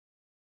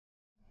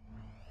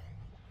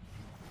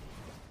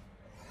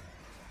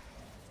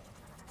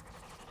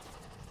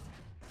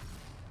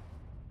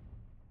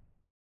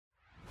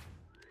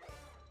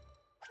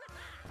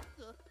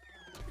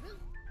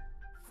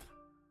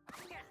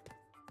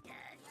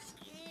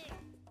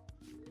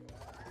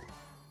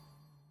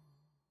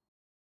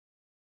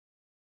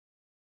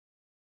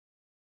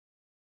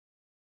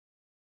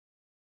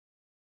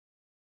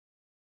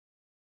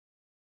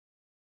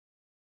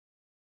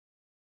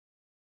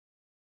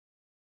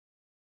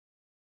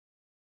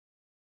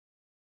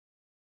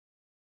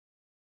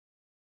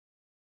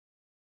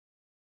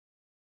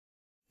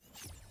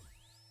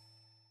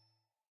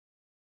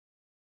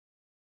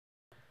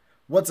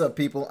What's up,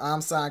 people? I'm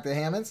Sonic the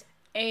Hammons.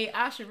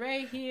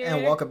 AyeAshaRae here.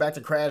 And welcome back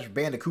to Crash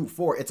Bandicoot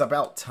 4. It's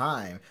about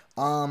time.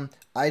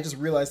 I just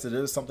realized that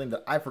there's something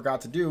that I forgot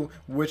to do,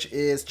 which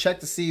is check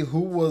to see who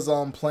was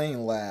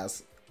playing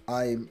last.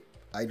 I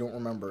don't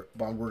remember,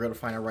 but we're gonna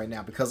find out right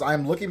now because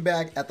I'm looking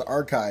back at the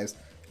archives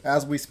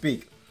as we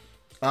speak.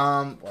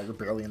 Well, you're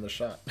barely in the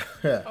shot.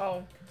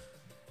 Oh.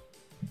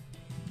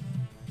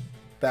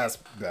 That's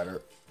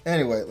better.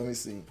 Anyway, let me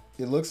see.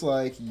 It looks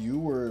like you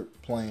were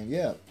playing,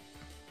 yeah.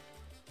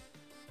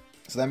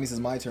 So that means it's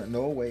my turn.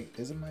 No, wait,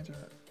 is it my turn?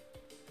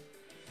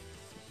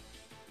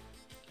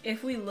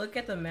 If we look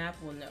at the map,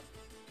 we'll know.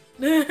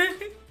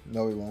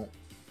 No, we won't.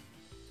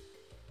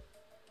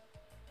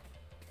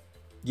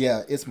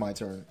 Yeah, it's my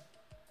turn.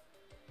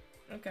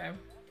 Okay.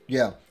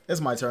 Yeah, it's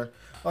my turn.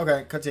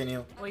 Okay,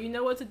 continue. Well, you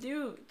know what to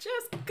do.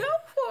 Just go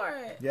for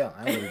it. Yeah,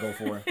 I'm gonna go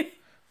for it.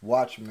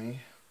 Watch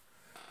me.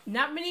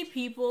 Not many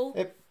people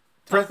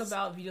talk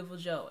about Beautiful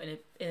Joe, and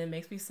it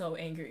makes me so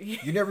angry.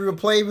 You never even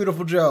played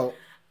Beautiful Joe.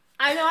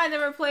 I know I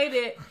never played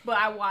it, but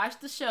I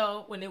watched the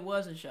show when it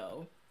was a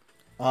show.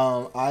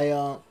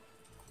 I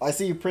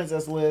see you,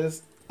 Princess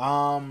Liz.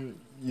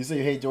 You say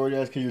you hate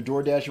DoorDash because you're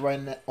DoorDash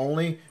right now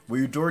only.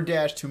 Will you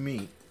DoorDash to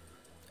me?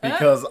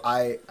 Because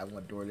I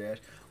want DoorDash.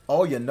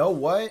 Oh, you know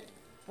what?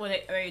 Are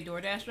they a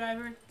DoorDash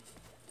driver?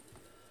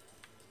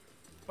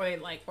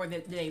 Or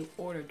did they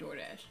order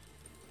DoorDash?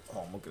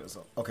 Oh, I'm looking this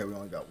up. Okay, we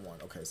only got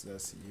one. Okay, so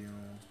that's you.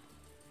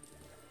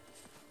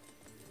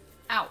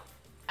 Ow.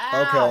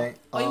 Okay.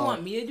 Oh, you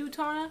want me to do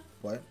Tana?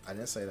 What? I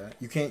didn't say that.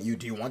 You can't.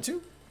 Do you want to?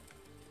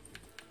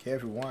 Okay,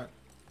 if you want.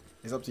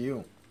 It's up to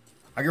you.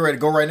 I get ready to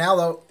go right now,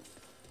 though.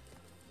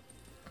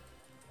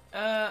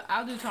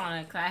 I'll do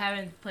Tana, because I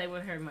haven't played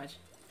with her much.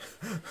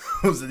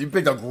 You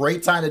picked a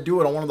great time to do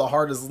it on one of the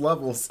hardest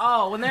levels.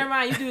 Oh, well, never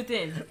mind. You do it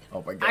then.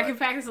 Oh, my God. I can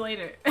practice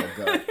later. Oh,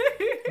 God.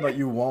 No,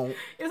 you won't.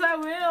 Yes, I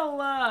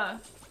will. I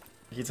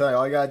can tell you,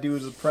 all you gotta do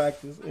is just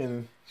practice,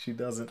 and she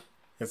doesn't.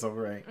 It's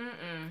alright.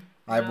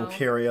 I will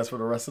carry us for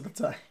the rest of the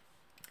time.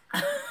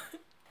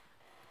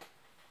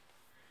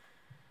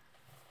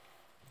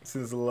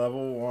 Since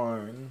level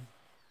 1.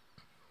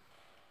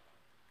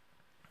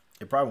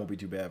 It probably won't be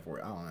too bad for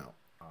it. I don't know.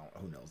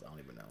 Who knows? I don't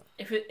even know.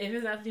 If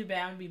it's not too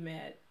bad, I'm gonna be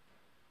mad.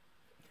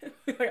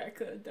 Like I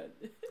could have done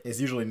it.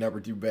 It's usually never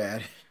too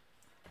bad.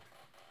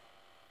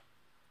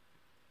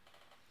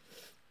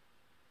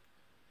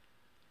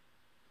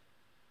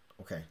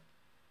 Okay.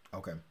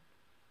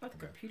 My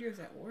computer's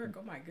at work.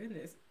 Oh my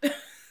goodness.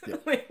 Yeah.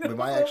 Wait, we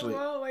might actually.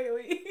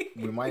 Wait.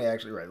 We might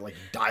actually like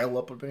dial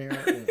up in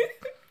here.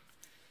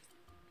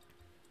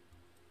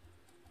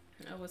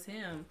 That was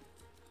him.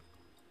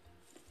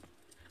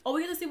 Oh,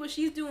 we get to see what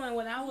she's doing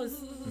when I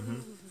was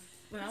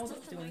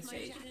doing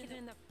stage.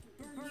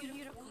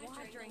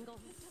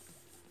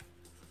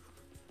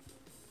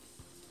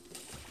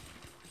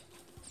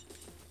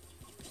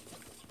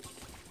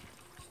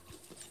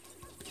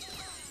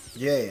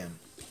 Yeah.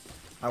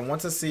 I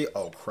want to see.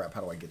 Oh crap! How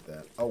do I get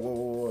that? Oh,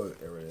 whoa!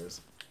 There it is.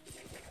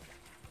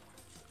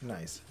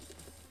 Nice.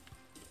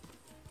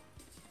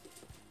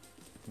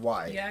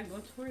 Why? Yeah, go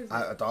towards it.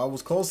 I thought I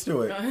was close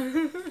to it.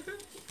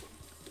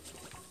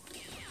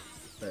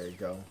 There you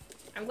go.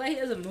 I'm glad he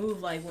doesn't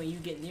move like when you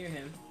get near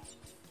him.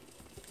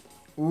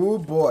 Ooh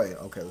boy.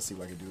 Okay, let's see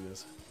if I can do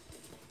this.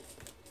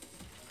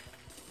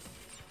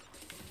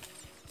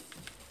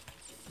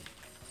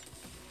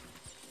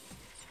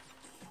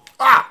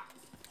 Ah!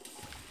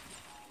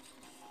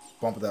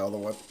 Bump that other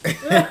one.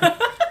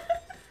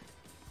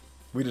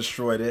 We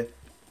destroyed it.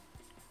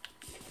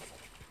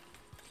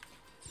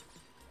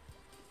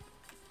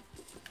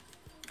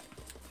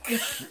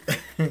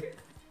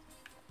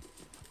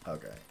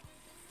 Okay.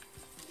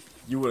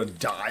 You would have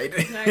died.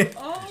 Like,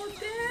 oh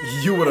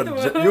damn! You would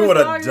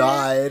have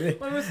died.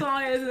 Whatever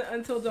song is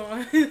Until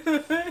Dawn.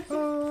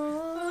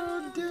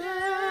 Oh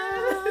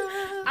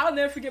damn! I'll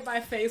never forget my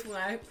face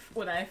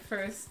when I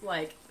first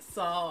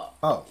saw.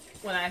 Oh.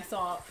 When I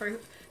saw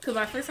first, because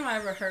my first time I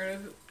ever heard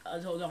of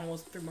Until Dawn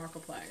was through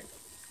Markiplier,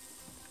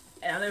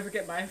 and I'll never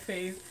forget my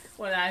face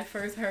when I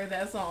first heard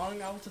that song.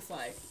 I was just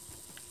like.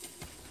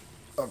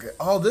 Okay.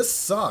 Oh, this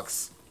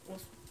sucks.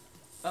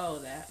 Oh,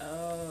 that.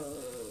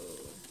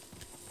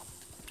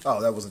 Oh,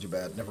 that wasn't too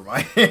bad. Never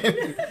mind. She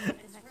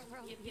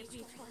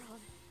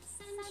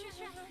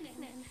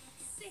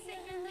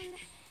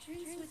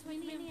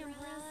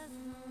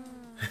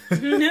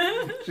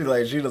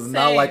does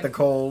not like the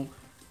cold.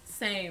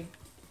 Same.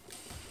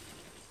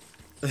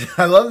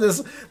 I love this.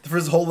 The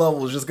first whole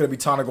level is just gonna be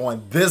Tana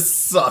going, "This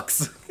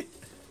sucks."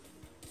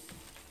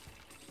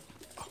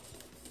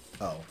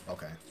 Oh,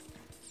 okay.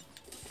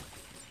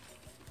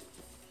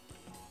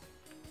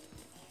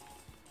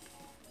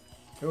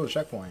 Here was a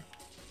checkpoint.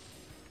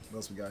 What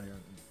else we got here?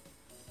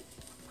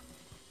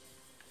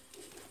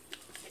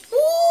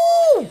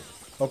 Ooh!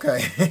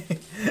 Okay.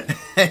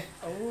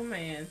 Oh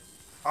man.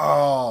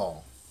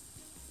 Oh.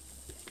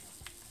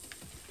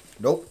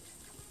 Nope.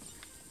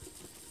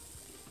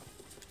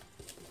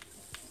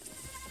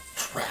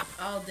 Crap.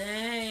 Oh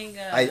dang.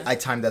 I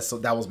timed that, so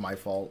that was my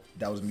fault.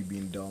 That was me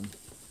being dumb.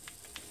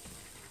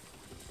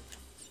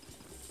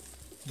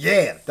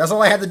 Yeah, that's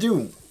all I had to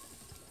do.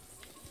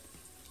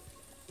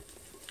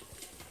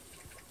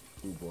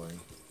 Oh boy.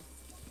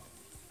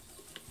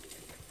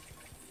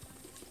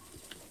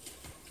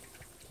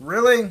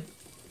 Really?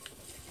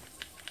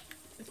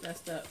 It's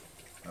messed up.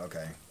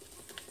 Okay.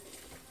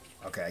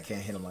 Okay, I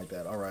can't hit him like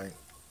that. All right.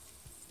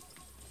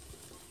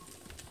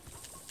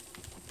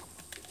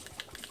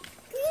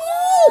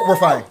 Woo! We're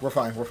fine. We're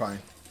fine. We're fine.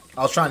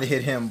 I was trying to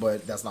hit him,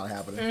 but that's not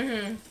happening.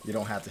 Mm-hmm. You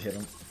don't have to hit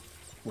him,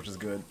 which is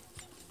good.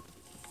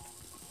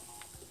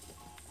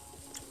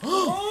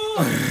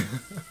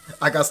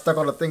 I got stuck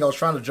on the thing. I was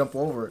trying to jump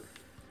over it.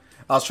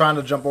 I was trying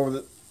to jump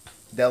over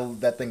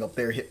that thing up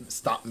there.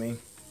 Stopped me.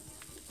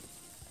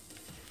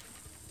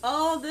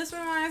 Oh, this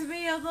reminds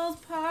me of those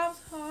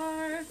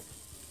Pop-Tarts.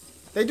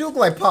 They do look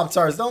like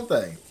Pop-Tarts, don't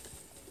they?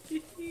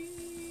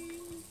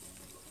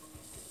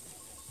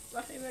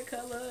 My favorite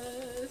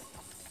colors.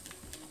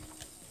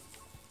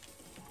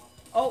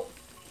 Oh.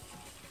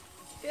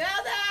 Get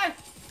out there!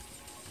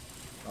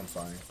 I'm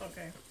fine.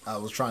 Okay. I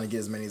was trying to get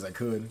as many as I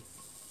could.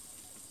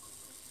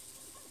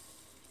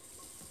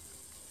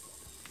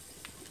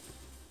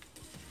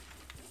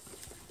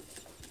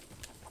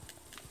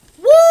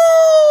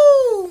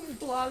 Woo!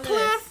 Flawless.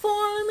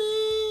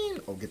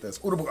 Platforming! Oh, get this.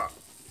 Udabuga.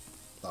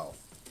 Oh.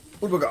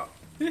 Udabuga.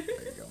 There you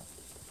go.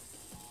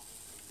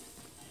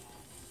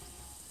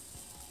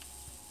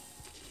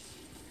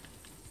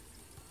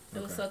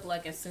 It would suck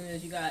like as soon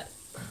as you got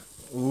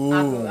Ooh.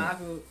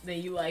 Aku,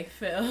 then you like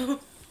fell.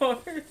 Oh.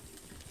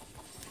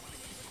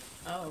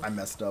 I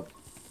messed up.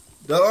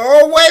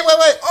 Oh, wait.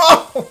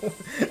 Oh!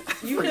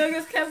 You could have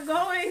just kept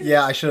going.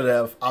 Yeah, I should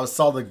have. I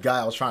saw the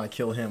guy. I was trying to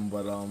kill him,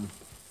 but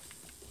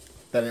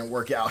that didn't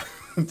work out.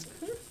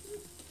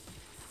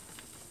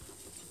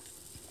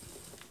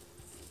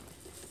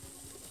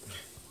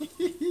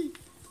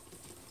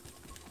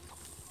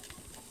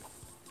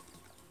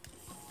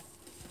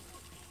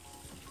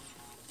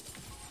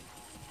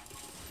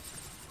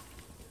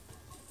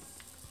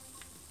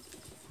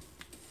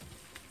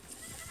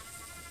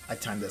 I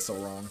timed that so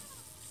wrong.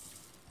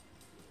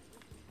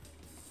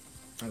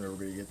 I'm never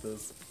gonna get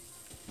this.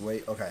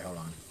 Wait, okay, hold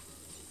on.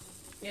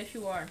 Yes,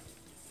 you are.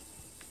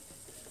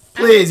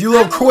 Please, you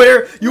little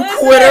quitter! You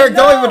quitter!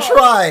 Don't even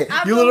try!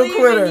 You little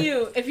quitter! In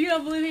you. If you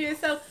don't believe in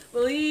yourself,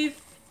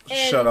 believe in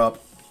Shut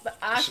up. the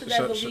Asha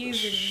that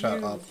believes in shut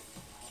you. up.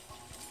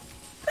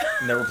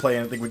 Never play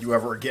anything with you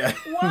ever again.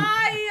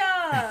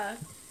 Why?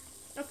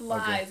 That's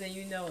lies and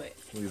you know it.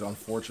 Please,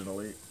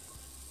 unfortunately.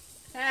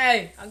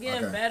 Hey, I'm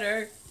getting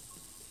better.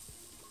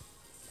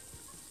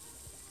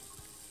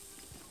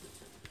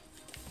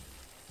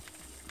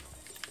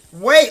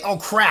 Wait! Oh,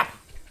 crap!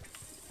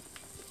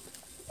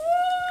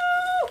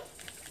 Woo!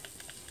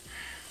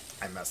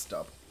 I messed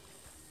up.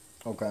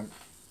 Okay.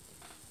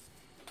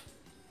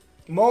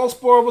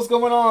 Molesport, what's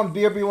going on?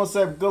 BRB1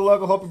 said, good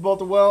luck. I hope you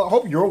both are well. I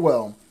hope you're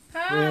well.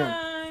 Hi.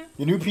 Yeah.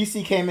 Your new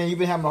PC came in. You've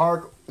been having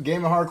a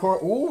game of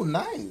hardcore. Ooh,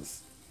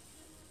 nice.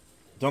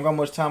 Don't got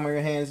much time on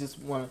your hands. Just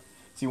want to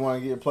see you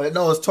want to get played.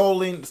 No, it's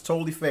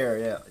totally fair.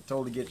 Yeah, I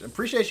totally get you.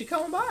 Appreciate you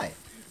coming by.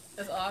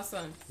 That's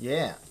awesome.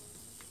 Yeah.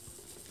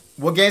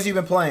 What games have you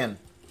been playing?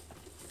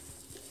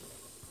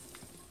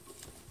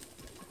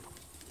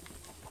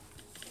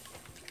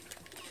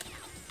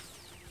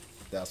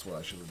 That's what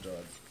I should have done.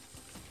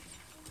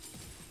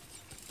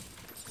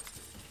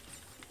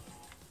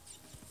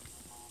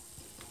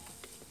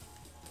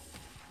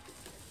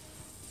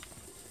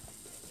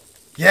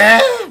 Yeah!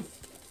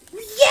 Yeah!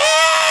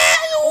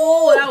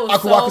 Oh, that was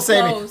Aku so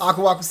save close. me.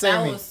 Aku save me.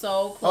 That was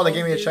so close. Oh, they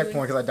gave me a dude.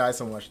 checkpoint because I died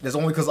so much. There's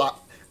only because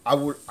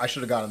I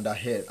should have gotten that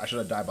hit. I should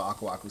have died, but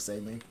Aku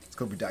saved me. It's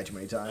because we died too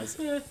many times.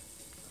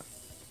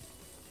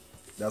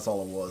 That's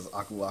all it was.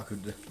 Aku.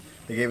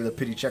 They gave me the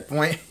pity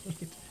checkpoint.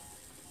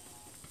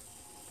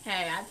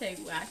 Hey, I take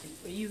what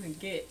you can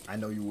get. I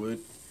know you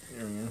would.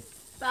 Yeah.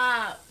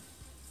 Stop.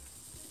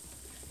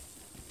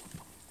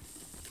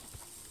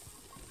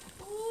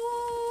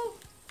 Ooh.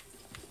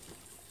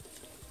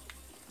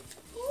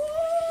 Ooh.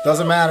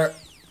 Doesn't matter.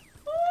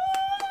 Ooh.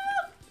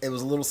 It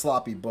was a little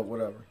sloppy, but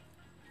whatever.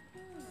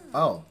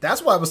 Oh,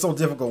 that's why it was so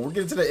difficult. We're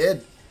getting to the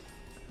end.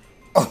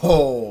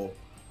 Oh.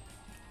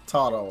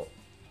 Tano,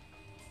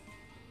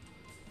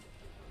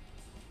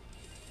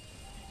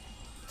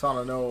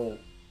 no.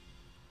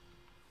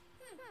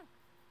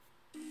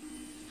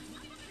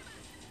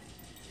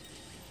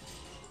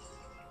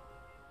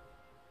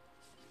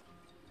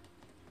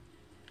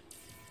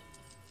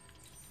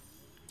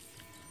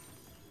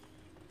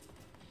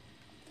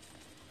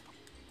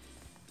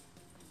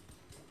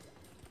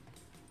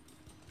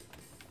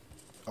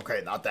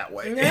 Okay, not that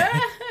way.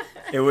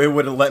 It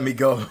wouldn't let me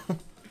go.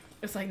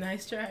 It's like,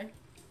 nice try.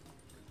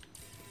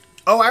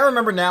 Oh, I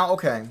remember now.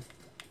 Okay.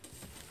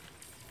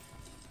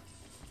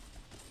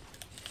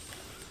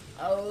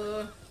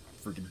 Oh.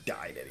 Freaking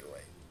died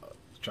anyway. Oh,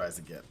 tries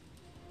again.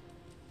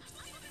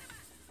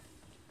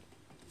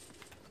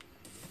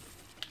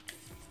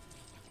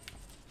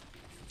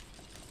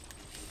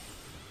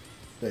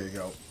 There you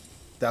go.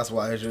 That's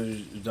why I should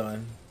have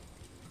done.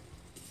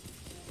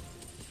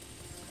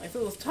 Like If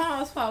it was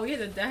Tom's fault, we had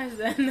to dash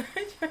that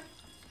nitro.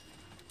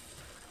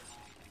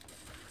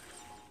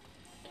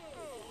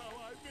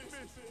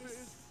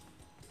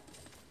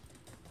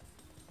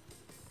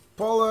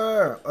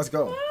 Polar! Let's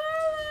go.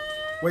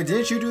 Wait,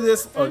 didn't you do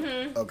this?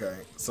 Mm-hmm. Okay,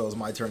 so it's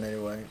my turn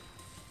anyway.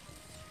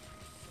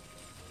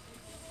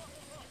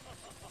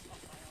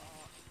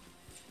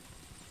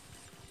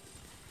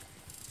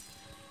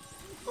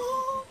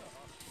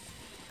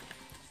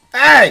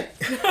 Hey!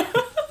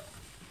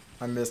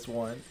 I missed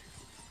one.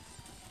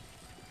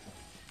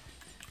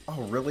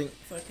 Oh, really?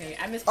 It's okay.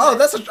 I missed.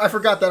 Oh, I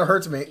forgot that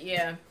hurts me.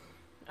 Yeah.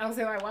 I was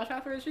saying, like, watch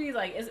out for the trees.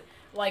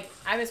 Like,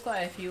 I missed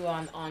quite a few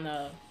on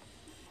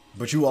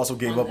But you also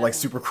gave up like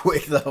super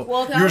quick though.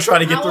 Well, you were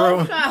trying to get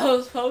through. I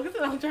was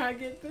focusing on trying to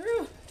get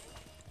through.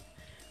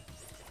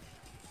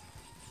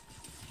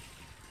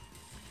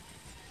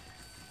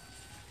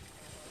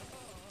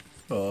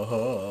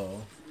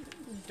 Oh.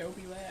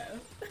 Dopey laugh.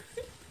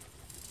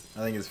 I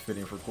think it's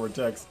fitting for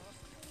Cortex.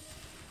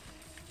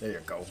 There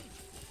you go.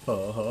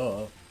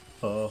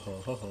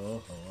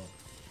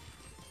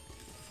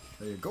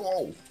 There you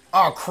go.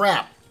 Oh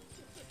crap!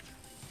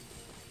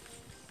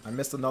 I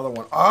missed another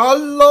one. Oh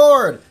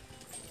lord!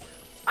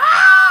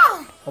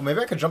 Ah! Oh, maybe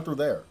I could jump through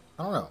there.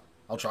 I don't know.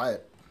 I'll try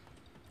it.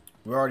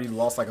 We already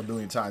lost like a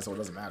billion times, so it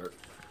doesn't matter.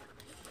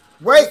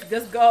 Wait!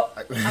 Just go.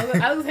 I was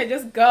gonna say,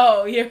 just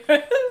go.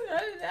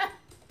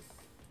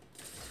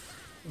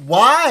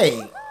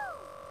 Why?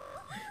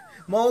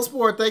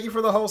 Molesport, thank you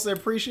for the host. I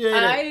appreciate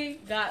it. I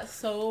got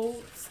so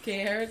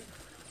scared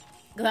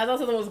because I thought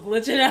something was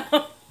glitching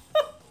out.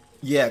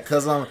 Yeah,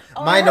 cause my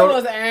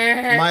alerts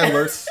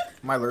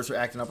are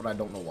acting up, and I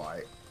don't know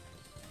why.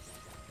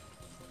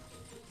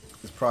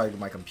 It's probably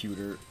my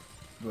computer,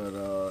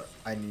 but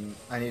I need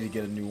to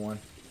get a new one.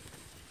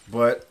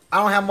 But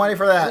I don't have money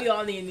for that. We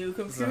all need new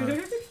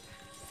computers.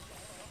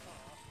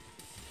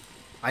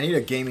 I need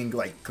a gaming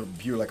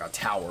computer, like a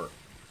tower.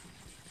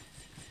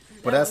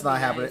 But that's not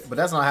happening. Nice. But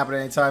that's not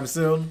happening anytime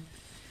soon.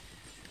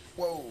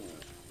 Whoa!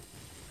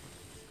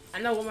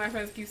 I know what my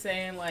friends keep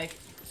saying, like,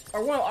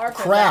 or one of our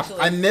friends Crap! actually.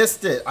 I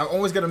missed it. I'm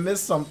always gonna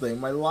miss something.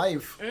 My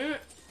life.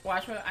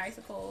 Watch for the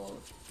icicles.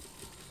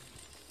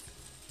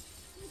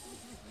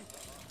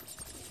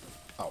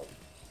 Oh.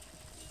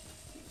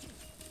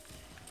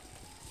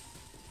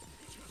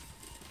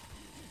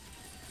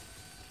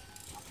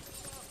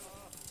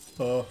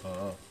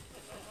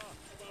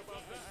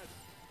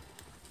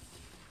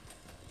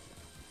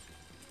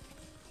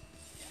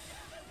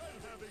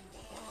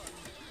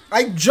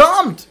 I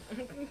jumped!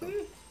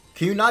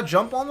 Can you not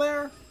jump on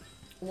there?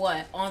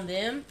 What? On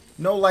them?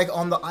 No, like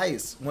on the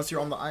ice. Once you're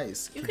on the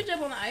ice. You could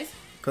jump on the ice.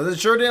 Because it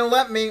sure didn't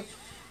let me.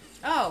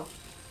 Oh.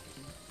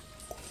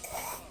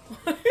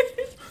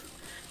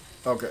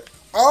 Okay.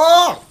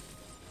 Oh!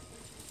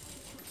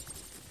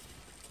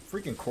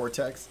 Freaking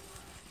Cortex.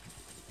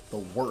 The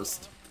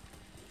worst.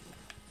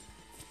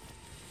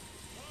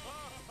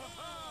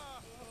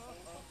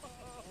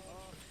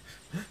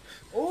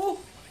 Ooh.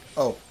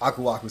 Oh,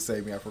 Aku Aku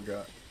saved me. I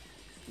forgot.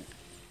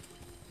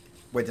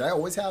 Wait, did I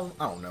always have him?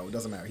 I don't know. It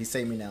doesn't matter. He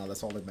saved me now.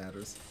 That's all that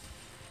matters.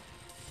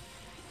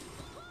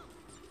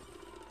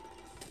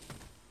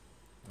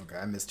 Okay,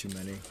 I missed too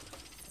many.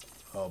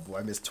 Oh boy,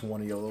 I missed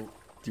 20. Oh,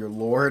 dear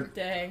Lord.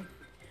 Dang.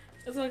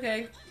 It's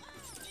okay.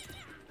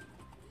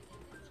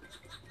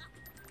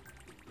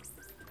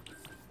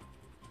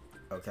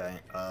 Okay,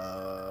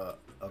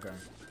 okay.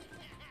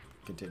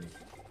 Continue.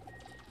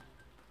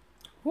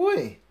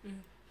 Hoi!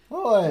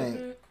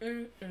 Hoi!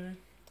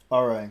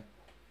 Alright.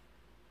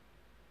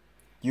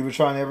 You been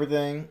trying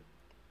everything?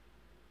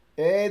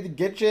 Hey, the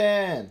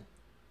kitchen!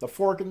 The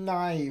fork and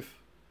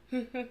knife!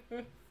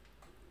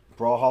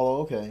 Brawl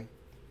Hollow, okay.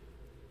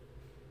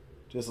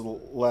 Just a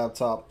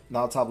laptop,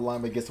 not top of the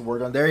line, but gets the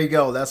work done. There you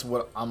go. That's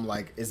what I'm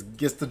like. It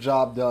gets the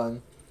job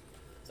done.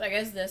 So I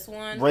guess this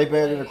one. Way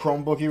better than the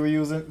Chromebook you were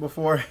using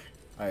before.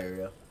 There you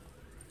go.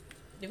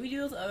 Did we do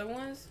those other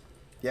ones?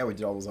 Yeah, we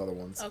did all those other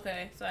ones.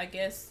 Okay, so I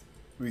guess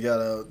We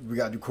gotta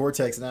do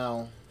Cortex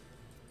now.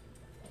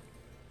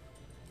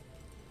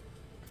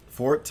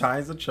 4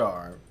 times the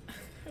charm.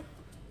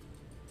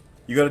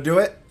 You gonna do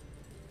it?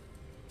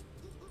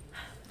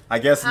 I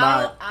guess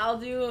not. I'll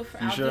do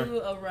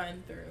a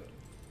run through.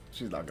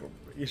 She's not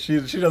gonna. She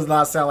does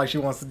not sound like she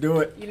wants to do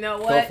it. You know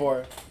what? Go for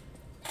it.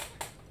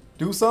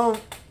 Do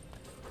something.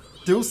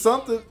 Do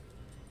something.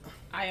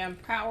 I am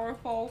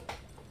powerful.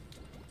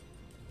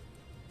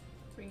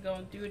 We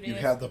gonna do this. You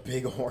have the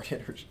big horn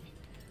energy.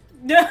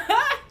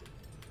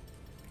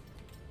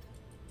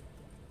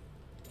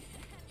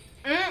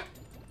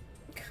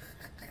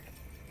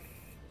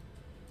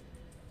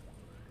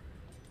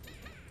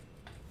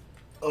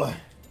 Ugh.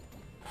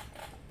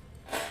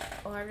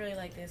 Oh, I really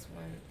like this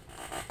one.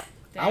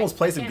 I almost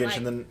played some can't,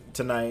 Genshin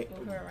tonight,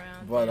 move her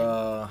around. but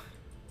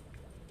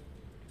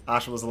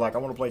Asha was like, "I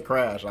want to play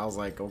Crash." I was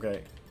like,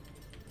 "Okay."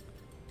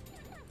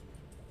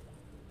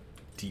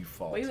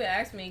 Default. Well, you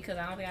asked me because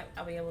I don't think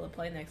I'll be able to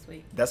play next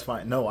week. That's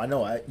fine. No, I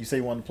know. You say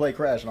you want to play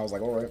Crash, and I was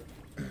like, "All right,"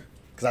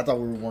 because I thought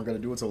we weren't gonna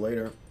do it till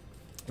later.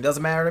 It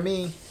doesn't matter to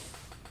me.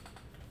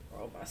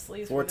 Oh my my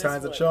sleeves. 4 for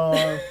times a this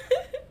charm.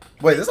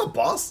 Wait, is this a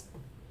boss?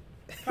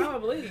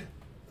 Probably.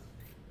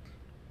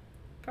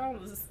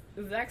 Probably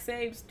the exact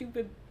same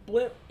stupid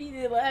blip he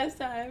did last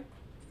time.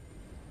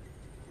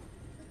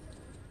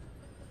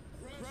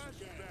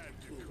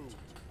 Bandicoot.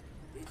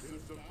 This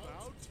is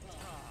about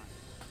time.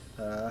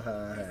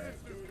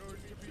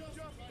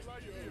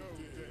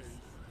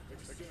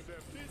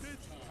 Except this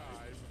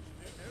time,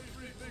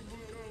 everything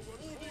will go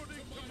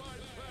according to my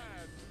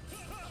plan.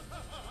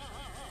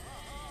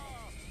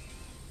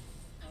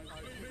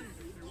 I made a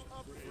few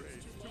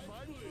upgrades to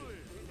my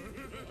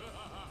blimp.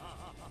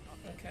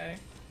 Okay.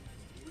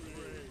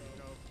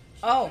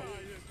 Oh.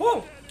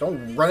 Whoa.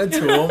 Don't run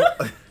into him.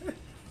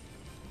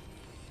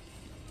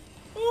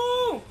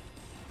 Ooh.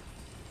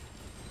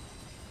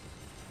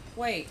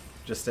 Wait.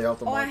 Just stay off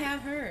the Oh, I market.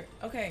 have her.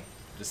 Okay.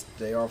 Just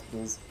stay off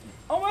those.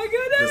 Oh my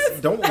goodness.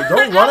 Just don't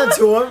run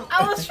into him.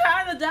 I was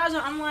trying to dodge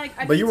him. I'm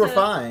like, But you were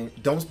fine.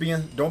 Don't be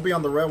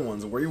on the red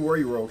ones. Where you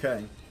were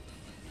okay.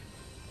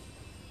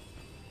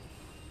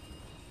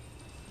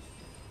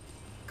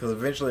 Because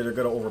eventually they're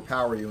gonna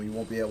overpower you and you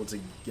won't be able to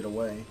get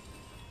away.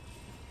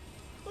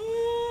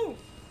 Ooh.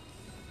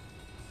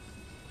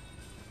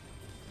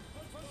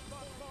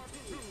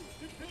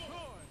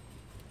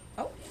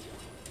 Oh.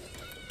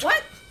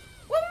 What?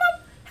 What am I?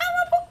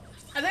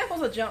 How am I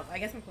supposed to jump? I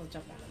guess I'm supposed to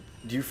jump on him.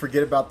 Do you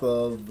forget about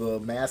the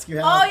mask you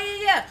have? Oh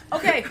yeah.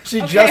 Okay. She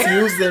okay. just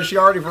used it. She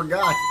already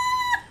forgot.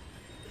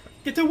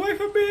 Get away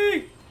from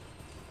me!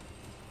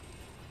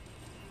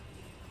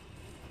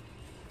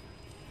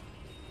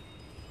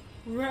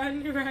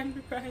 Run,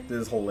 run, run.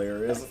 This is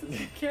hilarious.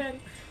 You can.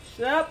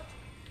 Shut up.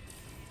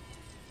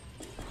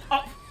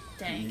 Oh,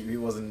 dang. You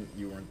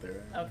weren't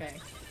there. Okay.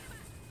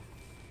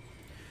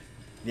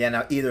 Yeah,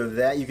 now either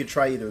that, you could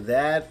try either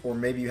that, or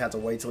maybe you have to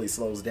wait till he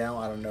slows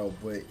down. I don't know,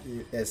 but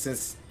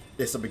since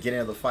it's the beginning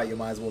of the fight, you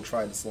might as well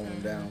try to slow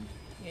him down.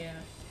 Yeah.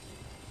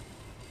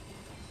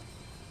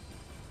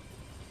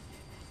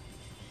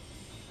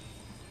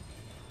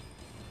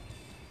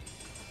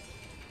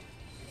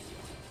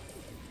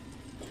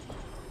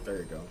 There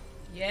you go.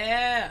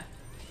 Yeah.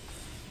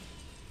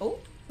 Oh.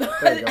 There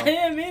you go. I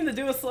didn't mean to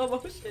do a slow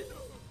motion.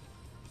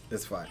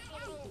 It's fine.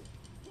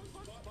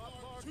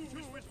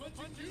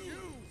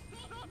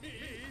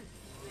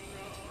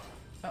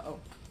 Uh-oh.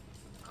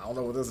 I don't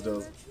know what this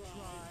does.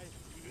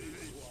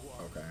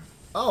 Okay.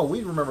 Oh,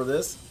 we remember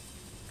this.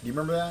 Do you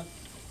remember that?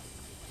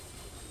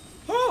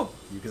 Oh!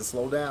 You can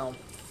slow down.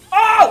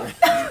 Oh!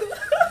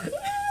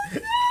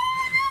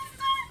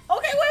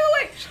 Okay,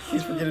 wait.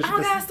 She's forgetting she I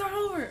can. gotta start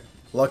over.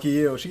 Lucky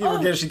you. She can Oh.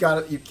 forget she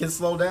got it. You can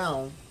slow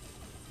down.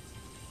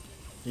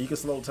 You can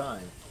slow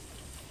time.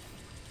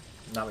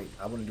 I mean,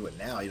 I wouldn't do it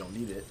now. You don't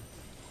need it.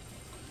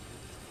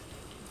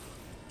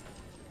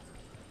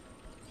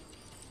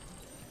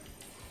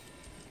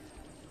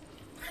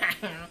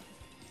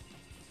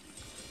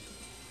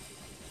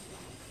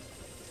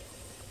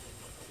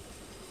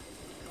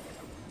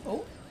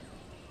 Oh.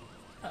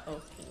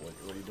 Uh-oh. What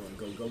are you doing?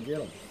 Go get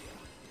him.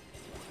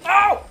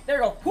 Oh!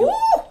 There we go. Woo!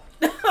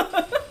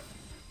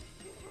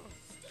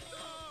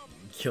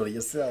 Kill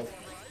yourself.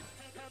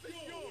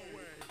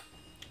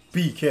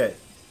 BK.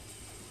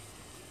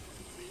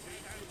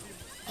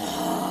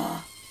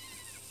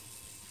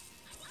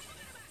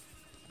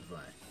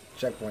 Fine.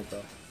 Checkpoint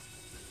though.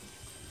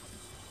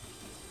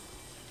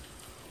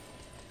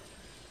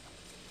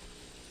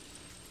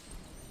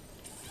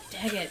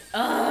 Dang it.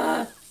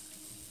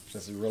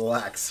 Just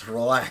relax,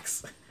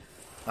 relax.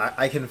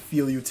 I can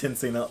feel you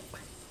tensing up.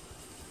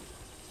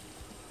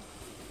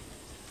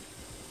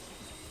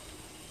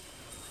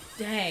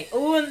 Dang.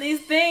 Oh, and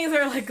these things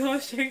are like going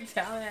straight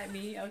down at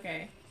me.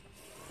 Okay.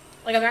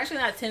 Like, I'm actually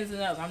not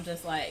tensing up. I'm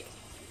just like...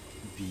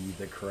 Be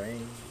the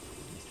crane.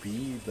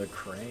 Be the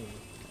crane.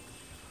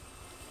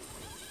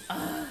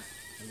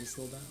 Maybe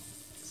slow down.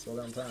 Slow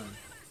down time.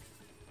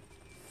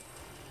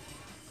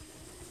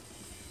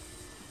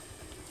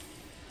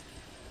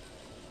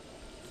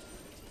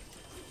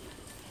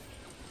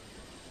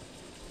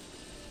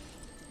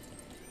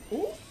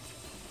 Ooh.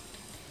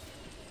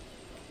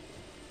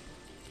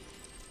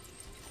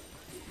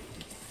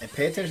 And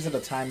pay attention to the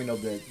timing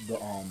of the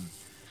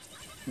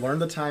learn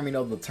the timing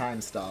of the time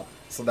stop,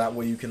 so that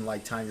way you can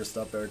like time your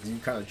stuff better, because you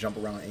kind of jump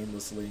around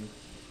aimlessly,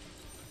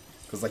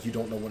 because like you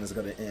don't know when it's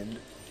gonna end.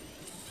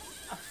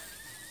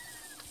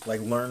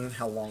 Like learn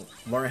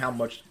how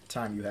much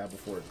time you have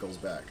before it goes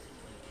back.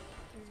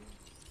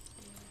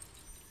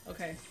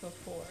 Okay, so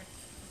 4.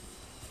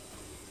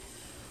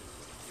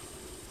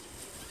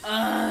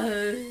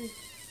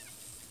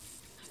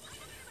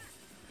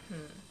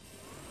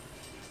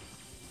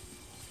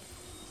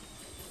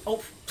 Oh.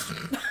 I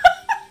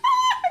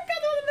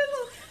got on the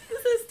middle.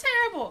 This is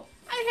terrible.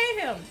 I hate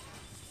him.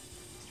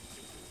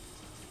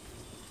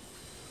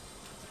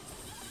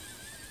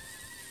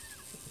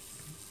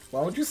 Why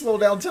don't you slow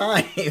down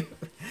time?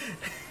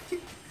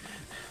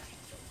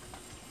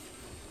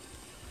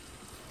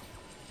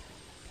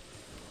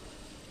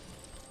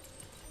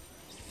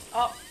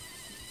 Oh.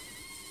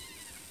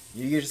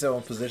 You get yourself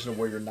in a position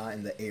where you're not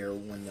in the air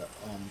when the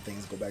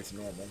things go back to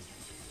normal.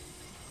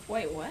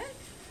 Wait, what?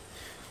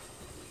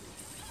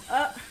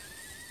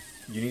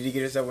 You need to get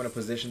yourself in a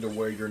position to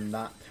where you're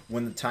not,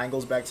 when the time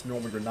goes back to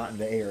normal, you're not in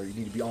the air. You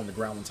need to be on the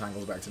ground when time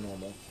goes back to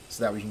normal,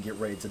 so that we can get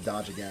ready to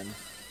dodge again.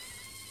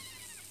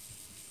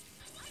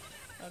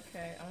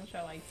 Okay, I'm gonna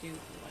try like do one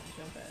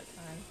jump at a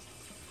time.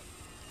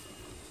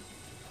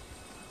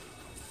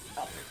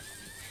 Oh.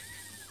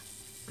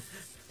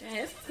 Dang,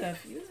 it's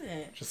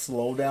confusing. Just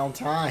slow down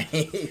time.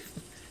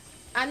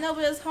 I know,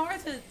 but it's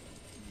hard to.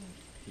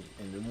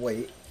 And then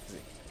wait.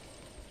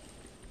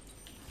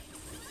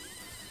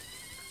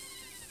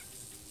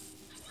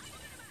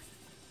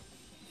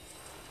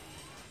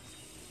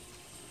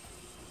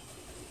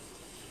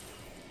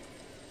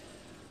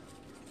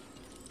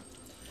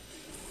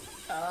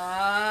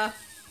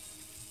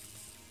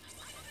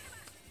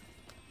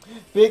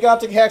 Big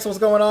Optic Hex, what's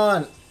going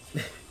on?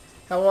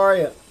 How are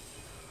you?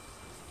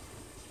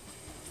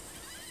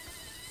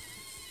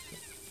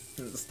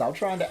 Stop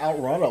trying to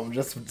outrun them.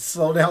 Just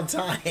slow down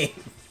time.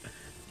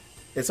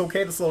 It's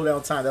okay to slow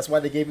down time. That's why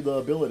they gave you the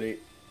ability.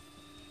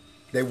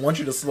 They want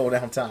you to slow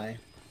down time.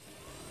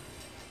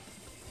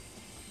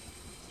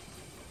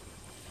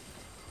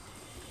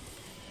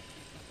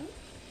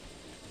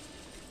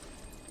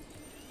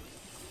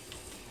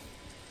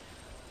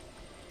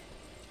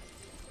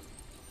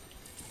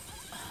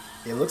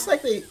 It looks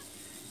like they...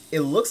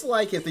 It looks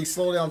like if they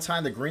slow down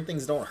time, the green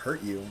things don't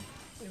hurt you.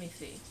 Let me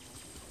see.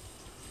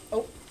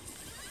 Oh.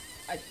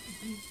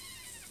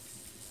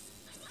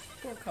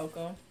 Poor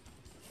Coco.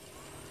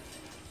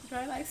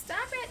 Probably like,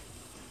 stop it!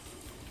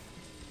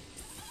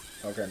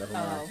 Okay, never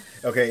mind.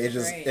 Oh, okay,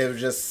 great. it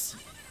was just...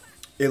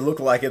 It looked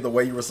like it the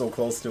way you were so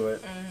close to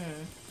it.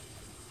 Mm-hmm.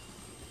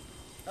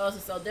 Oh, this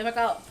is so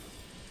difficult.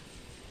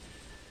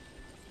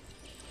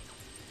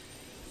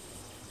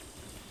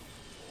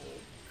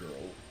 Girl.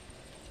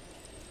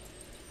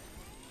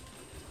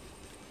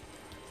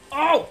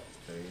 Oh!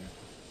 There you go.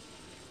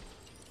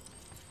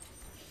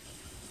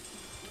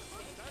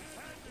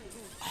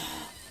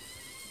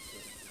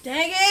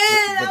 Dang it!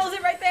 But- That was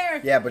it right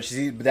there! Yeah, but you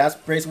see, but that's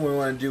basically what we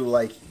want to do.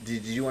 Like,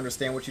 did you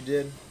understand what you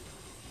did?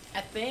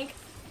 I think.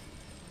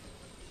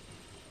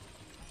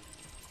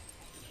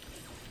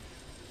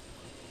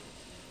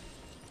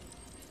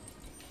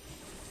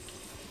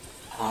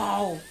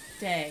 Oh,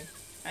 dang.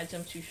 I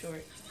jumped too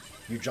short.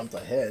 You jumped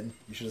ahead.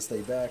 You should have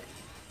stayed back.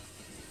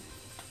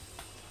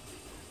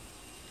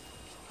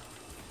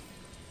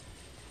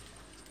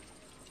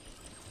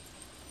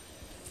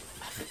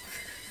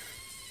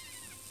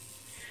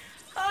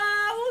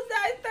 I almost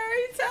died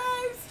 30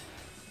 times!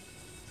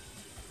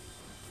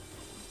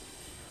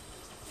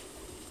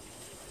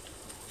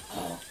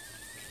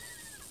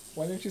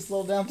 Why didn't you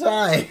slow down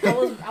time?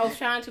 I was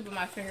trying to, but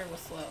my finger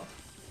was slow.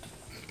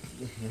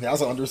 That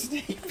was an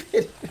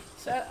understatement.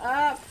 Shut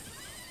up!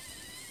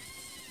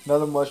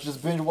 Nothing much.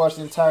 Just binge watch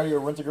the entirety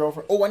of Rent a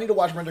Girlfriend. Oh, I need to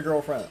watch Rent a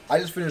Girlfriend. I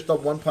just finished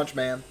up One Punch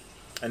Man,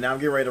 and now I'm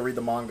getting ready to read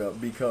the manga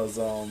because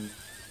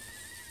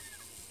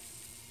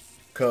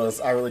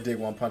I really dig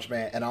One Punch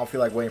Man, and I don't feel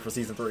like waiting for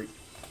season 3.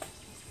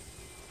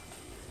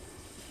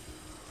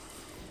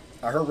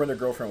 I heard Rent a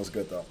Girlfriend was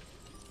good though.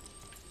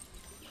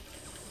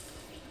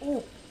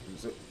 Ooh.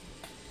 Use it.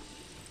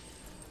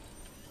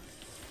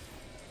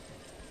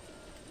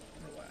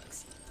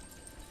 Relax.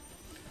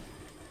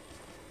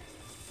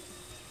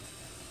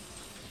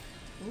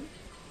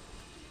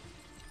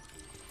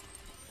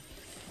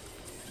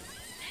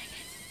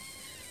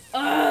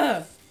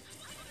 Ugh!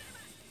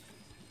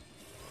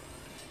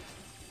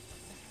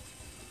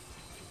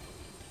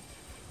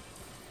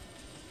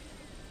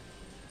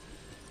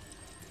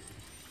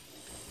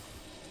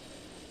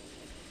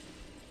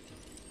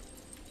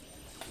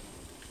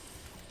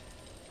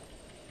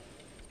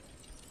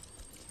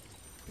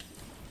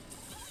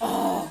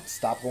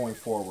 Stop going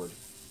forward.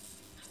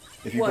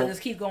 If you What, go,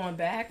 just keep going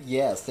back?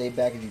 yeah, stay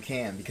back if you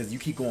can, because you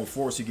keep going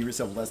forward, so you give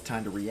yourself less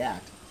time to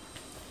react.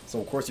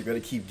 So of course you're gonna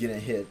keep getting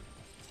hit.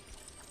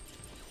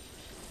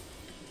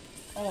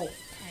 Oh,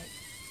 dang.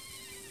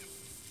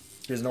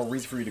 There's no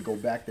reason for you to go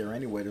back there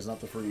anyway. There's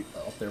nothing for you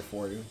up there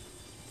for you.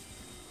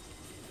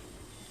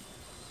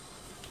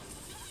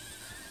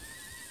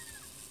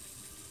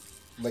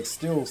 Like,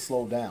 still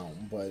slow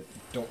down, but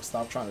don't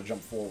stop trying to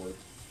jump forward.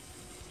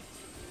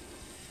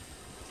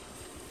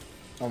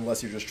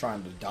 Unless you're just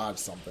trying to dodge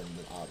something,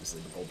 then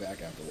obviously, but go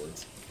back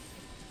afterwards.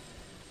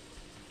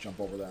 Jump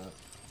over that.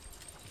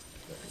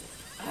 There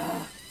you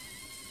go.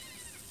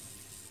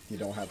 You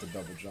don't have to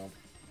double jump.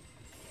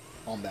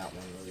 On that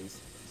one, at least.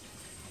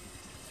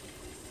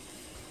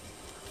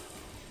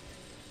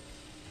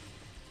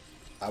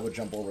 I would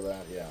jump over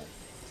that, yeah.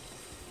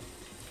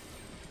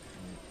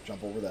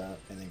 Jump over that,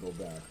 and then go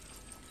back.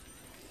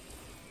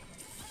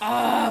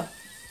 Ah!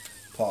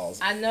 Pause.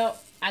 I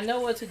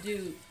know what to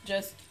do.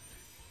 Just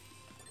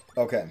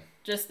Okay.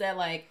 that,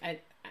 like,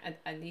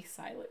 I need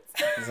silence.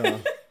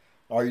 So,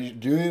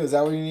 is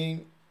that what you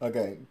need?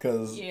 Okay,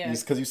 because Yeah.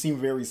 you seem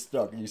very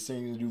stuck. You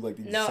seem to do like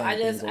these No, same I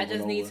things just over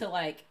and need over. to,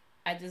 like,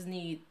 I just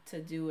need to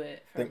do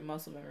it for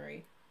muscle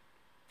memory.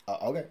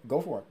 Okay,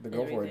 go for it.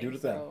 Go for it. Do the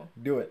thing.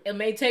 Do it. It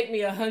may take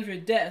me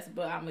 100 deaths,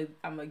 but I'm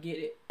gonna get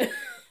it.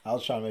 I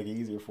was trying to make it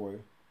easier for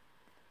you.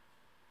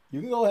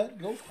 You can go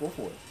ahead. Go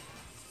for it.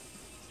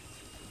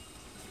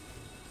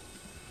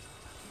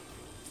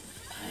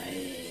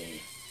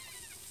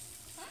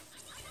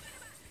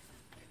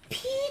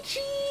 Peachy!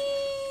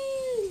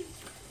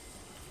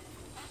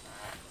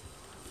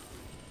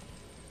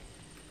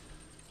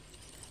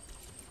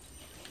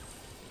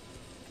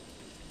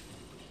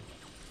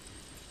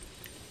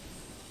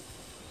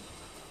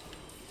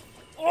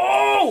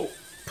 Oh!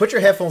 Put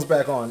your headphones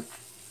back on.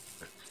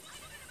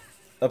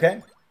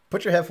 Okay?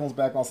 Put your headphones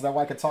back on so that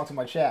way I can talk to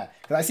my chat.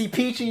 Because I see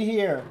Peachy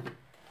here.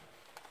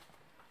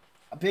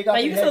 Big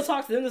up you can still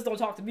talk to them, just don't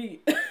talk to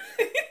me.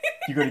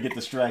 You're going to get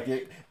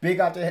distracted.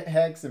 Big up to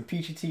Hex and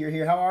Peachy T are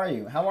here. How are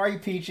you? How are you,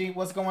 Peachy?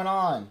 What's going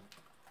on?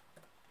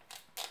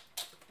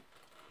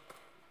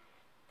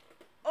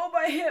 Oh,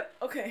 my hip.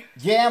 Okay.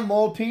 Yeah,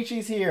 Mold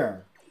Peachy's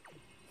here.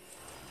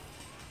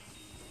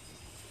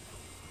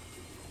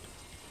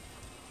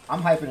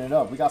 I'm hyping it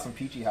up. We got some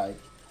Peachy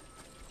hype.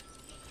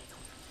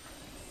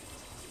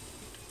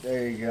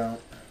 There you go.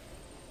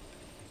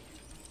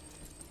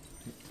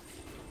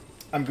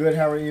 I'm good.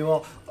 How are you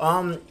all?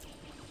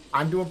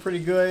 I'm doing pretty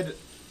good.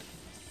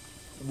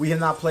 We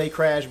have not played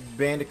Crash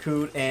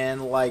Bandicoot in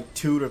like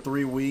 2 to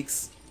 3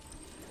 weeks,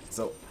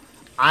 so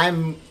I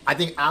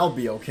think I'll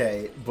be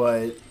okay,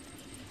 but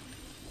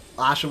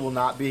Asha will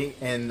not be,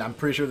 and I'm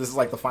pretty sure this is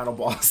like the final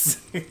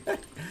boss.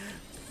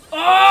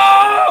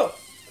 Oh!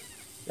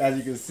 As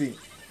you can see.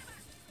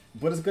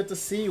 But it's good to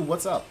see you.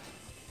 What's up?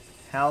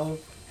 How's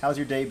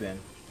your day been?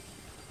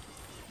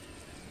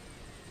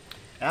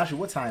 Ashley,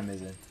 what time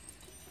is it?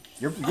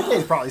 Your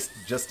day's probably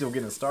just still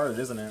getting started,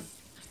 isn't it?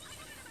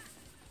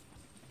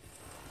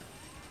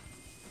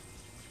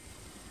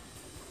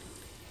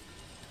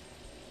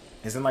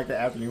 It's in like the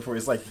afternoon for you.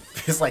 It's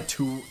like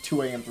 2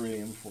 a.m. 3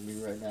 a.m. for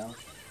me right now.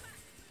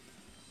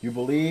 You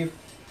believe?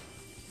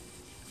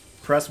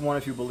 Press 1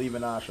 if you believe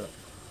in Asha.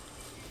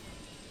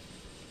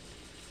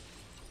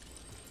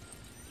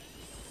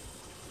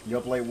 You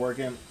up late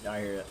working?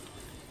 I hear it.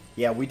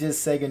 Yeah, we did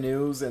Sega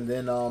News, and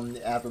then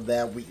after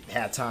that we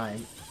had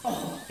time.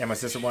 And my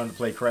sister wanted to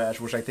play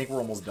Crash, which I think we're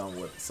almost done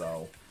with.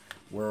 So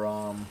we're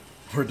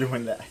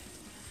doing that.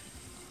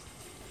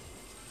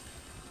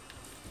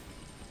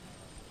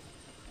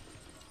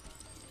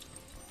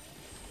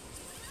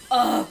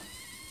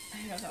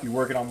 You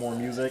working on more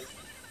music?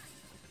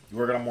 You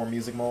working on more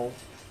music, Mole?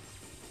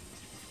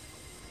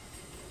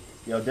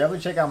 Yo, definitely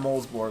check out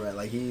Mole's board, man.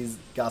 Like, he's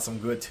got some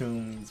good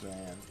tunes,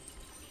 man.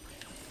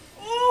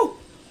 Ooh!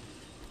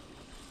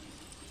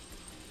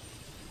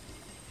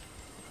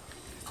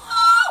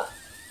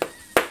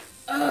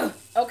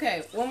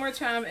 Okay, one more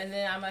time, and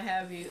then I'm gonna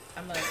have you.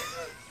 I'm gonna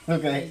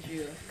okay.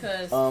 you,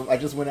 cause I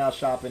just went out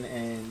shopping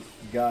and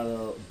got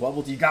a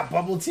bubble tea. You got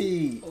bubble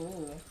tea.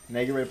 Ooh.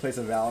 Now you're ready to play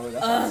some Valorant.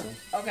 That's awesome.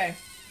 Okay.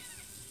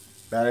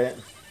 That it?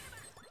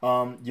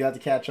 You have to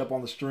catch up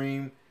on the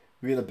stream.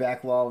 We have the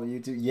backlog of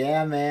YouTube.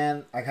 Yeah,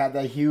 man. I got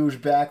that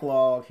huge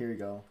backlog. Here you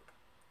go.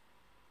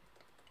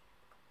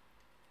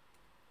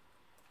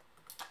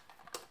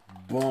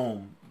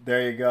 Boom.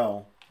 There you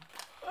go.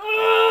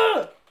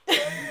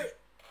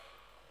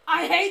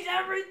 I hate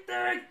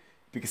everything.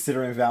 Be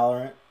considering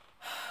Valorant.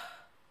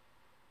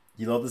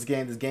 You love this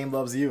game. This game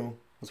loves you.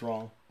 What's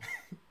wrong?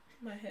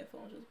 My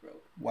headphones just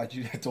broke. Why'd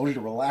you? I told you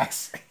to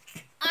relax.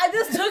 I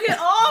just took it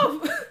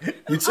off.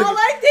 You took all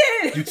I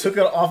did. You took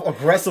it off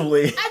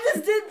aggressively. I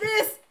just did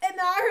this, and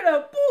I heard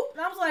a boop,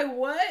 and I was like,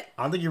 "What?"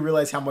 I don't think you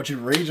realize how much you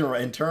rage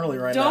internally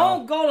right now.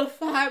 Don't go to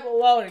Five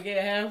Below to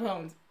get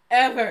headphones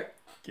ever.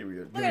 Give me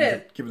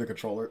the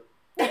controller.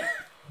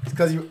 It's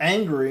because you're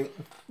angry.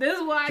 This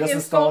is why I just get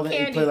installed Skull it.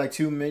 Candy. You play like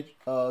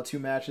two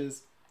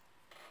matches.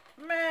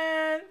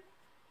 Man.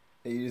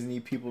 And you just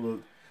need people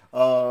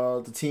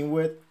to team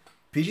with.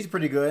 PG's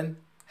pretty good.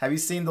 Have you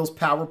seen those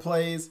power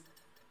plays?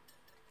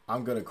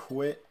 I'm gonna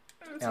quit.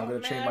 And I'm gonna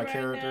change my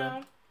character.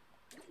 Now.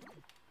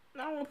 I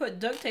don't want to put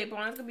duct tape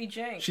on. It's gonna be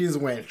jank. She just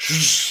went.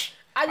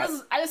 I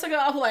just took it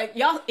off like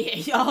y'all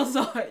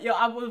saw it. Yo,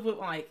 I was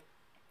like.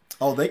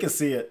 Oh, they can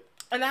see it.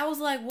 And I was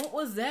like, what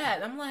was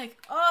that? I'm like,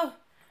 oh,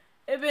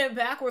 it bent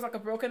backwards like a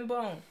broken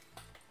bone.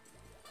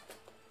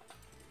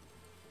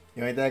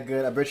 You ain't that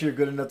good. I bet you're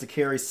good enough to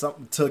carry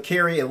something. To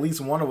carry at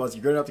least one of us.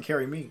 You're good enough to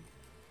carry me.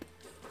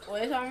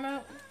 What are you talking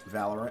about?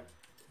 Valorant.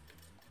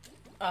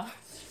 Oh.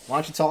 Why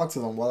don't you talk to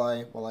them while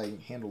I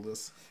handle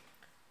this?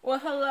 Well,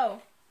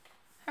 hello.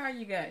 How are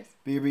you guys?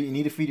 Baby, you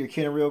need to feed your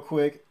kitten real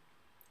quick.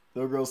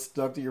 Little girl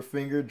stuck to your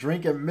finger.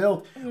 Drinking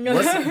milk.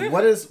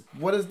 What is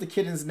the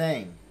kitten's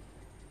name?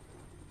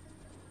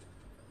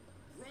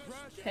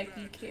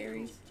 Pecky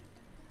carries.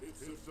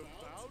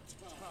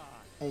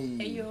 Hey.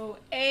 Ayo,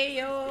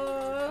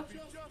 ayo.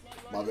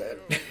 My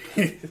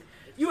bad.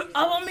 You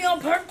up on me on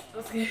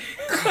purpose.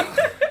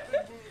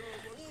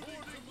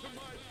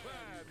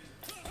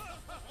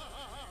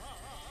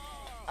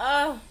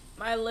 Oh,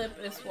 My lip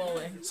is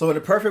swollen. So in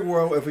the perfect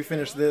world, if we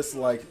finish this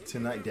like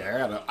tonight,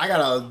 I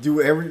gotta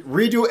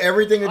redo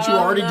everything that you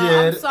already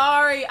did. I'm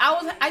sorry.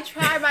 I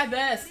tried my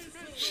best.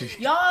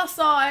 Y'all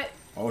saw it.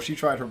 Oh, she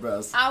tried her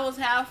best. I was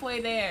halfway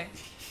there.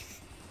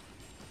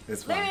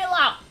 It's fine. Leave me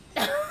alone.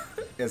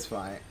 It's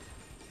fine.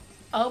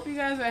 I hope you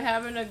guys are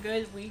having a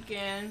good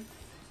weekend.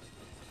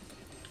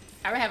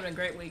 I've been having a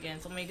great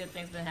weekend. So many good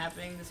things been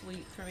happening this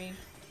week for me.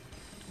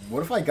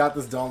 What if I got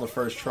this done on the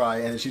first try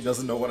and she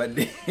doesn't know what I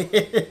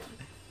did?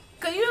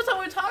 Cause you know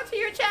someone talk to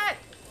your chat.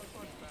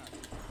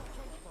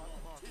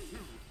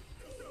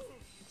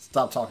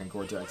 Stop talking,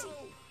 Cortex.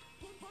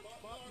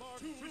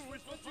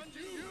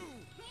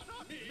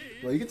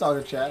 Well, you can talk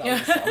to chat.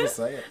 I'll just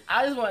say it.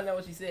 I just want to know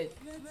what she said.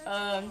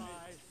 I'm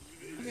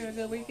having a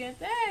good weekend.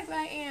 Thanks,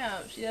 I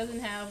am. She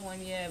doesn't have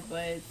one yet,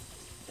 but it's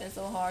been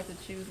so hard to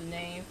choose a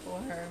name for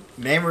her.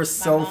 Name her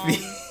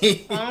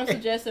Sophie. My mom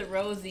suggested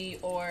Rosie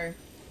or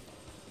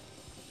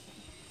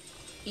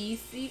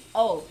Easy.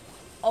 Oh,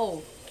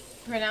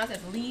 pronounced as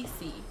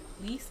Lisi.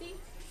 Lisi?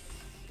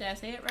 Did I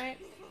say it right?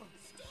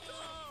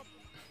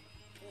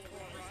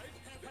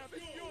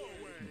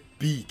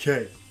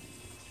 BK.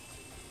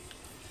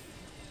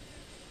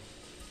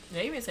 Do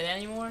they even say that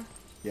anymore?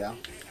 Yeah.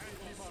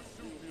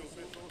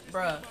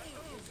 Bruh.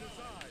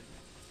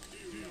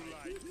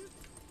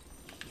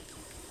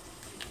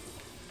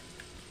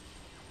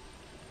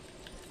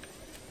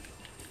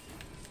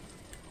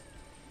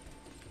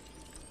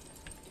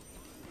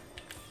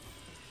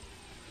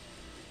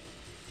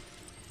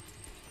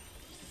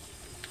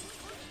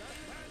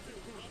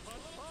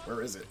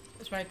 Where is it?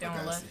 It's right there on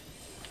the left.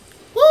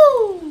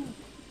 Woo!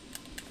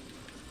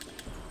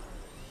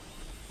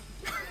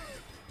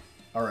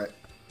 Alright.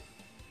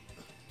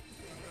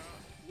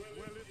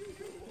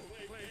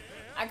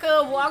 I could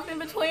have walked in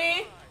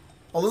between.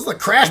 Oh, this is a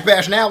crash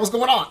bash now. What's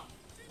going on?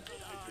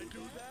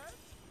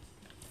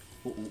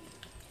 Uh-oh.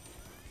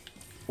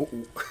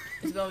 Uh-oh.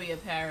 It's gonna be a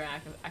para.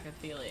 I can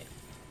feel it.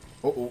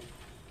 Uh-oh.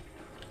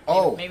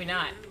 Oh. Maybe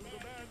not.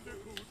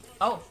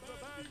 Oh.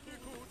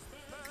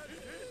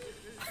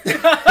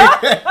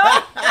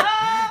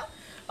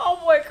 Oh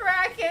boy,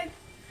 cracking.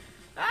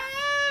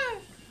 Ah.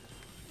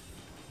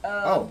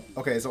 Oh,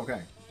 okay, it's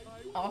okay.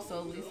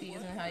 Also, Lucy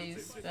isn't how you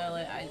spell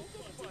it. I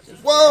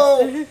just.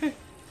 Whoa!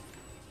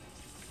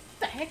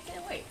 The heck? Get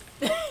away.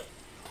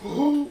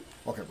 Okay,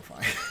 we're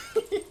fine.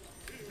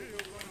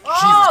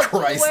 Oh, Jesus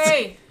Christ.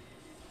 Wait.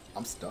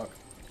 I'm stuck.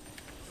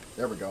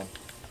 There we go.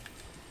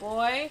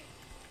 Boy.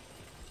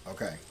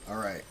 Okay,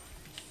 alright.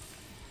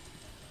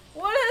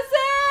 What is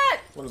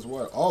that? What is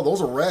what? Oh,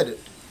 those are red.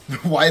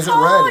 Why is it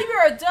Oh, red?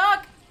 you're a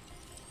duck.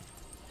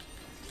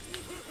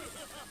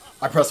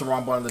 I pressed the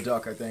wrong button, the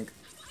duck, I think.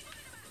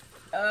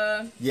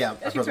 Yeah, I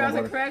If pressed you the wrong pronounced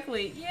it button.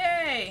 correctly.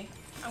 Yay.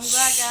 I'm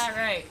glad I got it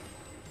right.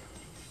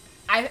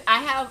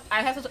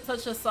 I have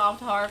such a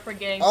soft heart for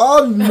getting.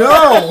 Oh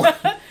no!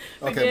 Okay,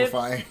 we're Forgive-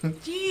 fine.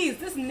 Jeez,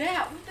 this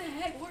nap. What the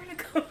heck? Where'd it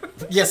come from?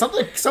 Yeah,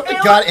 something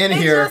got in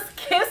here. It just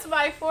kissed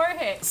my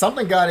forehead.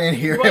 Something got in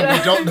here But, and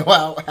we don't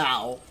know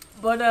how.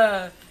 But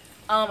I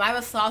have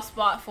a soft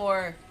spot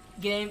for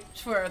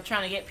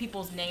trying to get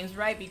people's names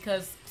right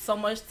because so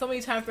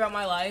many times throughout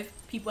my life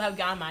people have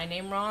gotten my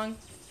name wrong,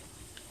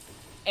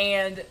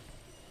 and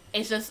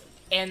it's just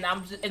and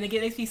it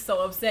makes me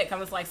so upset. Cause I'm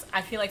just like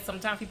I feel like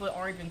sometimes people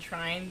aren't even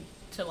trying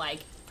to like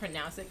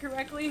pronounce it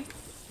correctly.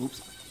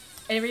 Oops.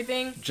 And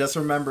everything. Just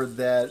remember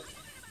that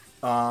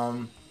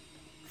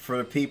for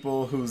the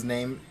people whose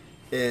name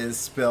is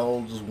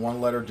spelled just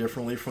one letter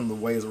differently from the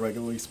way it's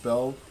regularly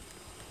spelled,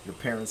 your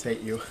parents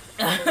hate you.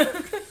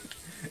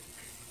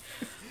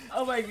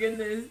 Oh my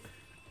goodness.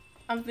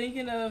 I'm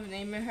thinking of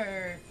naming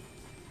her.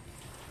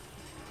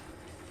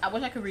 I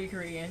wish I could read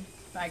Korean,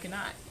 but I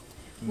cannot.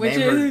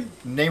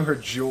 Name her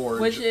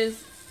George. Which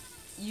is,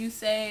 you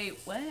say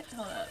what?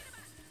 Hold up.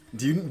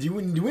 Do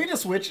we need to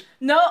switch?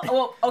 No.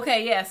 Well,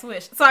 okay, yeah,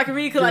 switch. So I can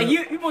read because like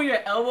you move your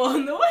elbow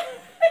in the way.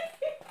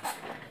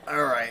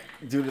 All right,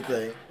 do the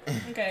thing.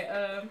 Okay.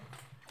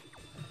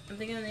 I'm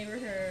thinking of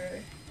naming her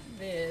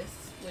this,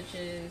 which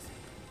is,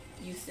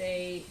 you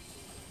say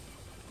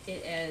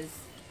it as.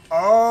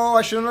 Oh,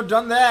 I shouldn't have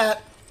done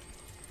that.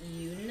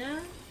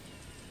 Yuna?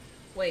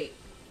 Wait.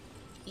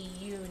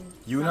 Yuna?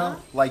 Yuna?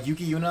 Like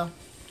Yuki Yuna?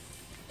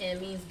 And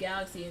it means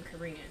galaxy in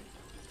Korean.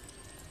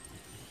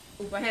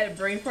 Oop, I had a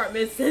brain fart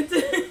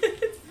mid-sentence.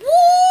 Woo!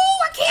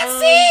 I can't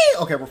see!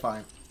 Okay, we're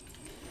fine.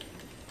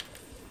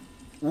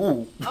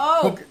 Ooh.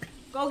 Oh! Okay.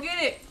 Go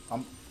get it!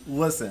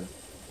 Listen.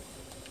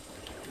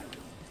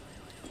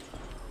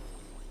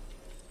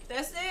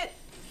 That's it?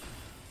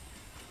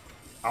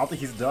 I don't think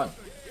he's done.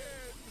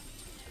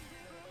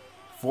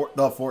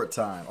 The fourth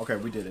time. Okay,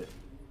 we did it.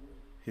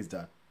 He's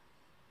done.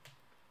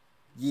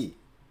 Yee.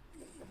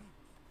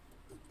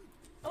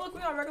 Oh look, we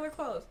got regular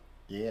clothes.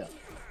 Yeah.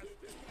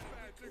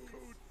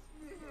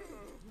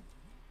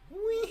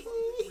 Going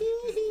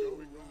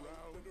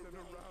around and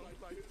around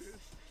like this.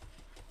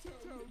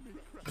 Tell me,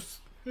 Crash,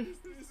 is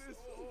this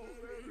all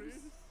there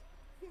is?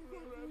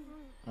 Forever?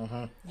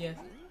 Uh-huh. Yes.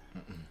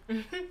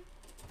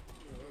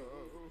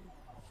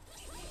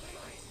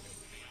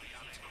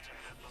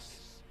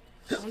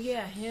 Oh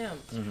yeah, him.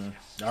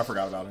 I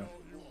forgot about him.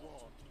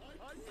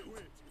 I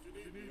quit. If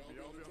you need me, I'll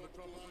be on the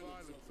top of an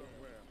island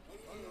somewhere.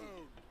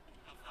 Alone.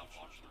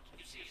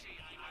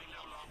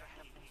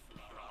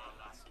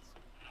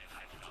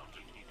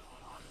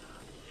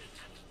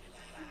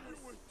 You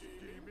were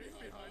scheming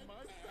behind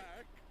my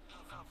back.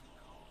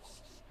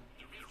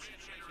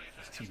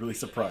 She's really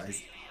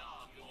surprised.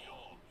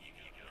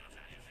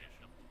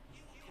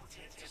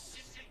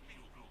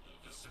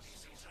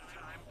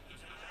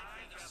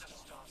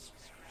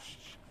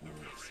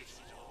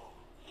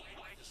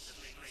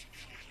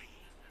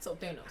 So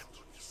Thanos.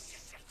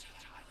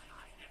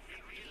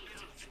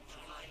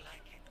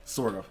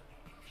 Sort of.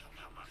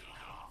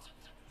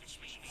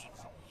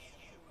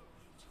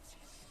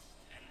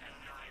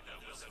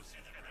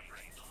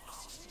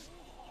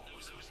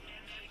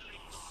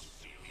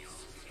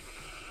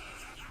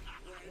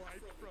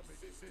 Wiped from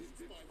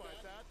existence by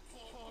that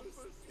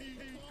pompous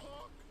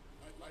peacock.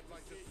 I'd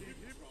like to see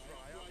him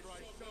try after I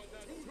shove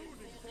that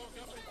tuning fork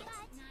up his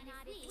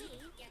Not if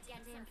we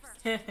get in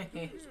first.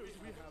 ears.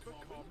 We have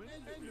a common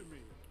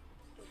enemy.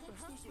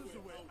 Perhaps there's a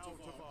way out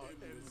of our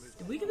endless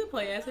Did we get to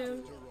play as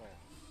him?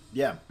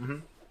 Yeah.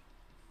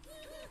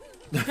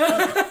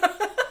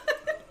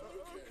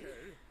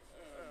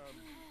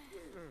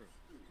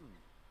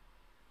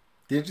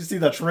 Didn't you see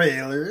the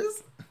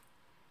trailers?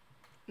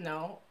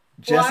 No.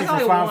 Jesse I saw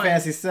from it Final once.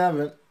 Fantasy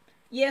VII.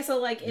 Yeah, so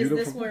like, is this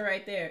Beautiful. one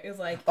right there? It's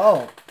like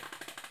Oh.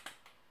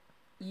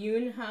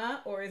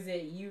 Yunha or is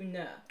it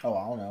Yuna? Oh,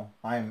 I don't know.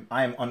 I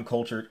am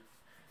uncultured.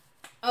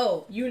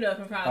 Oh, Yuna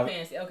from Final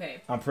Fantasy.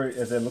 Okay. I'm pretty.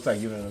 It looks like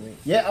Yuna to me.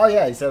 Yeah. Oh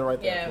yeah, he said it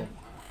right there. Yeah. Cool.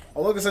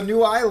 Oh look, it's a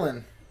new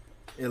island.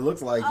 It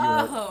looks like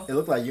Yuna. Oh. It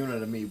looked like Yuna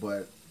to me,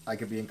 but I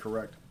could be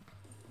incorrect.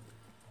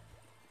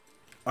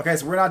 Okay,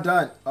 so we're not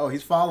done. Oh,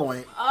 he's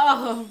following.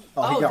 Oh.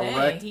 Oh, he got dang.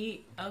 wrecked.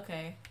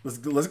 Okay. Let's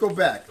go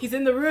back. He's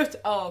in the rift.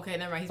 Oh, okay.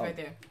 Never mind. He's Oh. right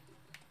there.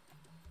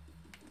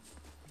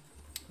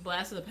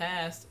 Blast of the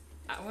Past.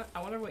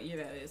 I wonder what year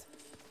that is.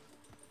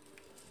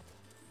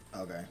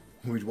 Okay,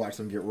 we'd watch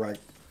them get wrecked.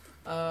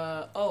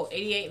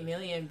 88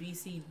 million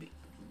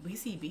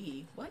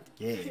BCB. What?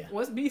 Yeah.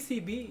 What's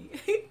BCB?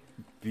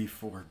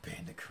 Before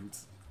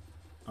Bandicoots.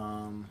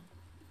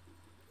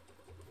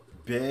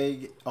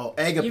 Big. Oh,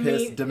 Agapis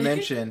mean-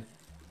 Dimension.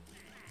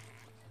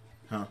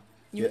 Huh.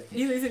 You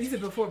Yeah.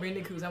 said before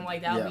Bandicoots. I'm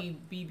like, that would Yeah.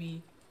 be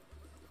BB.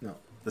 No,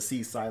 the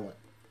C's silent.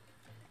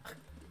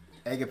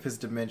 Agapis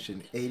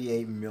Dimension,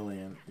 88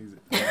 million.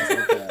 That's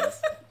so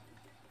fast.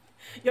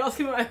 Y'all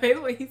see my face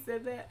when he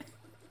said that?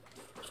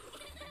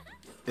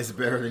 It's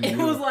better than It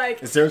you. was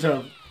like- It's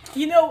serotonin.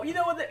 You know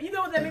what that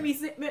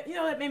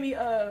made me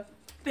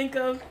think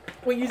of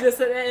when you just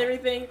said that and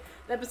everything.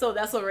 The episode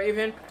That's So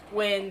Raven,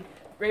 when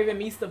Raven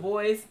meets the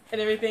boys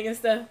and everything and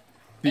stuff.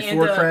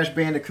 Before and, Crash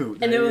Bandicoot.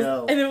 There And it you was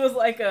go. and it was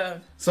like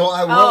a So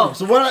I will. oh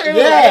So what? true,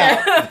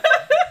 Yeah.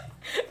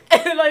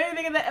 And like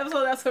everything in that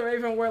episode That's So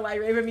Raven, where like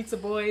Raven meets the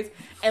boys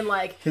and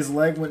like His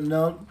leg went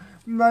numb.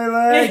 My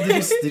leg.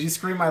 Did you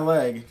scream my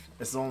leg?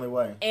 It's the only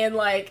way. and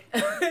like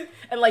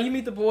and like you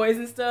meet the boys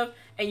and stuff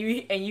and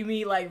you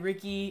meet like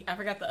Ricky, I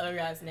forgot the other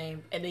guy's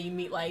name, and then you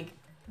meet like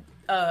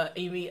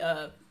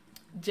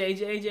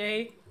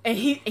JJJ, and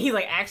he's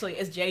like, actually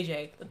it's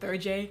JJ, the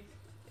third J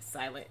is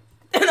silent.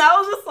 And I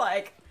was just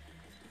like,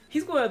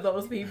 he's one of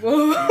those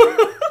people.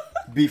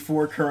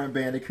 Before current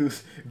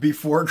Bandicoots.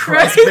 Before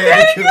Christ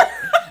Bandicoot.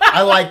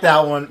 I like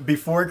that one.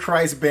 Before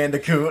Christ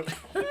Bandicoot.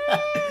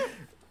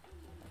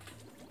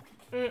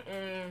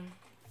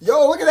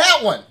 Yo, look at that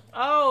one.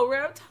 Oh,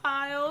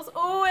 reptiles.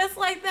 Oh, it's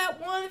like that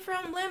one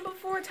from Land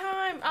Before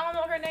Time. I don't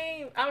know her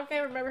name. I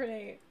can't remember her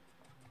name.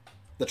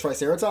 The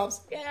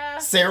Triceratops. Yeah.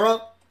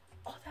 Sarah.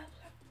 Oh,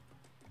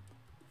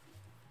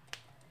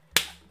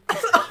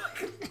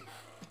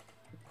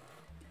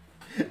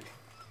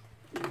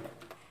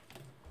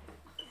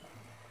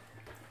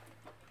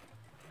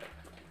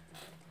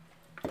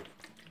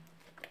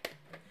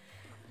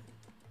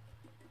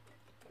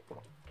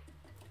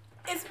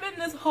 it's been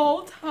this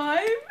whole time.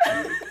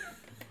 And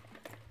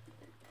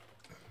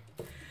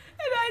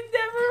I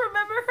never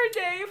remember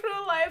her name for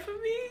the life of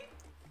me.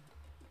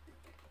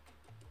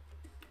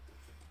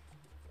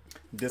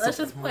 Let's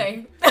just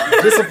play.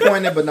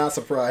 Disappointed but not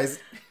surprised.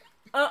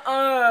 Like,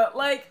 oh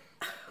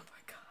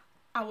my god,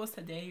 I was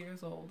today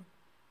years old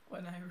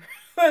when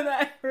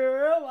I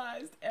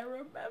realized and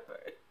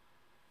remembered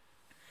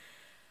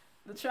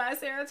the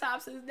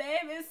Triceratops'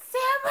 name is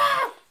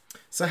Sarah.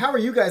 So how are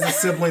you guys as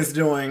siblings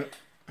doing?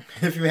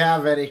 If you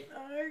have any.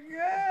 Oh my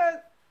god.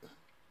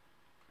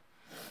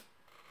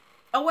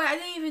 Oh wait, I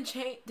didn't even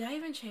change. Did I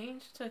even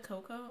change to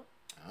Coco?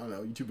 I don't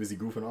know. You too busy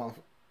goofing off.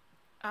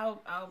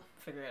 I'll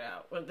figure it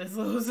out what this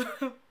was.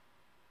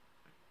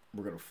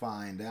 We're gonna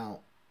find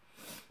out.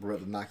 We're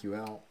gonna knock you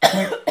out.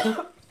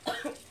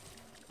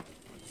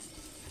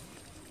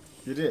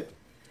 You did.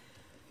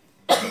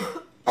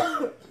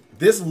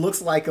 This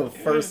looks like a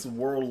first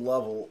world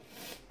level.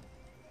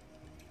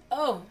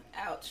 Oh,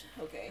 ouch.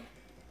 Okay.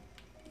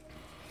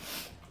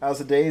 I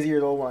was a days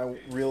years old when I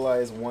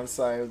realized one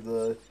side of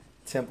the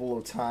Temple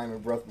of Time in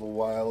Breath of the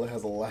Wild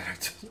has a ladder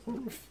to the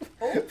roof.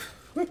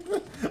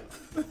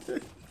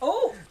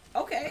 Oh,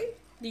 okay.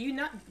 Do you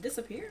not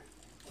disappear?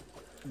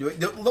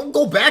 Don't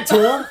go back to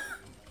him.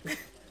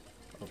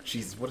 Oh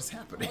Jesus, what is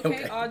happening?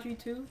 Okay, Audrey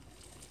too.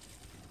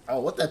 Oh,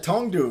 what that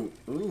tongue do?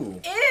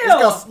 Ooh.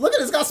 Ew. Look at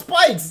it, it's got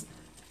spikes.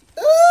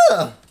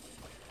 Ugh.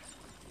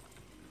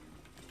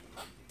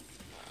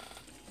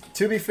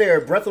 To be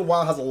fair, Breath of the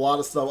Wild has a lot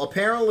of stuff.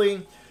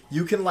 Apparently,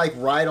 you can like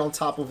ride on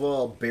top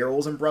of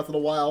barrels in Breath of the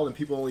Wild, and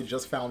people only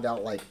just found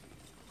out like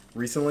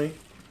recently,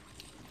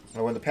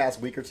 or in the past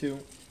week or two.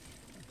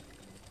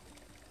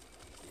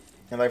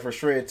 And like for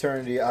Stray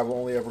Eternity, I will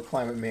only ever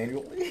climb it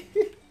manually.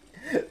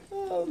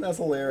 Oh, that's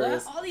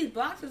hilarious. What? All these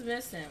boxes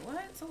missing.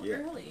 What? So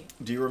early.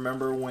 Do you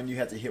remember when you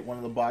had to hit one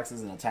of the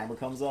boxes and a timer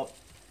comes up?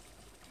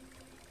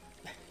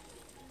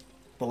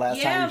 The last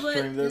time you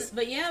streamed this?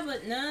 But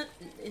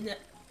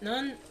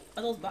none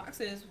of those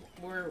boxes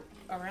were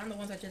around the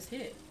ones I just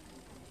hit.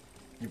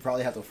 You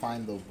probably have to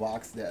find the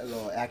box that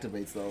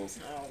activates those.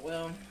 Oh,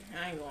 well,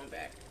 I ain't going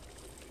back.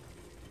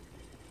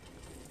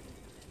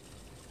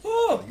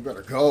 Oh, you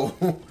better go.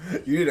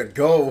 You need to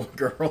go,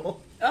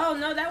 girl. Oh,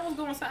 no, that one's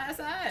going side to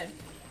side.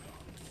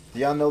 Do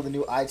y'all know the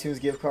new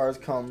iTunes gift cards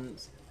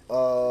comes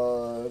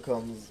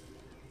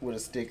with the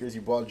stickers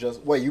you bought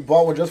just... Wait, you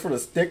bought one just for the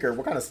sticker?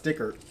 What kind of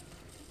sticker?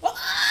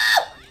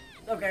 Oh!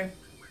 Okay.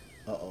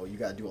 Uh-oh, you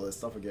gotta do all this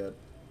stuff again.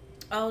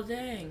 Oh,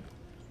 dang.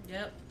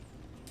 Yep.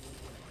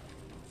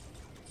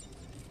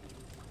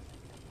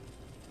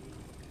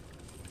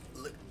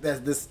 Look, that's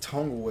this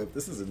tongue whip.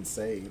 This is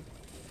insane.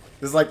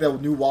 This is like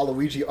that new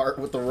Waluigi art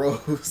with the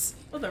rose.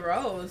 With the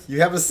rose? You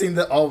haven't seen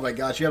the... Oh my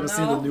gosh, you haven't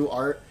seen the No. new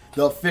art?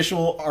 The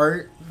official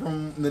art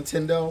from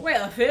Nintendo? Wait,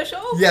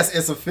 official? Yes,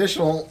 it's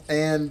official,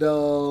 and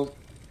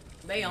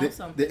They own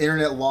something. the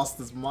internet lost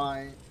its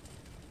mind.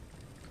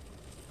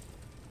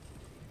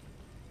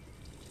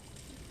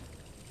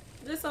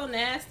 This is so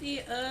nasty.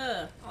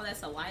 All that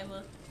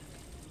saliva.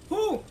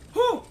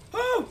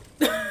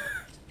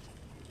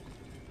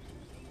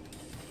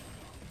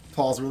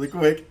 Pause really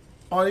quick.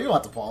 Oh, you don't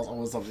have to pause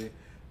on something.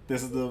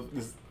 This is the...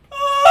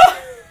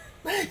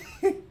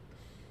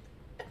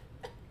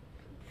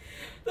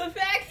 The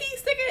fact he's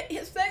sticking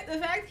his the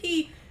fact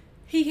he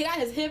got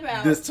his hip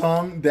out. This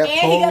tongue, that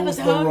and he got pose,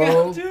 the the tongue out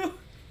rose, too.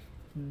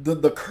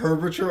 the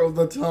curvature of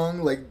the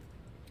tongue, like,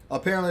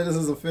 apparently this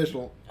is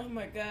official. Oh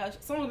my gosh!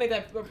 Someone make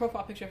that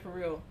profile picture for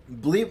real. I'm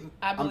believe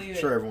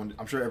sure it.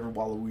 I'm sure every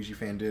Waluigi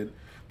fan did.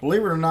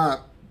 Believe it or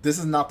not, this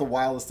is not the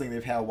wildest thing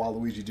they've had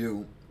Waluigi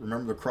do.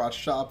 Remember the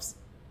crotch chops?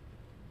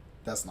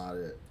 That's not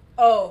it.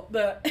 Oh,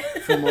 the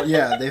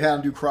Yeah, they've had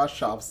him do crotch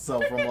chops.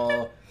 So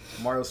from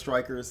Mario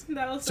Strikers,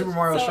 that was Super such-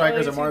 Mario so Strikers,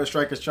 early and Mario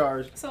Strikers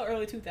Charge. So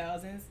early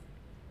 2000s.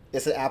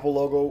 It's an Apple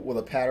logo with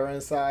a pattern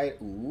inside.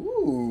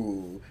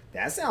 Ooh,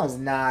 that sounds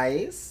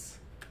nice.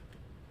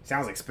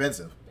 Sounds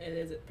expensive. It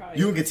is probably.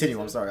 You can continue.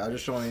 I'm sorry. I'm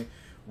just showing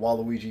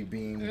Waluigi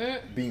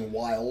being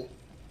wild.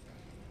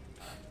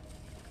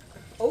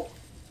 Oh,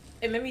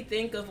 it made me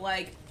think of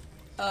like,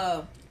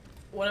 one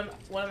of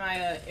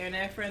my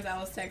internet friends I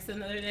was texting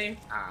the other day,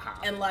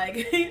 and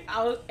like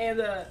I was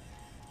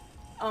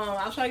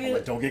trying to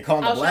get. Don't get caught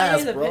in I the was trying to blast,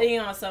 get his bro.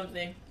 opinion on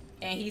something,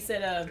 and he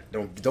said,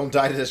 Don't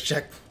die to this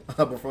check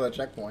before that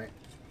checkpoint.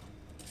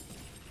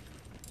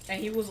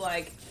 and he was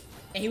like,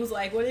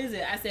 what is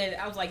it?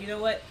 I was like, you know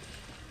what?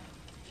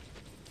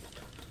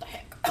 What the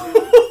heck?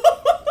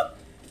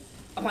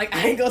 I'm like,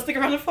 I ain't gonna stick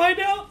around to find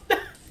out.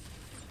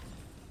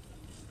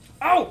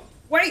 Oh,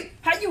 wait,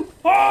 how you?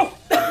 Oh,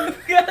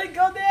 gotta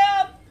go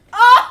down.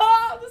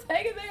 Oh, I'm just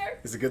hanging there.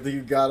 It's a good thing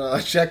you got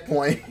a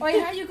checkpoint.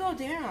 Wait, how you go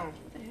down?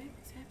 What the heck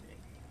is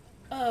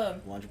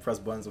happening? Why don't you press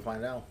buttons to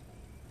find out?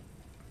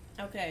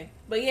 Okay,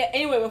 but yeah.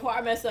 Anyway, before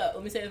I mess up,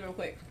 let me say this real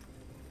quick.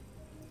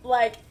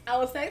 Like, I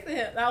was texting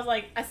him, and I was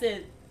like, I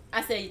said,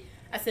 that's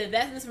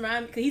this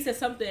reminds me, because he said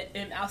something,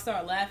 and I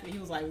started laughing. He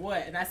was like,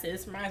 what? And I said,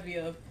 this reminds me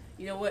of,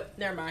 you know what?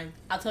 Never mind.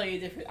 I'll tell you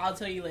different. I'll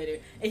tell you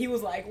later. And he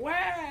was like, what?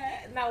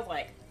 And I was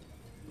like,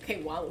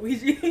 okay,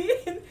 Waluigi.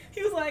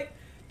 He was like,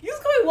 you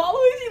just call me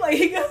Waluigi? Like,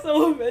 he got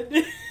so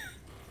offended. And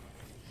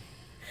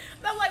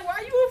I'm like, why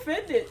are you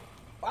offended?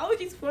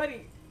 Waluigi's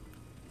funny.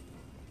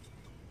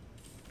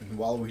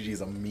 Waluigi's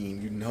a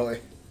meme, you know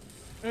it.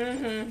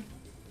 Mm-hmm.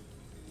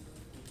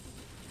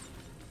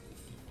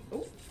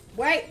 Oh,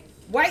 wait.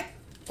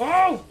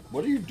 Oh!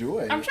 What are you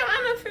doing? I'm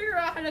trying to figure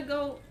out how to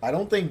go. I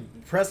don't think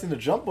pressing the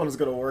jump button is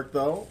gonna work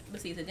though.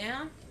 Let's see, is it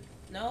down?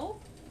 No?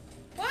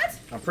 What?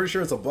 I'm pretty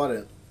sure it's a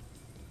button.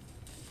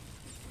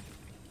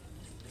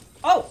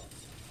 Oh!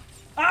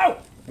 Oh!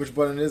 Which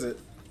button is it?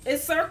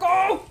 It's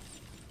circle!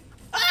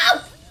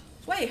 Oh!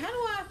 Wait, how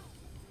do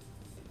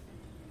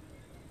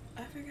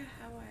I forgot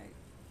how I...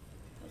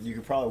 You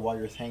could probably, while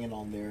you're hanging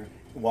on there,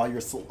 while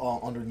you're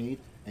underneath,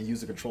 and use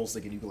the control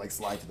stick, and you can like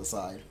slide to the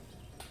side.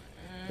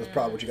 That's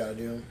probably what you gotta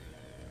do.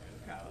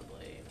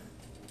 Probably.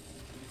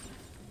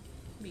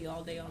 Be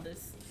all day on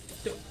this.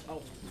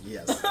 Oh.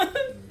 Yes.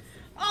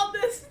 All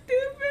this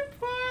stupid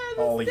part of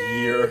the All stage.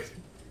 year.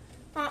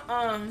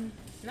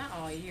 Not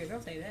all year.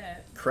 Don't say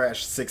that.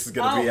 Crash 6 is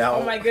gonna be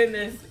out. Oh my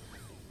goodness.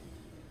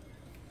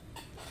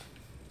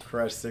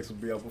 Crash 6 will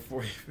be out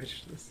before you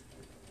finish this.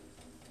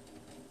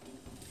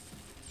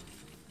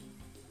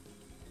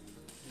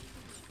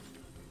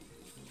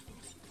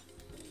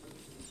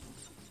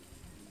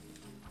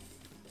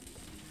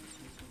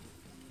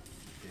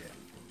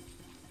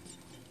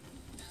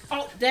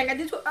 Oh, dang, I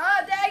did too.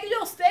 Dang, you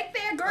don't stick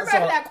there. Girl,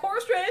 back that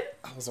course trend.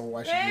 I was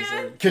watching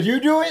this. Could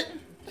you do it?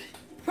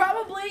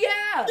 Probably,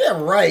 yeah.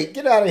 Yeah, right.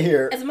 Get out of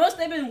here. As much as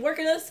they've been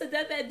working us to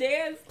death that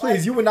dance. Please,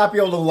 like, you would not be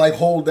able to like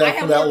hold that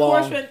for that long. I have more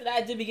course strength than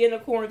I did beginning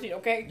of quarantine,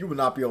 okay? You would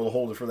not be able to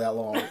hold it for that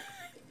long.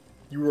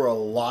 You were a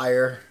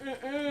liar.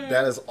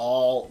 That is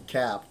all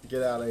cap.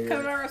 Get out of here.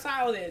 Come on,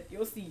 silent.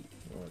 You'll see.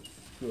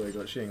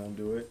 She ain't gonna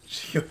do it.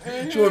 She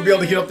wouldn't be able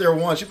to get up there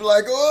once. She'd be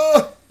like,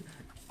 oh!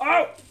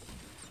 Oh!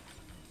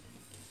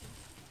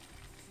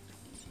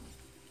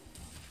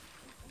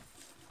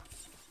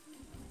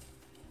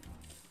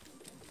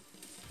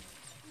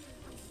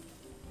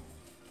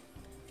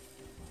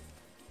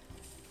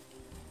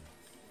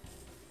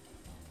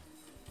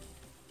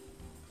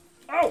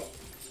 Oh!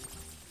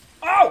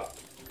 Oh!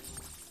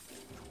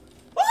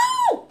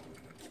 Woo!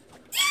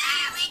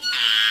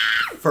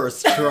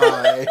 First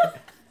try.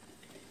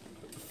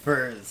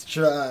 First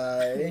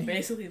try.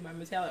 Basically, my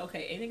mentality.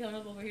 Okay, anything coming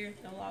up over here?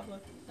 No lava?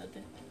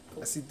 Nothing?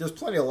 Cool. I see, there's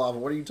plenty of lava.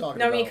 What are you talking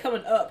No, about? I mean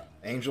coming up.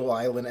 Angel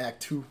Island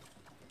Act 2.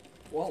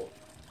 Whoa.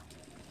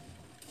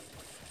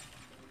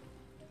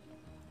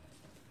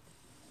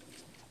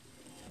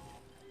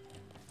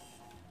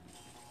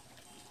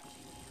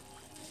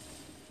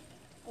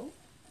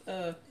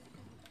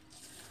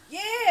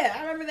 Yeah,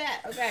 I remember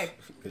that. Okay.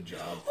 Good job.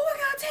 Oh, I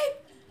got tape.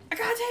 I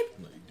got tape.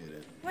 No, you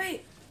didn't.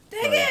 Wait.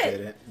 Dang No,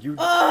 it. you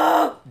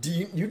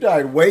didn't. You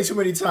died way too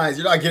many times.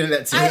 You're not getting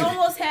that tape. I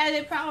almost had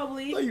it,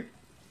 probably. No, you...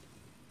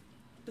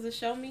 Does it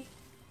show me?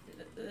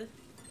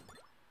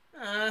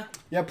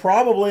 Yeah,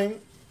 probably.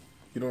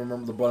 You don't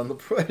remember the button to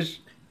push.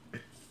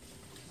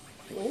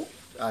 Oh.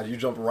 You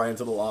jumped right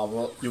into the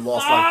lava. You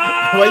lost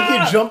like... Why you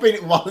keep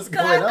jumping while it's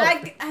going up?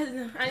 I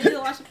need to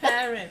watch the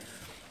pattern.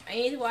 I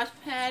need to watch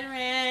the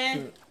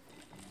pattern.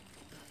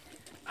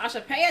 I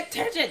should pay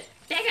attention.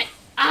 Dang it.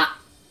 Ah.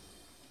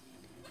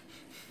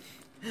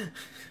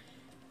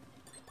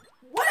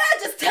 What did I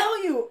just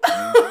tell you?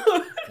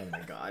 Oh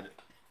my god.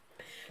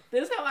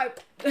 This is how I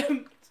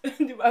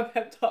do my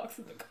pep talks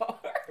in the car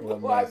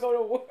before I go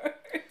to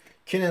work.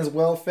 Kennan's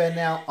well fed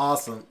now.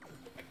 Awesome.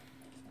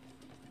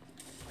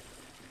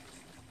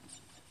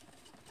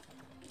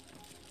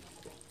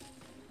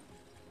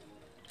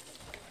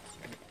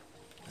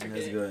 And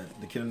that's good.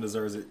 The kitten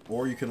deserves it.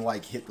 Or you can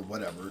like hit the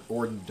whatever.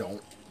 Or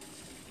don't.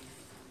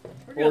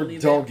 Or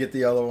don't get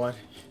the other one.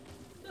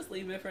 Just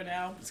leave it for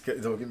now.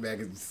 Don't get back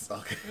and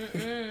suck.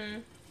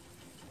 You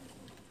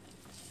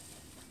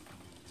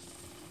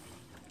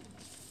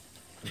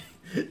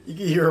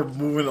can hear her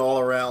moving all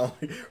around.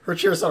 Her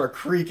chair started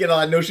creaking.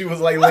 I know she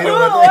was like laid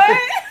on there.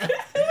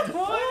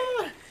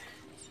 What?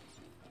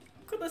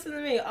 Quit listening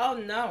to me. Oh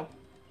no.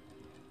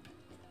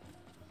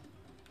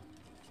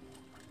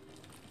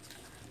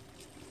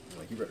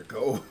 Like, you better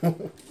go.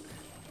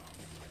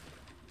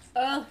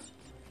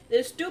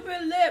 This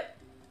stupid lip.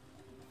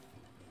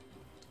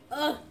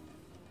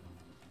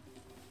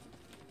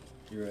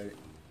 You ready?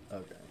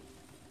 Okay.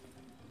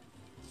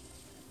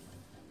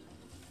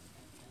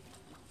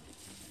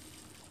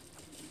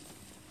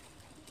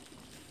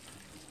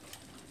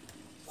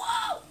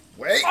 Whoa!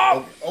 Wait!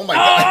 Oh my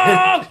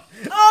god!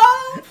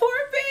 Oh, poor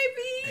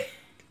baby!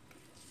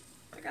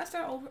 I gotta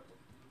start over.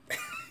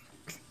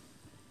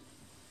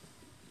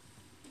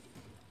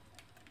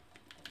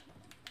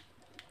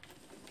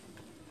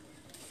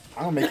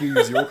 I don't make you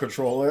use your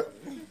controller.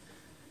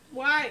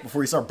 Why?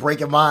 Before you start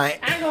breaking mine.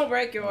 I ain't gonna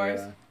break yours.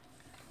 Yeah.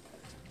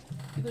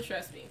 You can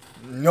trust me.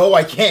 No,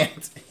 I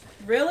can't.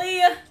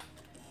 Really?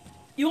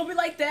 You won't be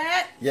like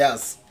that?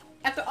 Yes.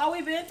 After all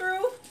we've been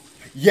through?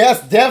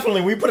 Yes,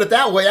 definitely. We put it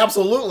that way.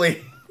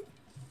 Absolutely.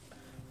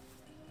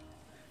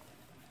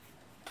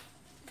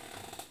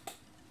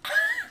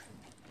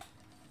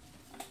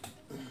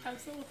 I'm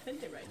so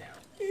offended right now.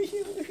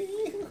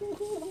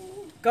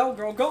 Go,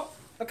 girl, go.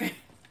 Okay.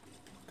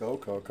 Go,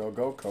 Coco,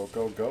 go,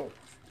 Coco, go.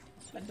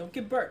 But don't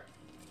get burnt.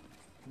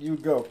 You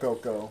go,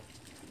 Coco.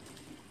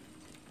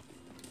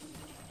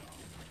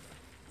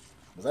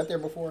 Was that there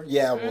before?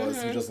 Yeah, it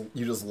was.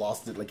 You just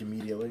lost it like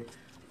immediately.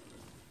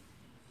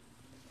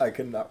 I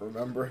could not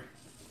remember.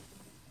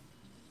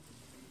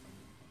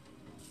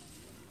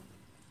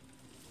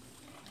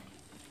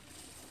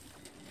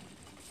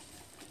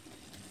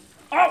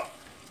 Oh!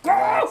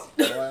 Go!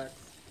 Relax.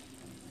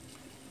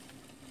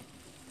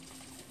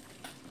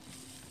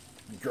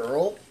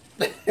 Girl.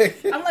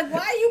 I'm like,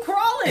 why are you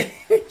crawling?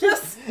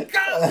 Just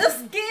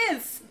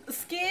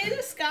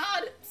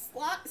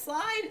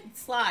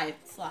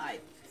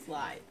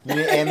slide. You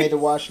need anime to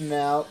watch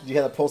now. You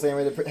have a post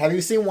anime. Have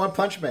you seen One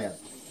Punch Man?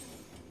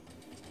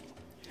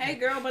 Hey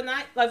girl, but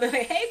not like.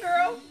 Hey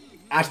girl.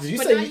 Asha, did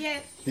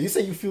you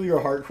say you feel your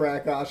heart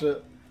crack,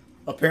 Asha?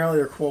 Apparently,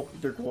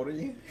 they're quoting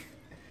you.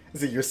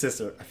 Is it your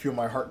sister? I feel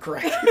my heart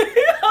crack.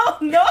 Oh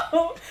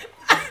no!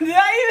 Did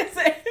I even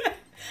say that?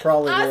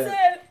 Probably I did.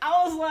 said,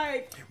 I was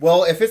like,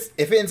 Well, if it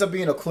ends up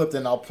being a clip,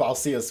 then I'll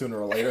see it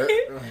sooner or later.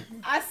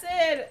 I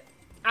said,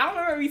 I don't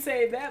remember me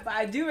saying that, but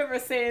I do remember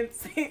saying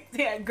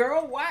that,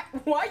 girl,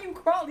 why you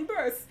crawling?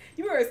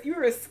 You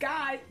were a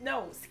sky,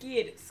 no,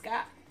 skid,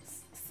 sky,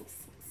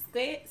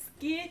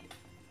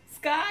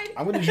 sky.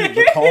 I'm gonna need you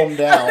to calm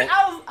down.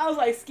 I was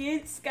like,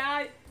 skid,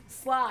 sky,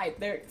 slide,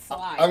 there,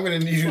 slide. I'm gonna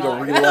need you to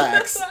slide.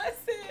 relax. That's what I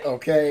said.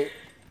 Okay?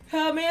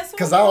 Oh, man,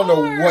 Because I don't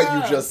know what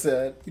you just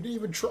said. You didn't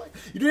even try.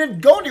 You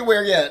didn't go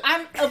anywhere yet.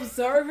 I'm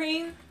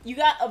observing. You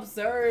gotta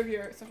observe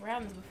your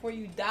surroundings before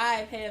you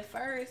dive head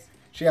first.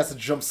 She has to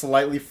jump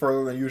slightly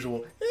further than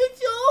usual.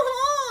 It's so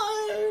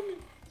hard.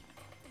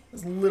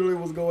 That's literally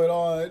what's going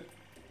on.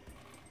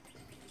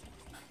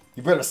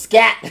 You better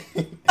scat.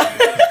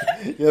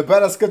 You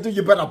better skadoo.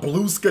 You better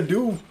blue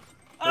skadoo.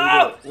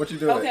 Oh! What you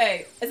doing?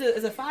 Okay,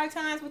 is it 5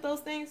 times with those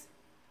things?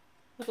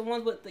 With the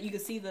ones with you can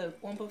see the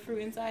Wumpa fruit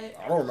inside it?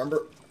 I don't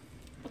remember.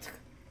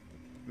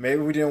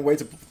 Maybe we didn't wait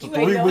to You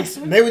 3 ain't know. weeks.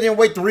 Maybe we didn't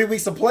wait 3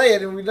 weeks to play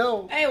it, and we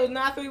know. Hey, it was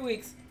not 3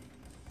 weeks.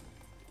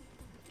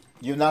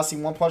 You've not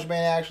seen One Punch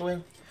Man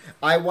actually?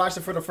 I watched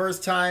it for the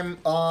first time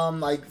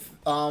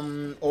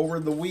over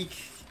the week.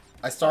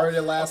 I started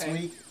it last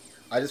week.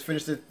 I just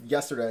finished it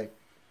yesterday.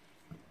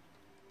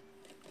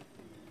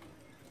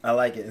 I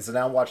like it, and so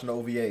now I'm watching the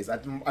OVAs.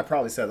 I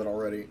probably said that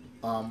already.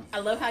 I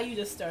love how you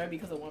just started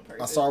because of one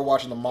person. I started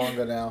watching the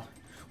manga now.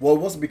 Well, it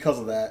wasn't because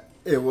of that.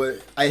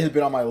 I had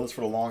been on my list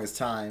for the longest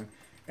time,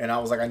 and I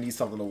was like, I need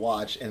something to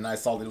watch, and I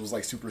saw that it was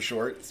like super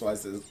short, so I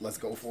said, let's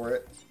go for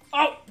it.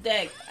 Oh,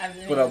 dang.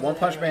 But One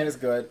Punch Man is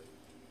good.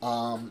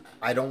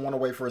 I don't want to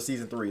wait for a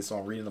season 3, so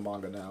I'm reading the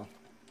manga now.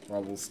 Or I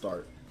will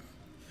start.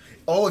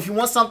 Oh, if you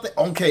want something,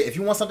 okay, if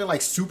you want something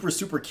like super,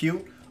 super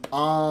cute,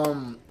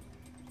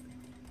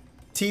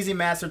 TZ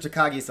Master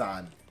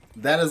Takagi-san.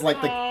 That is like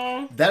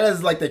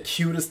the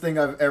cutest thing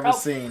I've ever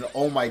seen.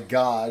 Oh my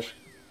gosh.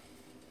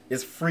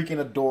 It's freaking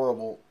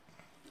adorable.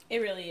 It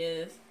really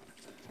is.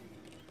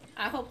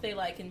 I hope they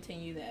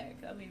continue that.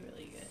 That'd be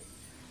really good.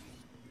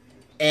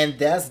 And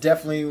that's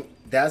definitely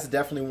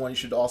one you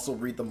should also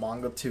read the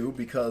manga too,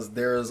 because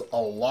there's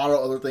a lot of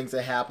other things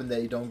that happen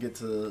that you don't get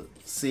to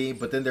see,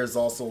 but then there's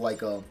also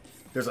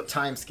there's a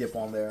time skip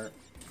on there.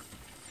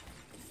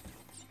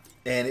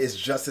 And it's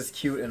just as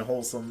cute and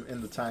wholesome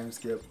in the time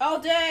skip. Oh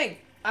dang!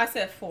 I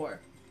said 4.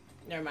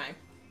 Never mind.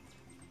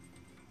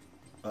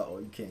 Uh-oh,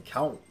 you can't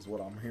count is what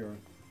I'm hearing.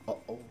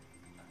 Uh-oh.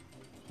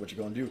 What you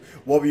gonna do?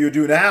 What will you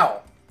do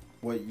now?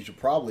 What you should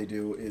probably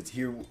do is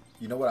here.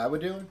 You know what I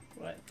would do?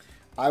 What?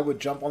 I would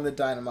jump on the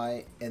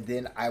dynamite, and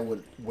then I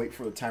would wait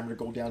for the timer to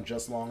go down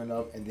just long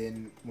enough, and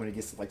then when it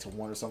gets to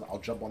 1 or something, I'll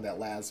jump on that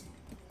last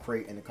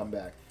crate and then come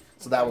back.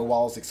 So that way,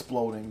 while it's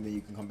exploding, then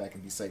you can come back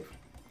and be safe.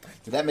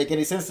 Did that make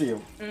any sense to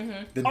you?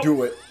 Mm-hmm. Then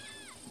do it.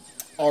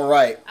 All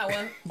right. I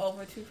went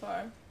over too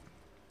far.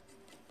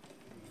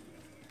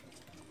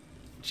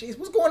 Jeez,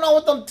 what's going on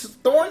with them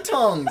thorn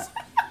tongues?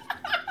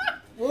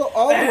 What are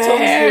all the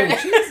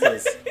tongues do?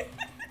 Jesus.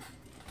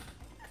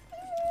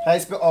 How you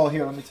spell? Oh,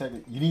 here, let me take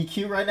it. You need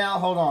Q right now?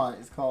 Hold on.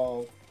 It's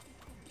called...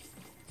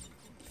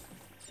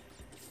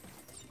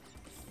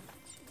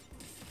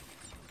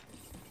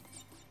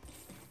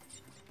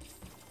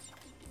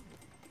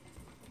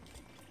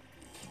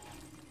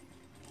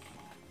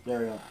 There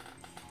we go.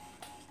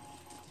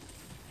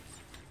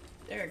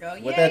 There we go.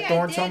 What that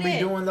thorn tongue be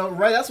doing, though?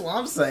 Right, that's what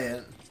I'm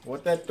saying.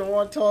 What that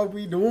thorn tongue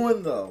be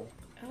doing, though?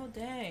 Oh,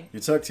 dang. You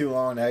took too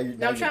long. Now you...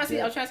 No, I'm trying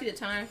to see the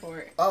time for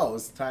it. Oh,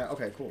 it's time.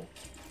 Okay, cool.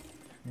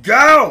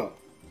 Go!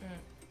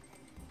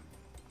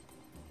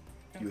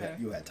 Okay.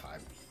 You had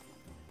time.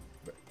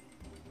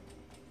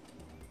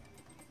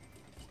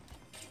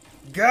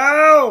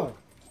 Go!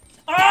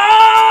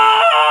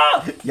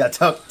 Oh! You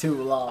took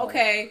too long.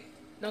 Okay.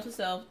 Note to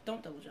self,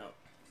 don't double jump.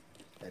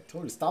 I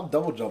told you, stop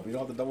double jumping. You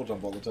don't have to double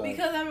jump all the time.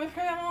 Because I'm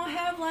afraid I won't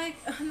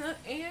have enough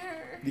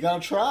air. You gotta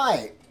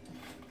try.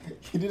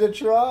 You need to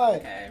try.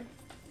 Okay.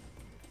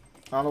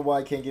 I don't know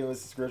why I can't give a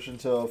subscription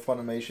to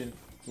Funimation.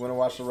 You wanna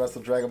watch the rest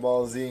of Dragon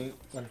Ball Z?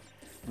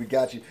 We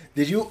got you.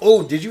 Did you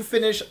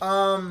finish,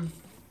 what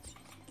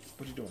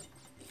you doing?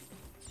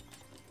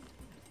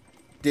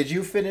 Did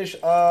you finish,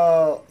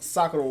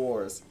 Sakura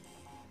Wars?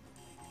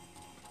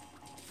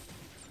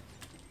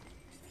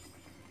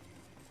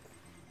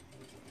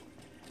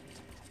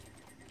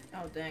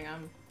 Oh, dang,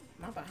 I'm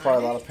behind.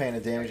 Probably a lot of pain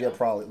and damage. Yeah,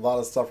 probably. A lot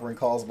of suffering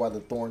caused by the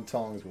thorn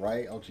tongues,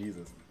 right? Oh,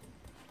 Jesus.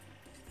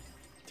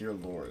 Dear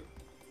Lord.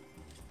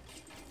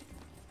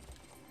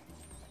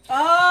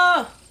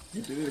 Oh!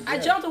 You did it again. I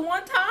jumped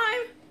one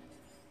time?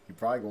 You're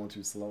probably going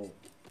too slow.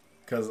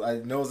 Because I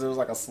noticed there was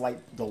a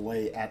slight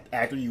delay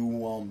after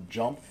you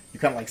jump. You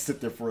kind of sit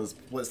there for a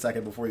split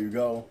second before you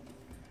go.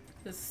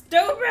 It's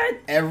stupid!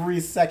 Every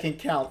second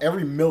counts.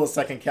 Every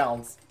millisecond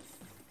counts.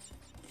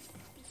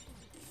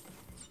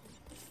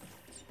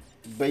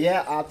 But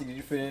yeah, Opti, did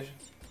you finish?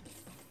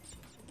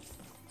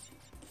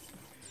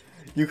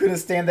 You couldn't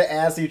stand the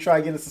ass so you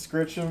tried getting a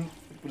subscription,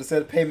 but it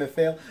said payment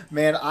failed.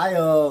 Man,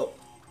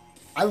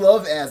 I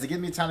love ads. It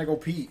gives me time to go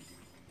pee.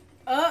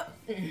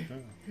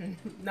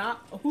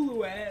 Not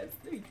Hulu ads.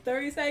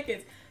 30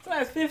 seconds. So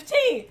that's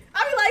 15.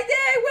 I'll be like,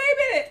 dang, wait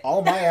a minute.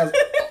 All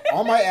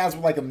my ads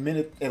were like a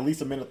minute, at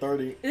least a minute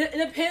 30. It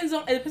depends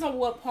on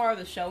what part of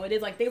the show it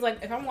is. Like things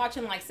like if I'm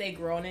watching like say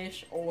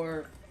Grownish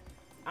or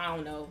I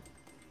don't know.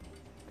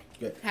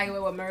 Good. How Get Away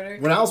with Murder.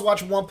 When I was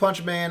watching One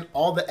Punch Man,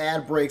 all the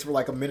ad breaks were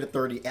like a minute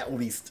 30 at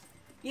least.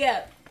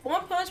 Yeah,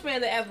 One Punch Man,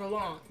 the ads were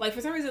long. Like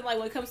for some reason, like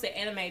when it comes to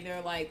anime,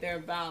 they're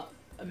about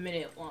a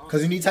minute long.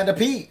 Cause you need time to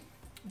pee.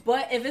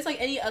 But if it's like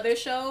any other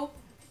show,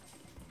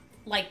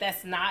 like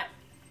that's not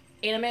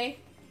anime,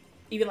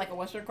 even like a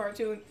Western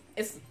cartoon,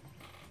 it's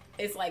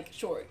like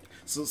short.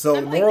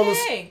 So moral of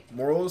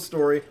the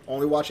story: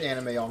 only watch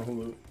anime on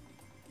Hulu.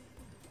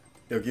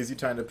 It gives you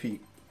time to pee.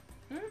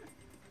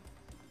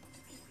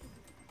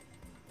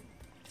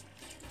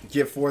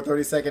 Get 4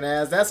 30-second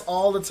ads. That's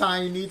all the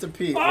time you need to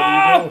pee. What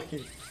are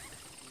you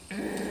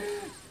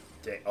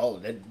doing? Oh,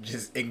 that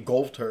just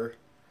engulfed her.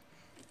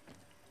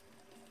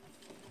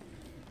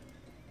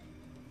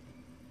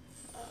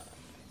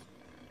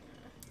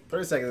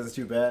 30 seconds isn't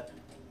too bad.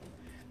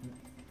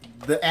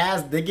 The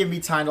ads, they give me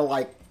time to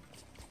like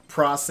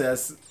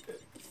process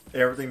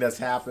everything that's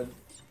happened.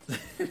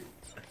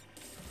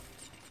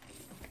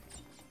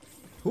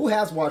 Who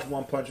has watched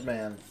One Punch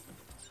Man?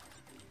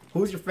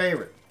 Who's your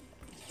favorite?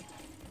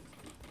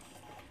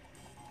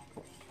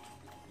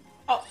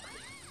 Oh.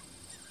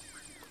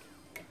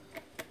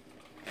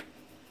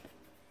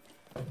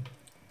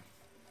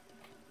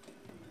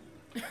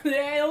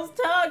 Those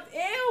tucked.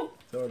 Ew.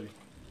 Totally.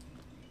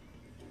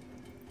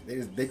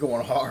 They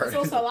going hard.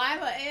 So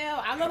saliva, ew.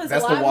 I don't know if it's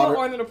That's the saliva water.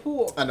 or in the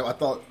pool. I know. I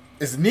thought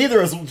it's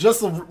neither. It's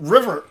just a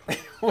river.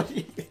 Do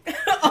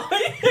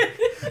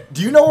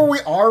you know where we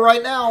are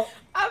right now?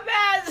 I'm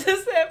mad. I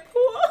just said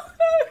pool.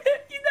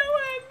 You know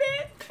what I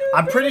meant?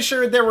 I'm pretty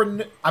sure there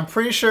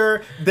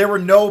were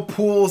no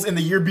pools in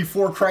the year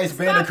before Christ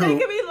Stop Bandicoot.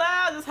 making me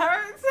loud. This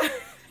hurts.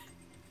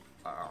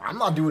 I'm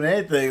not doing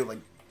anything. Like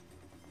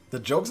the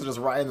jokes are just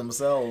writing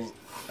themselves.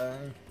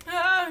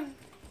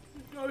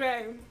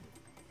 Okay.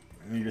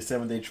 Your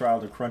 7-day trial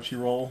to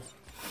Crunchyroll.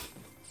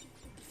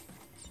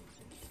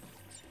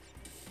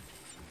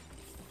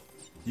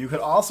 You could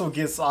also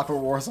get Sakura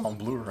Wars on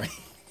Blu-ray.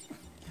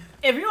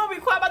 If you want to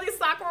be quiet about these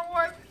soccer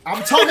awards,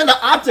 I'm talking to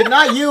Optic,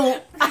 not you.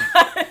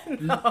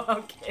 no,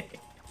 I'm kidding.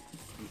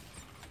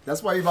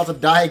 That's why you're about to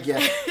die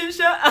again.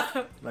 Shut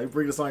up. Now you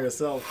bring this on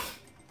yourself.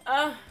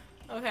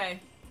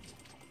 Okay.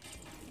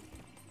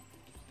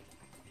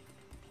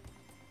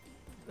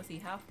 Let's see,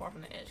 how far from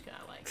the edge can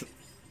I like?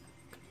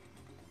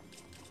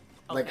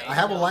 Like, Okay, I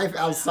have a no. life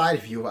outside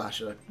of you,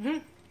 Asha. I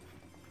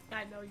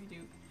know you do.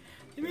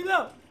 Give me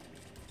low.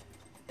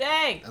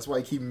 Dang. That's why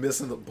you keep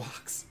missing the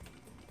box.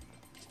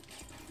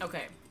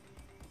 Okay.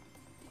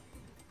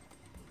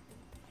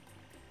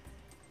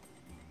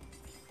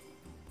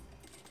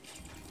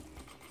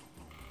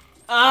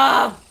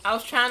 I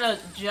was trying to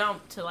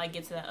jump to like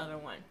get to that other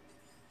one.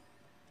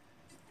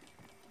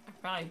 I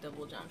probably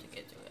double jump to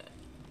get to it.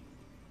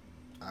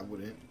 I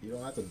wouldn't. You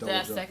don't have to double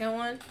That jump. second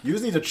one? You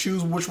just need to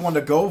choose which one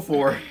to go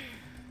for.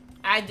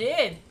 I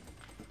did.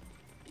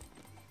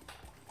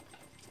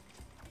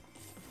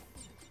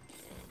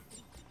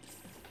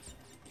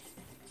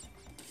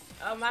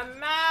 Oh, my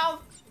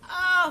mouth.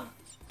 Oh.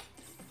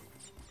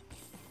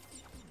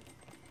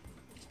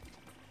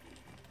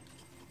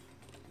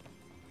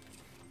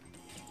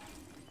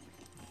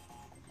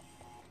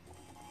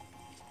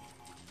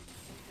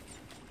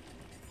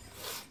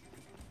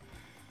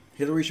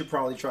 Hillary should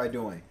probably try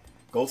doing.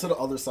 Go to the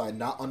other side,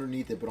 not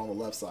underneath it, but on the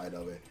left side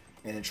of it.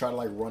 And then try to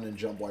like run and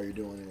jump while you're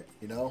doing it,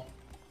 you know?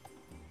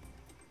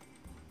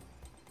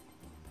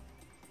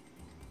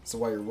 So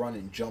while you're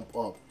running, jump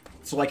up.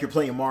 So like you're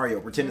playing Mario,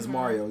 pretend it's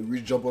Mario. You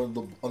just jump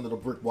under the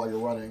brick while you're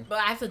running. But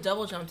I have to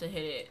double jump to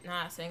hit it,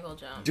 not a single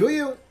jump. Do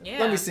you?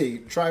 Yeah. Let me see.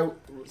 Try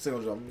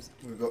single jump.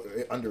 We'll go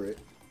under it.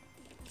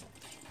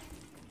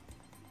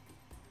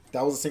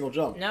 That was a single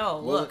jump. No,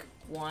 Wasn't look.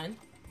 One.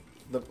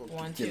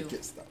 One, two.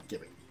 Stop.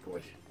 Give it. Go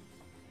ahead.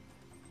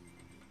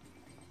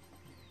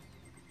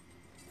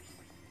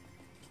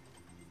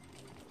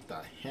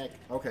 The heck?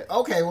 Okay.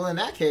 Okay, well in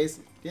that case,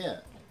 yeah.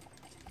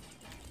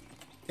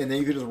 And then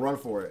you could just run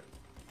for it.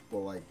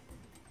 Well, like...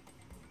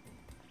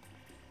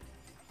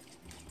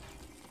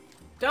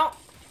 Don't.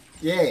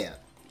 Yeah.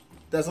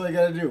 That's all you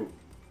gotta do.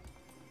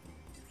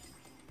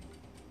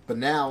 But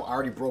now, I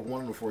already broke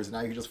one before, so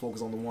now you can just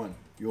focus on the one.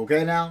 You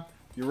okay now?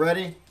 You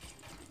ready?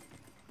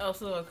 Oh,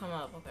 so it'll come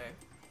up. Okay.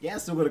 Yeah,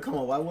 it's still gonna come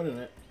up. Why wouldn't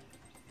it?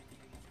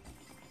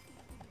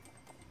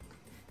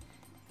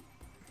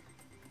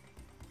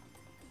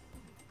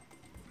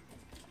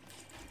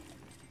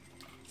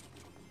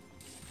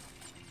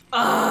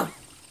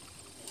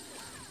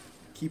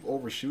 Keep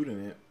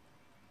overshooting it.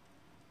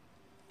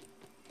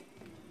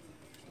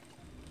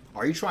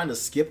 Are you trying to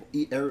skip?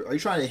 Are you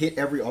trying to hit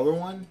every other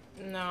one?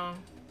 No.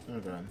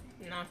 Okay.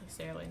 Not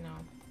necessarily, no.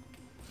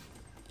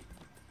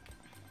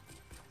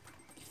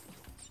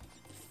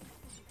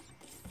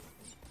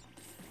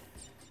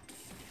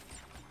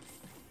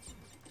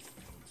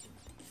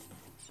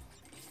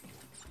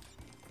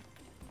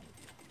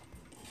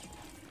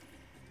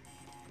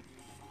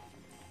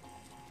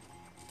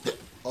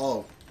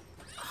 Oh.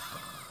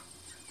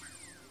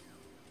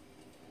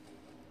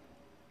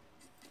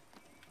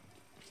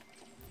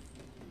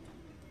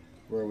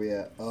 Where are we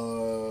at?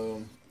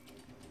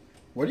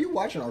 What are you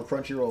watching on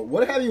Crunchyroll?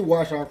 What have you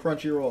watched on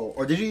Crunchyroll?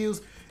 Or did you use...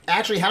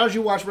 Actually, how did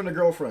you watch Rent a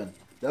Girlfriend?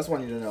 That's what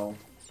I need to know.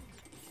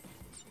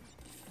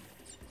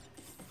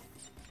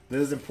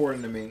 This is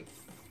important to me.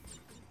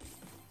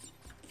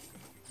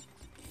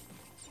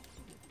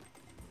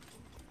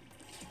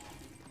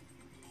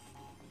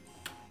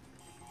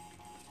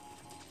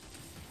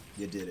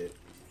 You did it.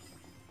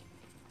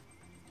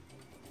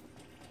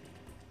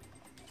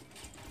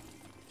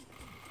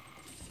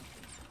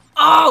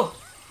 Oh!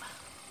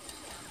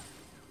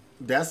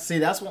 That's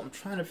what I'm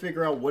trying to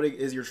figure out what it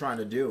is you're trying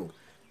to do.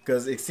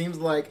 Because it seems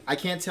like I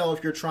can't tell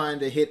if you're trying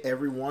to hit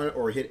every one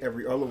or hit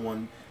every other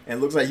one. And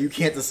it looks like you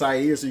can't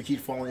decide either, so you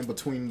keep falling in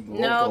between both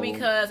No, of them.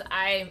 because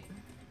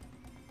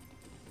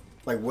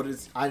Like, what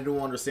is... I don't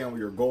understand what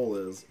your goal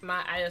is.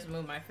 I just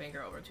moved my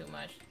finger over too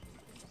much.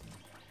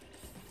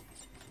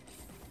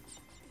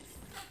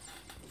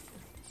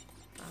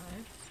 5,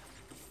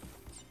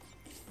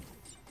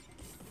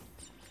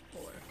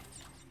 4.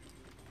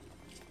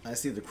 I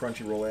see the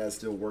Crunchyroll ad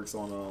still works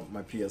on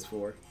my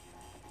PS4.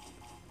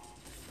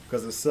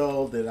 Because if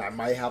so, then I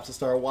might have to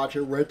start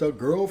watching Rent a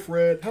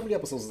Girlfriend. How many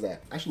episodes is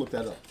that? I should look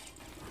that up.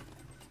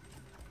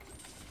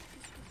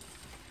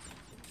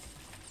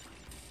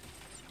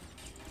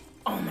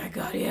 Oh my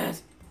god,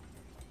 yes.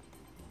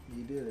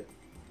 You did it.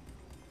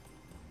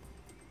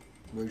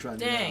 What are you trying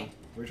to do Dang. now?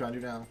 What are you trying to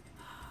do now?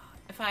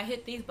 If I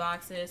hit these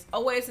boxes...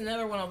 Oh wait, it's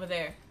another one over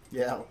there.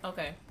 Yeah.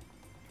 Okay.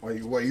 Are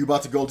you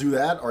about to go do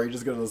that? Or are you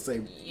just going to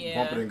say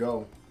Yeah. bump it and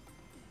go?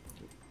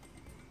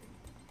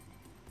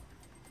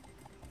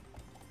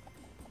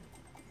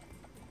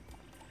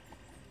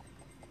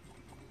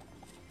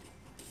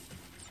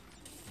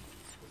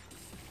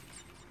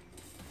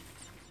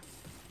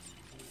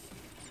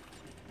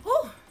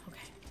 Whew.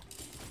 Okay.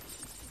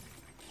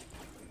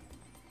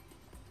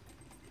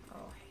 Oh,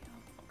 hell.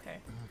 Okay.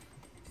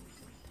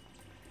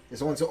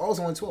 It's only it's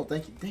only 12.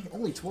 Thank you. Dang,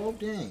 only 12?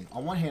 Dang.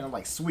 On one hand, I'm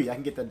like, sweet, I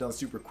can get that done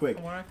super quick.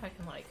 I wonder if I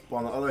can, like... But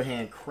on the other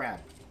hand,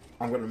 crap.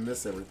 I'm going to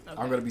miss everything.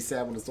 Okay. I'm going to be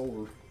sad when it's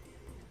over.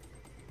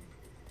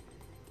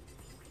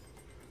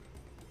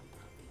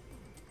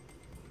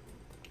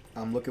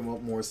 I'm looking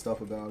up more stuff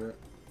about it.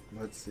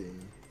 Let's see.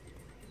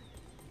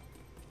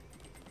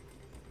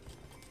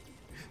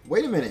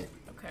 Wait a minute.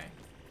 Okay.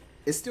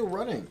 It's still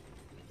running.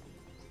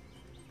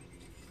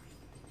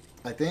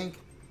 I think.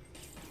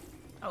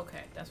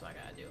 Okay, that's what I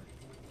gotta do.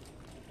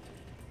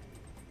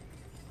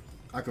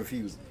 I'm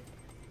confused.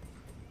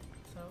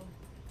 So...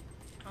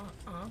 There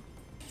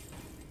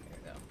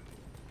we go.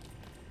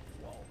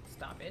 Whoa,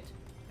 stop it.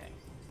 Okay.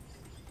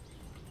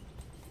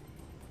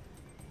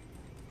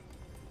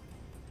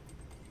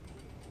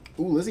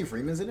 Ooh, Lizzie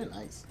Freeman's in it?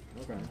 Nice.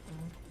 Okay.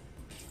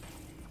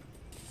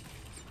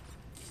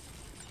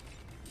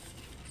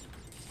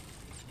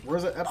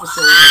 Where's the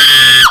episode?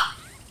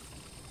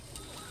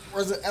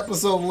 Where's the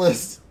episode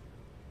list?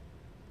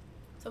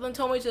 Someone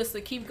told me just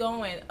to keep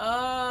going.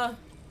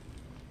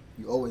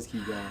 You always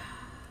keep going.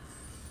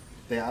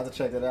 Damn, I have to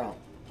check that out.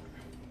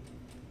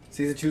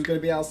 Season 2 is going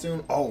to be out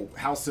soon? Oh,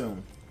 how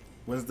soon?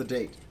 When's the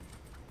date?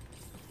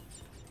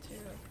 2,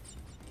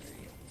 3,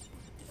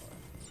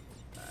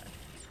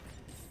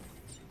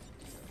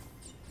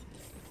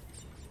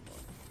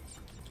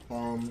 4,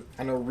 5.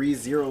 I know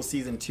ReZero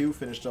Season 2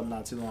 finished up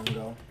not too long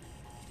ago.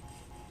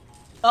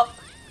 Oh!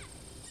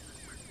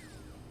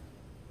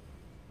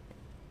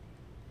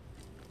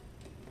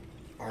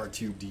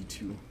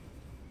 R2-D2.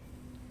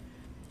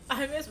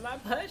 I missed my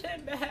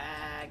punching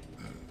bag!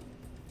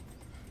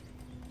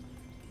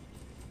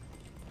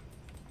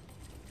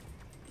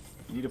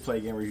 You need to play a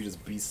game where you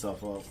just beat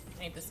stuff up.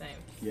 Ain't the same.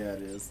 Yeah,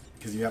 it is.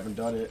 Because you haven't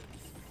done it.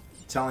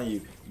 I'm telling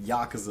you,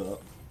 Yakuza.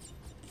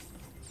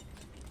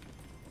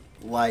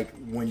 Like,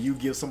 when you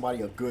give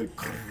somebody a good...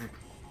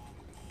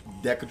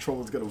 that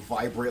controller's going to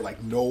vibrate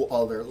like no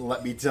other.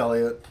 Let me tell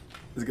you.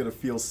 It's going to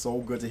feel so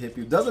good to hit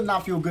people. Does it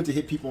not feel good to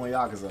hit people in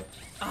Yakuza?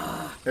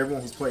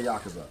 Everyone who's played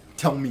Yakuza.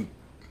 Tell me.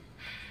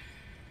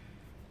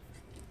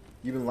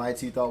 You've been lied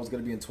to. You thought it was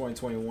going to be in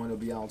 2021. It'll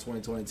be out in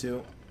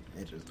 2022.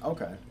 It just...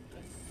 Okay.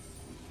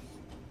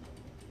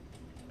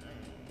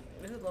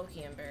 This is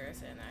low-key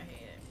embarrassing. I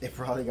hate it. It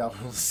probably got...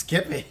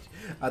 Skip it.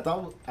 I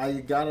thought I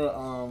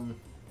gotta...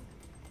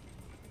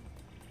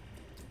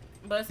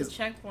 But it's a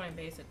checkpoint,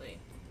 basically.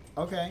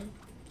 Okay.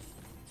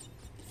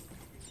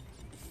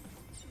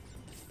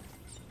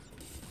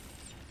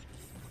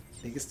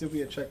 It can still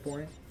be a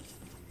checkpoint.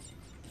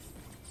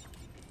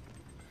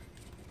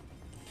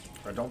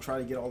 Or don't try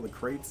to get all the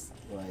crates.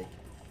 Like...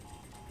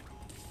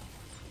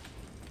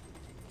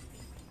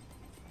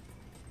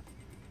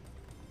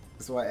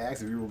 That's why I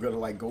asked if you were gonna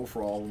like go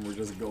for all of them or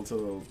just go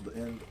to the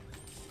end.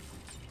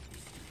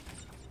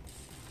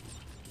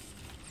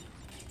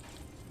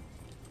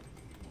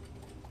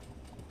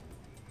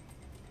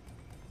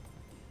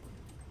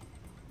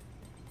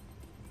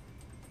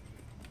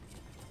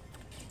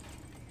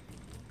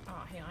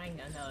 Oh, Hey, I ain't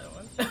got another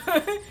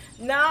one.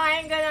 No, I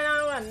ain't got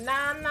another one.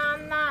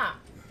 Nah.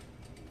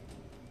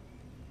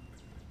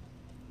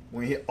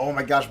 When you hit, oh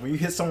my gosh, when you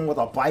hit someone with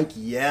a bike,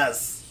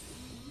 yes.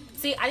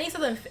 See, I need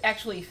something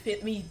actually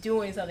fit me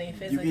doing something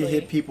physically. You can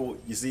hit people.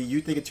 You see,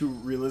 you think it's too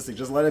realistic.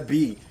 Just let it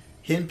be.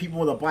 Hitting people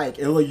with a bike.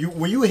 And look,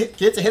 when you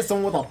get to hit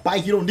someone with a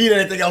bike, you don't need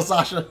anything else,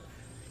 Sasha.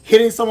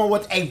 Hitting someone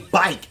with a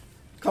bike.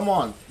 Come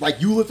on.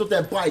 Like, you lift up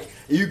that bike,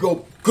 and you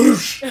go,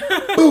 goosh,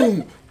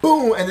 boom,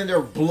 boom, and then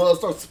their blood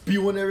starts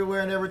spewing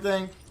everywhere and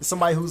everything.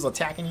 Somebody who's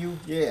attacking you,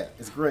 yeah,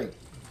 it's great.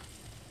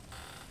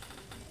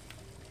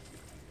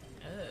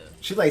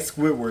 She like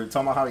Squidward,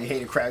 talking about how he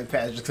hated Krabby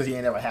Patties just because he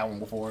ain't never had one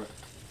before.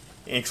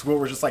 And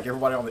Squidward's just like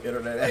everybody on the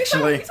internet,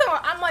 actually.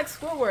 I'm like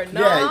Squidward.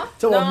 Nah, yeah,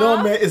 tell him,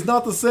 no, man, it's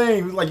not the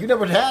same. Like, you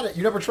never had it.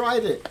 You never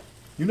tried it.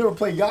 You never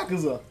played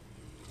Yakuza.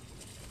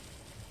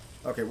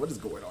 Okay, what is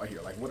going on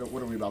here? Like, what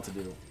are we about to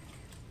do?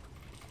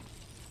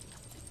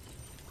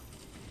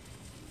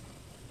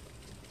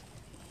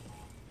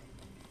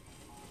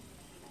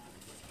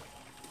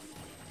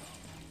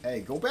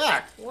 Hey, go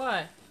back.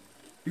 What?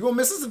 You gonna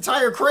miss this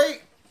entire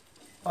crate?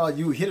 Oh,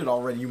 you hit it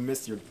already. You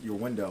missed your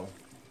window.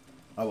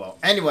 Oh, well.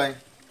 Anyway.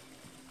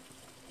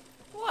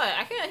 What?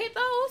 I can't hit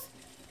those?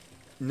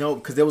 No,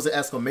 because there was an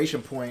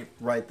exclamation point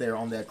right there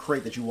on that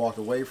crate that you walked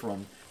away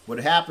from. What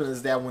happened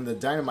is that when the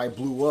dynamite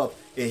blew up,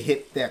 it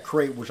hit that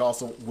crate,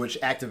 which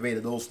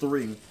activated those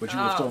three, but you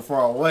were so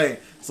far away,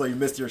 so you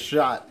missed your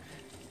shot.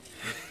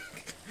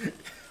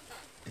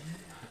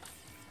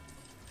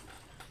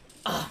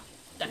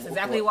 That's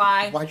exactly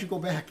why. Why'd you go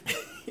back?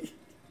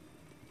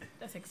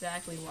 That's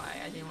exactly why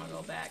I didn't want to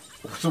go back.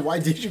 So why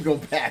did you go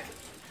back?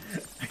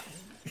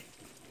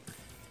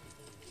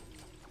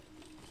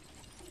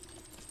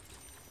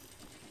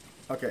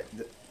 Okay.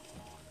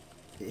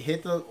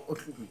 Hit the...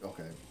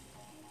 Okay.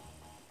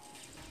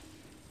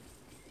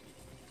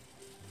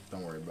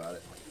 Don't worry about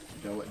it.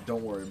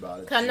 Don't worry about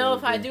it. Cause I know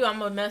if I do, I'm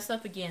gonna mess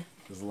up again.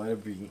 Just let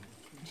it be.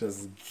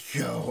 Just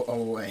go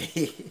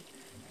away.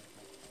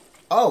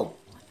 Oh!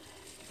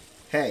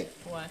 Hey.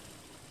 What?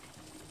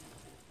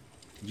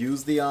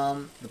 Use the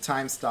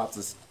time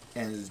stops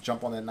and just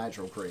jump on that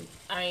nitro crate.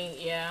 I mean,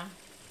 yeah.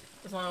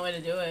 There's one way to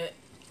do it.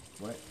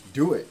 What?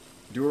 Do it.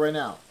 Do it right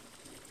now.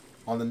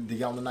 On the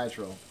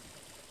nitro.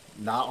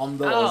 Not on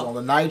those, on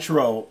the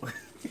nitro.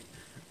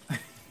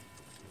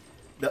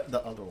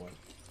 the other one.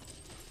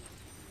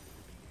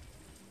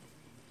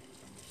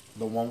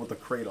 The one with the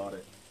crate on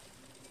it.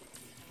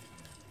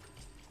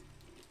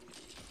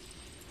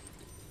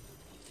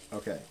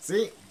 Okay.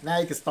 See? Now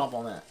you can stomp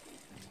on that.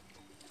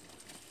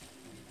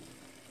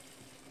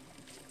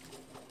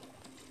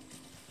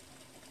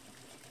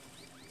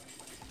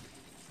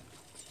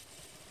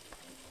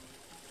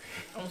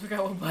 I almost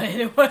forgot what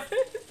button it was.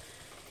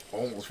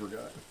 Almost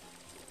forgot.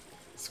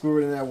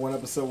 Squidward in that one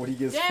episode where he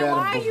gets Dad, fat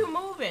why and are you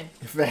moving?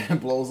 fat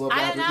and blows up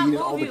I after did not eating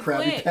move, all the you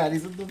Krabby quit.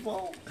 Patties in the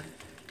bowl.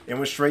 It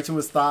went straight to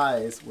his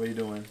thighs. What are you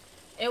doing?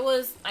 It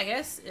was, I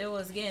guess it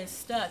was getting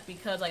stuck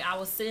because like I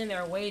was sitting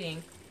there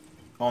waiting.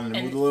 Oh, and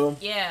moved a little?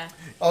 Yeah.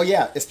 Oh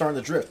yeah, it's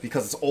starting to drift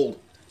because it's old.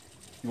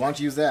 You want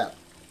to use that?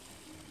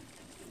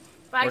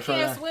 But Which I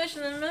one? can't switch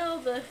in the middle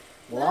of the...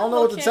 Well, I don't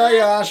know what to tell you,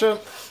 Asha.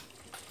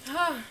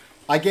 I?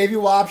 I gave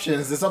you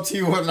options. It's up to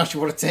you whether or not you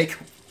want to take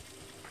them.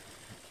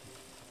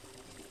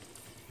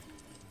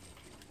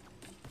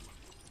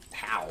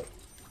 How?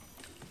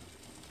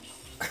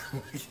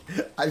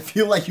 I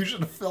feel like you should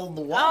have filled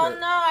the water. Oh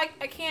no,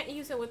 I can't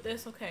use it with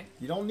this. Okay.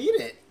 You don't need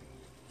it.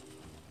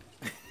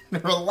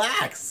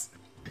 Relax.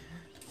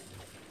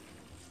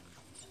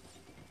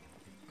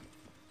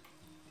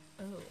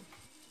 Oh.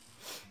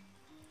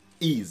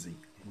 Easy,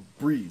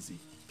 breezy,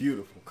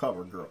 beautiful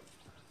cover girl.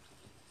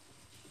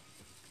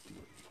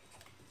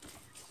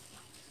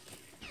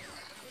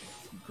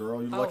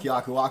 Girl, you lucky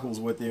Aku Aku was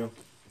with you.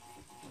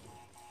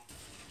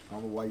 I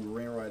don't know why you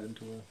ran right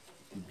into him.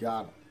 You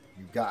got him.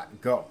 You got him.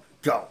 Go.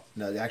 Go.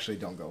 No, actually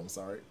don't go. I'm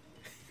sorry.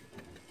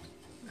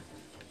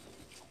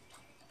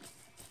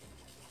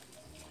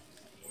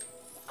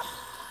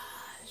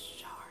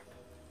 Sharp.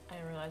 I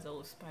didn't realize there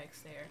was spikes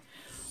there.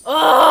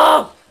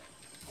 Oh!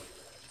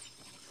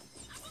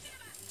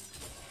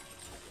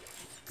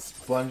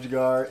 Sponge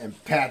Guard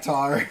and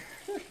Patar.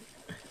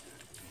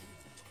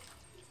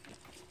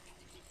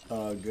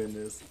 Oh,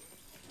 goodness.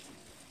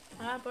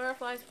 Ah,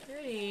 butterfly's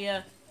pretty.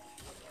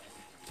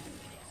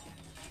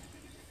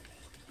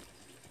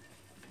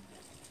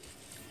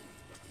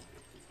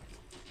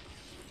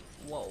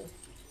 Whoa.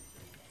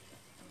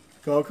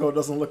 Coco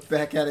doesn't look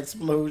back at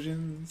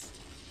explosions.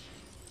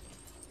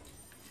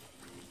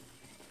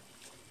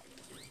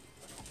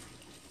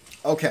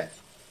 Okay. Let's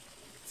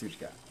see what you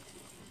got.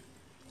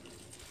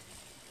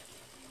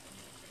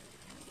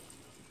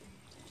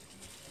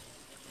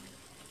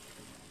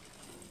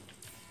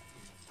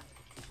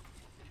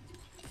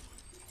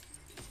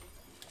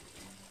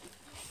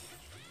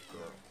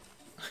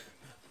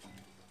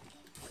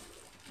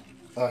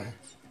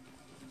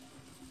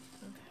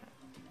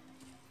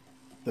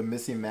 The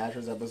missing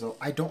mattress episode.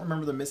 I don't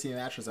remember the missing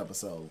mattress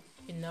episode.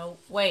 You know,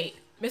 wait.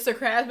 Mr.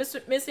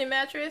 Krabs, Missing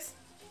Mattress?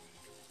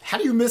 How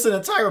do you miss an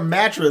entire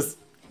mattress?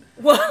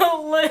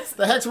 Well, listen.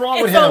 The heck's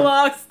wrong with It's a him?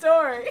 long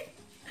story.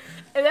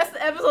 And that's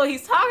the episode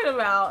he's talking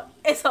about.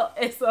 It's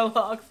a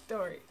long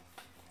story.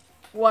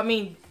 Well, I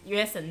mean,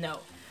 yes and no.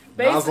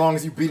 Not as long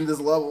as you beat this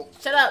level.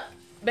 Shut up.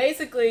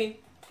 Basically,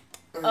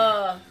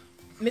 Mr.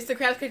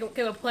 Krabs kept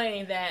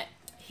complaining that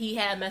he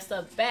had messed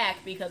up back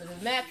because of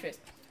his mattress.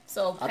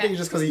 So I think it's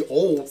just because he's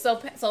old.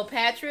 So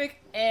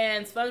Patrick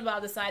and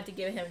SpongeBob decided to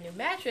give him a new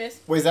mattress.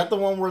 Wait, is that the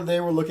one where they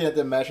were looking at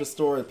the mattress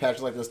store and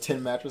Patrick's like, there's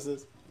 10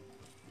 mattresses?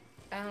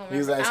 I don't remember. He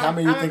was like, how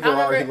many do you think there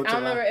are? He looked I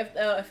don't around.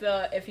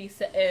 remember if he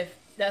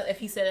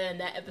said it in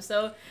that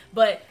episode.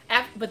 But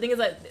the thing is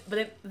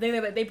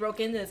that they broke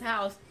into his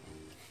house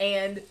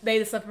and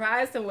they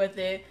surprised him with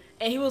it.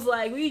 And he was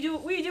like, what you do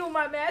with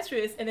my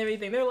mattress and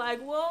everything? They're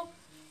like, well,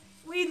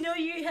 we knew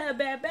you had a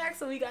bad back,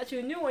 so we got you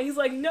a new one. He's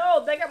like,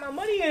 no, they got my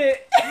money in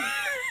it. And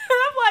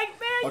I'm like,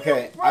 man,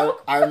 Okay, you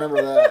broke. I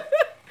remember that.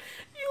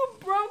 You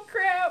broke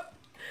crap.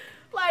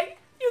 Like,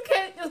 you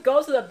can't just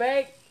go to the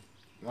bank.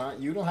 Well,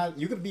 you don't have.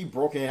 You could be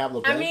broken and have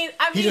the bank. I mean,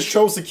 he just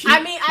chose to keep. I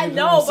it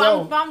know,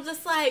 himself. but I'm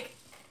just like,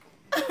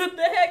 what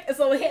the heck? And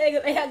so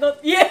they had to go.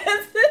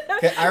 Yes.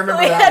 Okay, I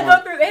remember so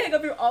that one. They had to go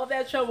through all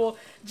that trouble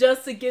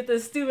just to get the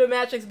stupid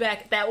mattress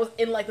back that was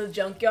in like the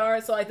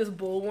junkyard. So like this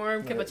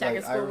bullworm kept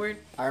attacking Squidward.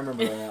 I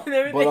remember that now. And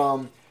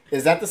everything. But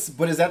is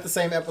that the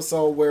same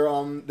episode where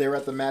they were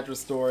at the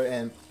mattress store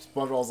and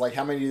SpongeBob was like,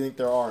 how many do you think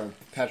there are? And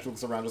Patrick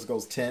looks around and just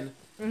goes 10.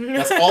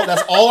 That's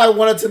all I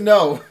wanted to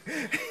know.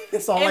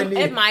 That's all I need.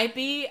 It might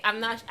be.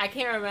 I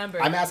can't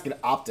remember. I'm asking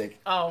Optic.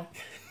 Oh.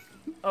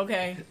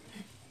 Okay.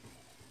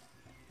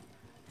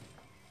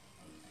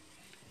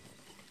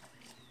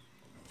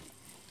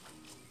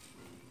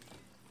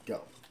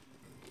 Go.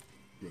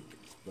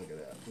 Look at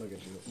that. Look at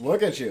you.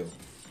 Look at you.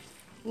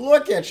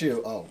 Look at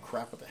you. Oh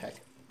crap! What the heck?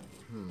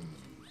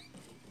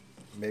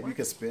 Maybe you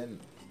could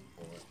spin.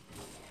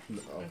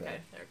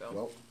 Okay. There we go.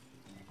 Well,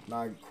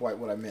 not quite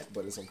what I meant,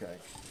 but it's okay.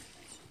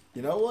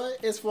 You know what?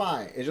 It's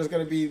fine. It's just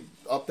gonna be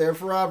up there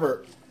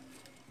forever.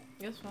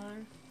 It's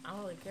fine. I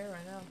don't really care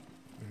right now.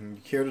 You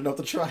cared enough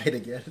to try it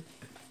again.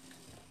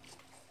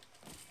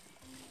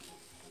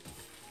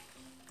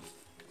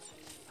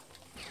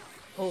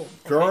 Oh. Okay.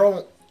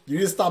 Girl, you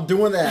need to stop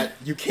doing that.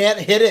 You can't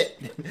hit it.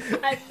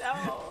 I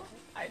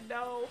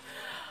know.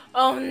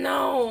 Oh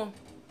no.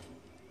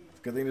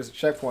 Good thing there's a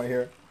checkpoint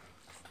here.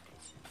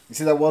 You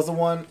see that was the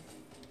one?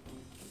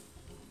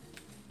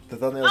 The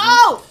thumbnails.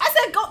 Oh! I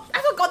said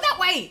go that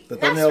way! The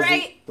That's thumbnails,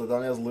 right! the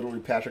thumbnails literally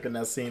Patrick in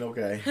that scene,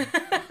 okay.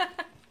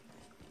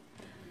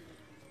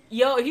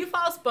 Yo, if you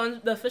follow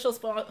the official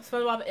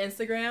SpongeBob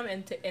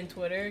Instagram and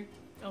Twitter,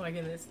 oh my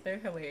goodness, they're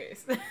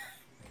hilarious.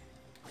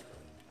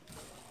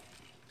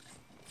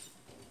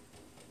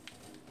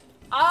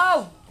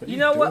 Oh! You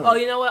know what? Oh,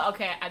 you know what?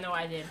 Okay, I know what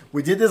I did.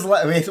 We did this, we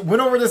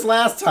went over this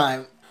last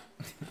time.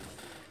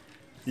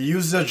 You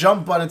used the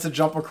jump button to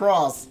jump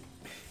across.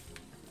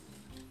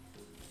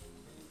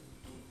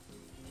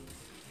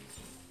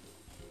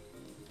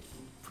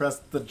 Press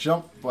the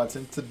jump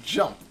button to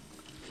jump.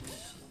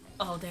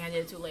 Oh, dang, I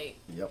did it too late.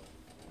 Yep.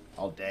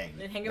 Oh, dang.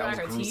 Did it hang That about was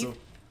her gruesome.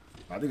 teeth?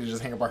 I think it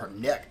just hang about her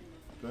neck.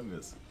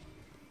 Goodness.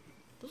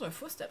 Those are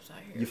footsteps out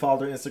here. You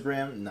followed her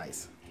Instagram?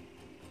 Nice.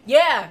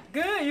 Yeah,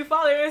 good. You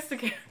follow your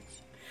Instagram.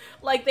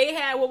 Like they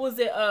had, what was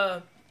it?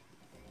 I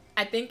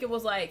think it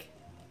was like.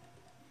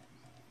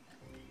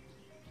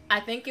 I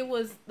think it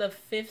was the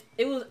 5th.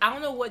 It was. I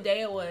don't know what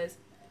day it was.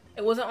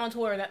 It wasn't on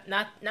Twitter.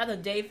 Not the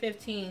day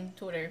 15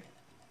 Twitter,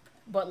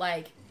 but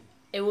like,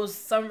 it was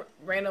some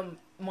random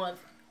month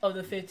of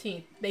the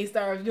 15th. They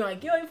started doing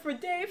like, yo, for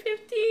day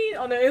 15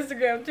 on their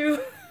Instagram too.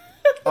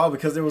 Oh,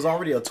 because there was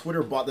already a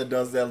Twitter bot that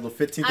does that on the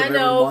 15th of every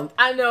month.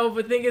 I know,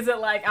 but thing is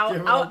that like I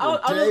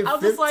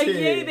was just like,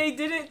 yay, they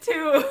did it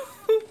too.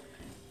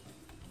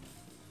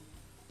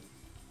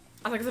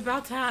 I was like, it's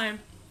about time.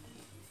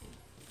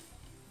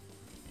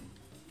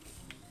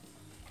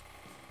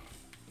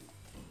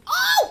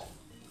 Oh!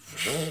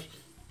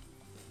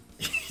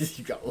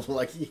 You got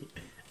lucky.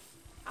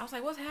 I was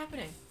like, what's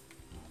happening?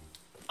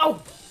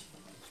 Oh!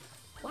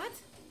 What?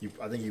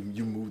 I think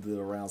you moved it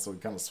around so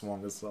it kind of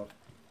swung itself.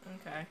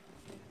 Okay.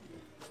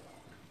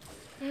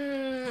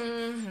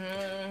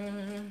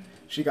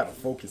 She gotta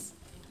focus.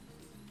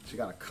 She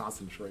gotta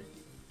concentrate.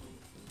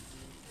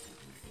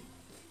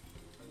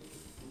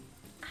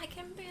 I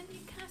can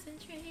barely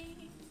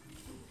concentrate.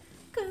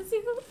 'Cause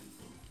you...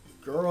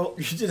 Girl,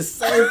 you did the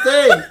same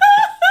thing!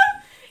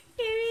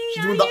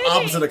 She's doing the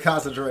opposite of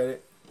concentrating.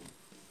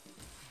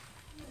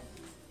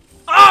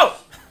 Oh!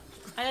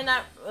 I did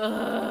not...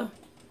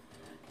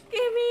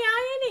 Give me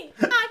all you need.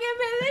 I can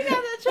barely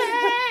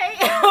concentrate.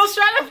 I was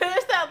trying to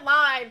finish that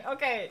line.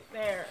 Okay,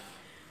 there.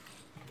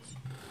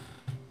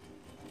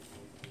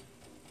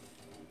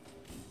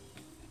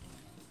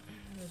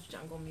 There's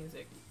jungle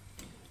music.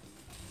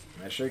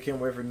 I sure can't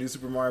wait for New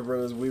Super Mario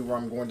Bros. Wii where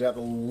I'm going to have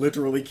to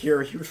literally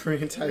carry you for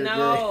an entire day.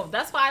 No,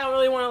 that's why I don't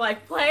really want to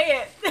like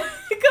play it.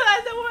 Because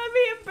I don't want to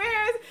be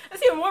embarrassed.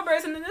 That's even more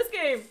embarrassing than this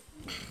game.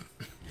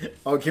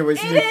 Okay, wait.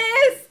 It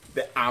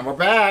is! And we're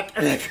back.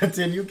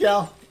 Continue,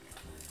 Cal.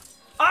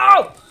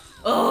 Oh!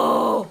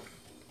 Oh!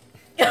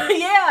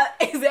 Yeah,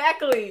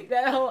 exactly.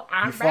 That whole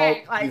I'm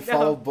back. Like, you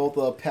follow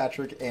both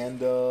Patrick and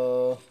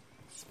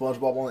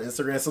SpongeBob on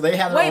Instagram, so they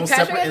have their wait, own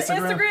Patrick separate has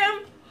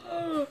Instagram.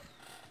 Instagram?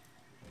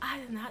 I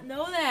did not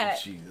know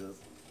that. Jesus.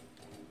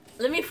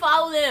 Let me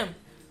follow them.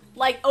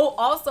 Like, oh,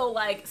 also,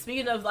 like,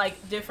 speaking of,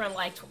 like, different,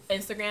 like,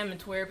 Instagram and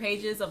Twitter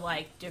pages of,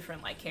 like,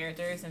 different, like,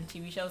 characters and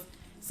TV shows.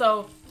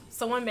 So,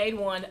 someone made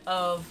one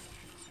of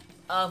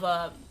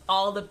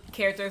all the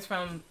characters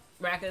from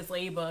Miraculous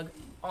Ladybug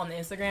on the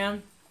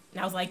Instagram. And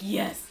I was like,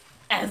 yes,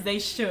 as they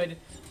should.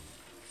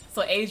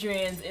 So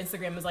Adrian's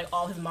Instagram is, like,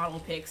 all his model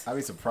pics. I'd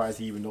be surprised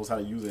he even knows how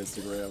to use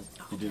Instagram.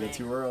 He did it man.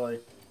 too early.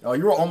 Oh,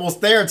 you were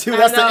almost there, too.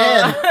 That's the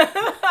end.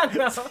 I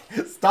know.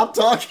 Stop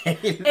talking.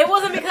 It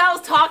wasn't because I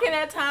was talking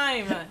that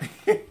time.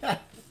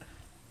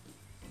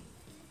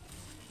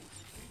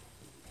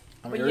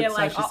 I mean, But every yeah, time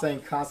like, she's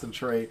saying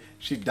concentrate,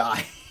 she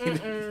died.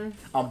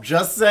 I'm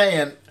just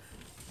saying.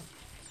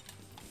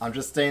 I'm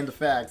just saying the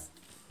facts.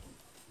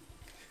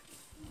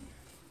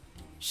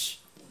 Shh.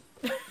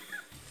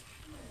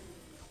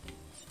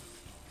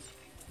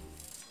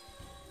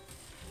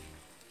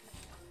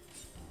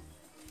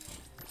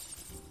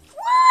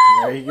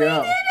 There you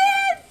go. We did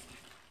it!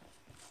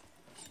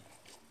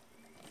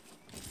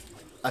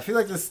 I feel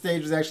like this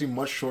stage is actually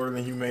much shorter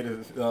than you made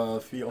it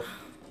feel.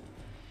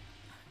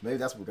 Maybe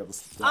that's what we got the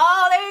stuff.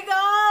 Oh, there you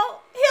go.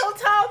 Heel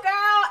toe,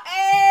 girl.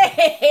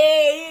 Hey,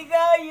 here you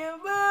go. You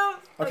move.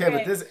 Okay,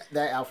 but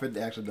that outfit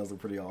actually does look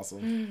pretty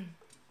awesome.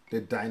 The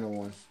dino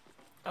one.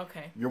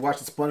 Okay. You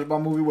watched the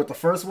SpongeBob movie with the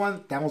first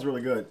one? That one's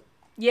really good.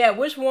 Yeah,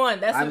 which one?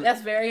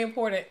 That's very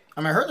important.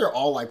 I mean, I heard they're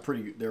all like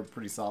they're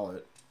pretty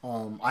solid.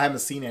 I haven't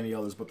seen any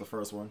others but the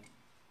first one.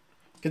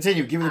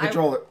 Continue. Give me the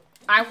controller.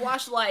 I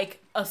watched like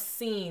a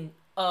scene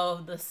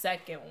of the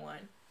second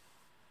one.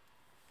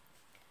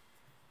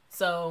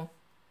 So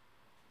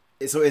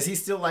is he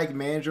still like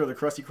manager of the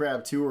Krusty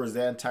Krab 2, or is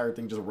that entire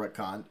thing just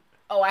retconned?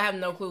 Oh, I have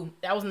no clue.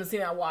 That wasn't the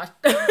scene I watched.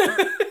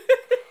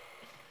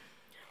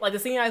 Like the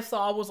scene I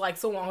saw was like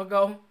so long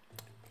ago.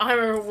 I don't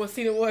remember what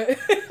scene it was.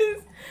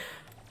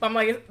 But I'm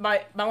like,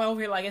 my over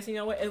here, like, I guess you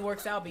know what? It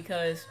works out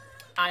because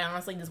I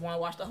honestly just want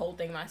to watch the whole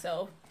thing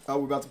myself. Oh,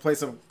 we're about to play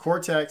some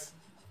Cortex.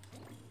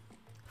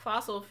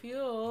 Fossil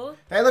fuel.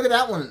 Hey, look at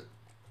that one.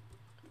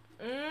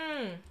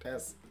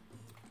 That's.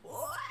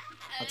 What?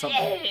 What's up?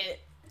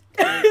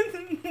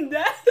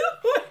 That's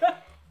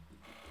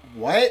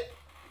What?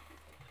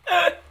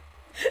 That's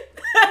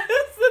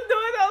the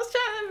noise I was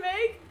trying to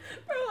make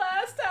for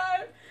last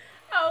time.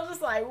 I was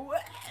just like,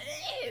 what?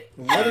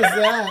 What is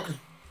that?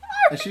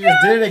 And she just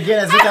did it again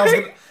as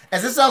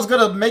if that was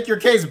gonna make your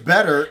case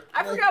better.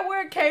 I forgot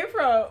where it came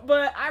from,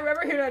 but I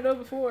remember hearing that noise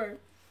before.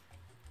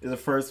 The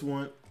first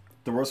one,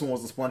 the worst one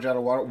was the sponge out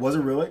of water. Was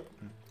it really?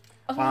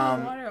 Oh,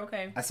 water,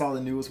 okay. I saw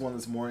the newest one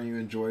this morning. You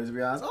enjoyed it, to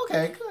be honest.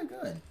 Okay,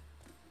 good.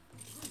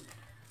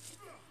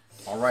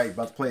 All right,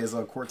 about to play his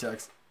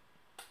Cortex.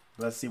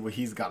 Let's see what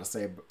he's got to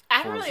say. I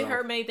haven't really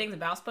heard many things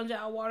about Sponge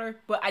Out of Water,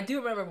 but I do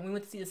remember when we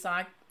went to see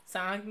the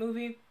Sonic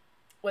movie,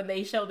 when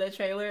they showed that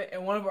trailer,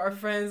 and one of our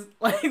friends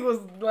like was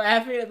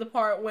laughing at the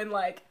part when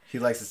like he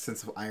likes his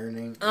sense of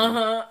ironing.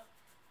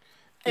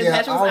 And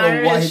yeah, Patrick was I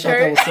don't know why he thought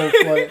that was so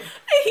funny.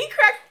 He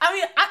cracked.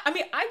 I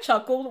mean, I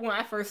chuckled when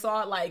I first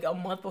saw it like a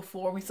month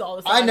before we saw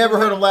this. I never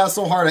heard him laugh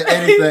so hard at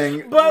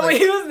anything. But when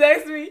he was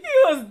next to me, he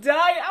was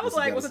dying. I was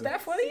like, was it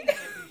that funny?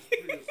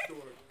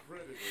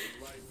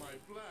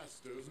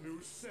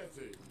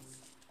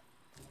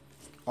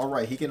 All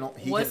right, he cannot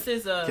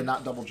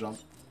double jump.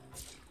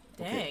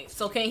 Dang. Okay.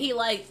 So can he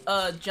like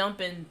jump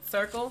in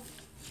circle?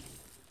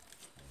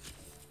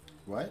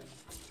 What?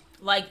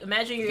 Like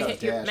imagine you're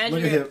Look imagine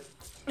at you're him.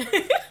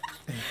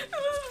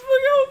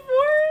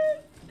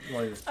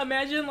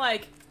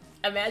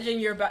 Imagine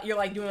you're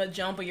like doing a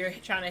jump, or you're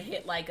trying to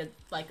hit like a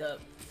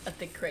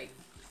thick crate.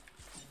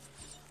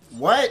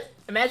 What?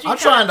 Imagine I'm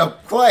trying to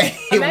play.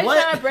 Imagine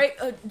what? trying to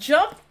break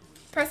jump,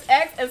 press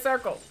X and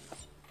circle.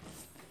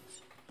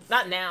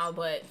 Not now,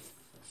 but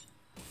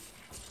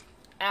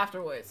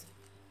afterwards.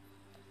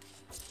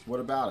 What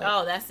about it?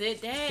 Oh, that's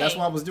it. Dang. That's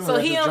what I was doing. So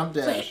That's a jump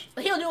dash.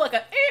 So he'll do like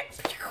a.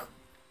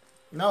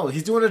 No,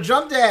 he's doing a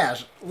jump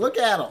dash. Look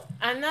at him.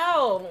 I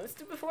know.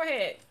 Stupid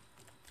forehead.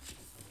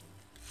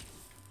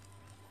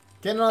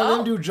 Can none of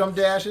them do jump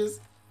dashes?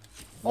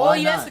 Oh, Why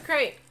yes, not? the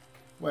crate.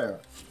 Where?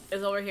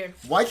 It's over here.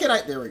 Why can't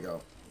I? There we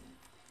go.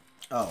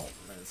 Oh,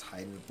 man, it's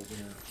hiding over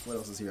here. What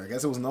else is here? I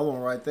guess it was another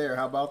one right there.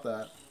 How about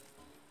that?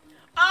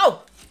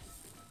 Oh!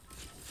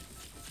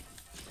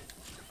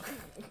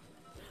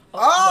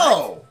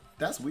 Oh! What?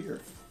 That's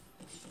weird.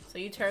 So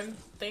you turn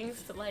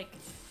things to like...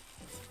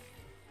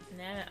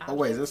 Oh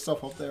wait, is there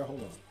stuff up there?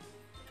 Hold on.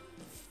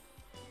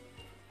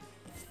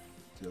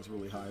 See, that's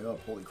really high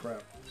up. Holy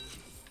crap.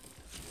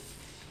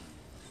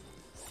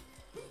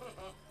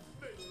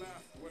 They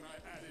laughed when I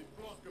added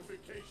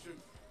blockification.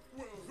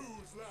 Well,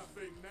 who's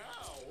laughing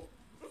now?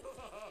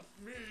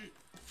 Me.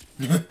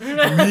 Me.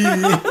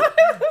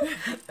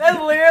 That's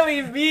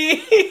literally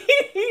me.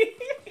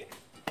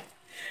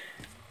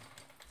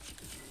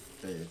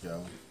 There you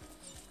go.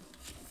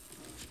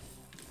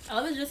 I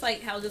love it just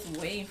like how just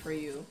waiting for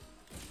you.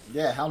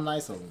 Yeah, how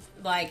nice of them.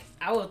 Like,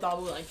 I would have thought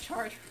we would like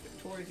charge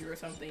towards you or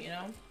something, you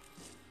know?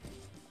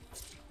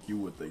 You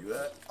would think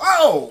that.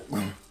 Oh!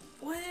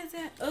 What is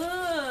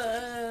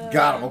that?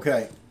 Got him,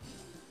 okay.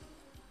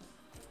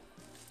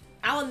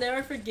 I'll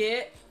never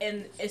forget,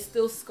 and it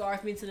still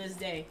scars me to this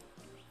day.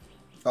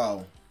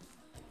 Oh.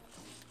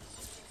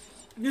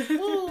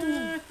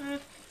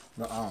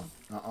 Nuh-uh.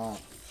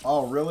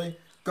 Oh, really?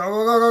 Go,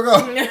 go, go,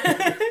 go,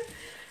 go!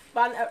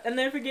 But I'll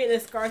never forget,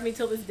 it scars me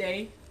till this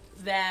day,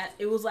 that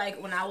it was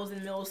like when I was in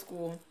middle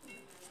school,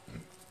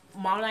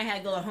 Mom and I had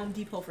to go to Home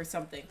Depot for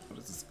something. What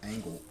is this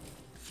angle?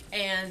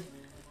 And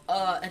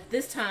at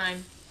this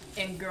time,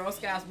 in Girl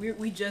Scouts,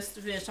 we just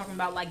finished talking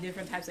about like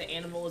different types of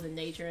animals and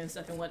nature and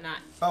stuff and whatnot.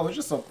 Oh, it's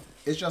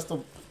just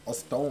a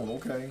stone,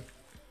 okay.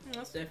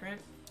 That's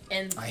different.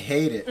 And I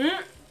hate it.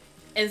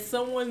 And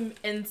someone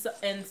and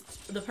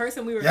the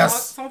person we were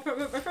Yes. the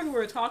person we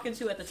were talking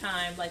to at the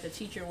time, like the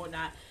teacher and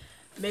whatnot,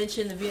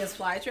 mentioned the Venus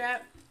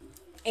flytrap,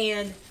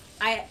 and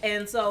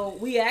so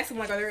we asked him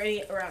like, are there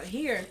any around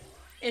here?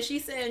 And she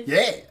said,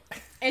 Yeah.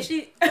 and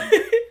she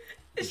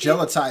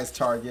Gelatized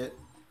target.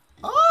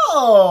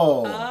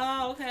 Oh.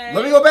 Oh, okay.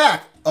 Let me go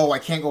back. Oh, I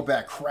can't go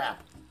back.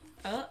 Crap.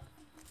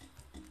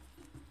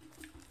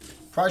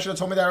 Probably should have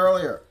told me that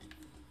earlier.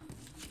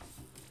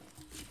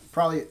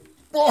 Probably.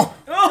 Oh,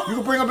 you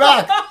can bring him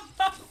back.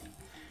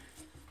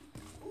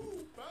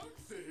 Ooh,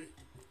 bouncy.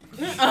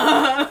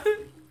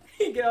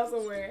 He get out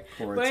somewhere.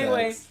 Poor But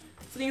anyway, Tex.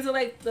 so things are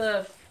like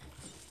the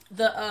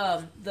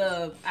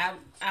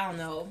I don't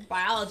know,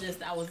 biologist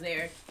that was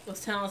there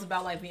was telling us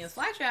about like Venus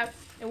flytrap,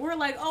 and we're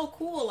like, oh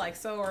cool, like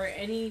so are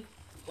any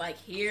like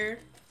here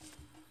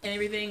and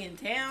everything in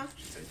town?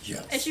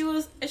 Yes. And she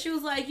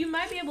was like, you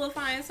might be able to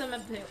find some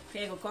at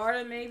Botanical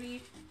Garden,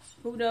 maybe,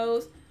 who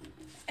knows?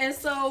 And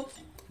so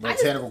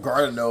Botanical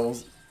Garden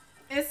knows.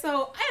 And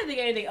so I didn't think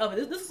anything of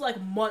it. This was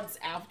like months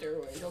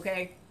afterwards,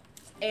 okay?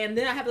 And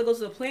then I have to go to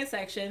the plant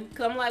section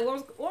because I'm like,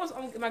 what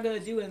am I gonna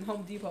do in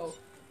Home Depot?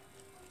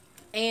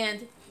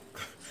 And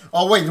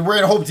Oh wait, we're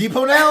at Home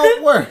Depot now.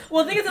 Where?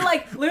 well, things are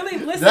like literally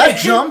listen. That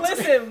jumped.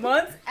 Listen,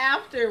 months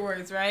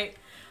afterwards, right?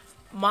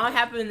 Mom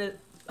happened to.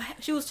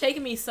 She was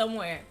taking me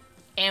somewhere,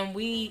 and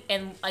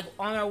like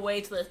on our way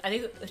to the. I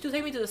think she was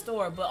taking me to the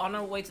store, but on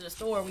our way to the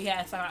store, we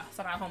had some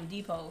at Home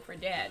Depot for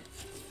Dad.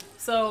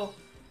 So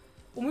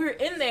when we were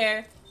in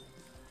there,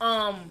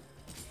 I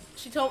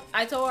told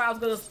her I was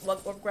gonna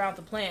walk around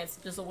the plants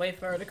just to wait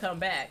for her to come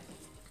back.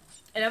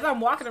 And as I'm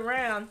walking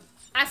around,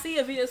 I see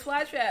a Venus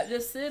flytrap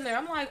just sitting there.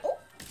 I'm like, oh,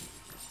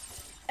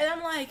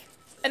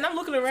 and I'm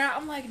looking around.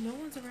 I'm like, no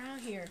one's around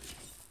here.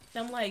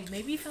 And I'm like,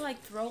 maybe if I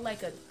like throw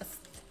like a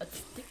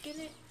stick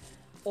in it,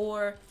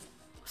 or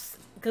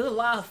because there's a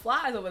lot of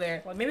flies over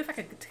there. Like maybe if I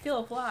could kill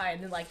a fly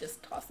and then like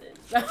just toss it.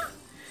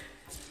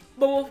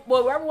 But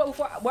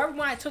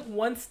when I took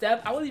one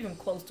step, I wasn't even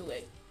close to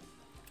it.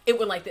 It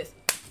went like this,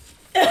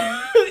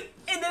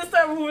 and then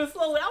started moving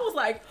slowly. I was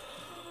like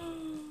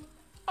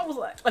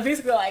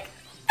basically like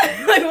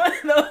like one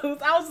of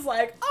those. I was just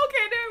like,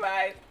 okay, never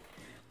mind.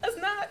 Let's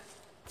not.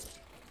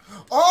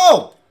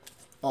 Oh,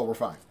 we're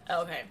fine.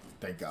 Okay.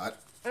 Thank God.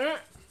 I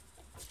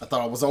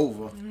thought it was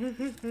over.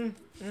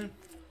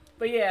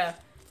 But yeah,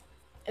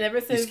 and ever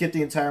You since, skipped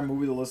the entire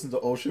movie to listen to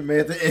Ocean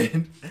Man at the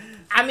end.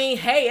 I mean,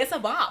 hey, it's a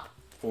bop.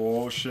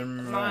 Ocean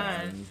Man,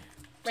 Man.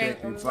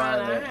 take me by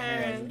the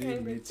hand,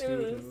 lead me to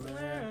the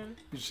land.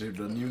 You should have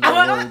done you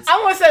I know words.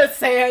 want to say it's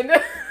sand.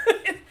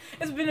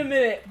 It's been a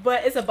minute,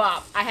 but it's a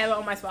bop. I have it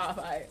on my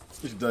Spotify.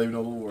 You should don't even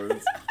know the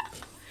words.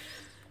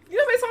 You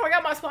know how many songs I got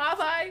on my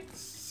Spotify?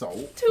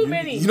 So Too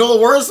many. You know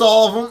the words to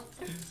all of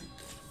them.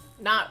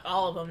 Not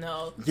all of them,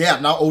 no. Yeah,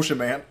 not Ocean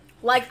Man.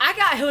 Like, I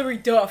got Hillary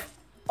Duff,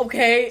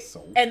 okay?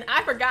 So? And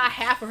I forgot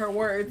half of her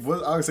words,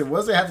 What I would say, what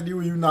does it have to do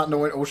with you not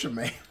knowing Ocean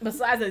Man?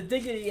 besides the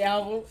Dignity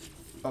album.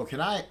 Oh,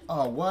 can I?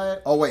 Oh,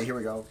 what? Oh, wait, here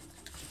we go.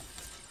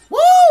 Woo!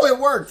 It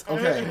worked.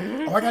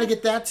 Okay. Oh, I gotta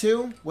get that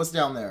too. What's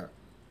down there?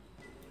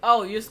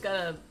 Oh, you just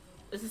gotta...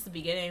 This is the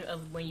beginning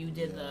of when you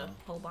did Yeah. the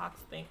whole box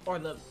thing, or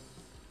the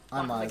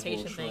I might as well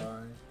quantification thing.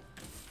 try.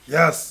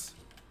 Yes.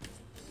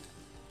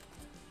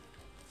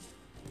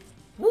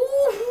 Woo!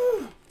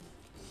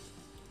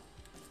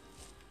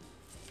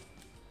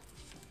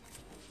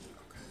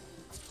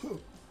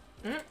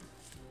 Mm.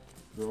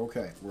 We're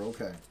okay. We're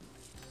okay.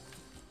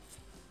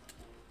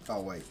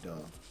 Oh wait, duh.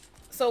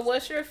 So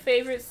what's your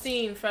favorite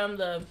scene from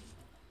the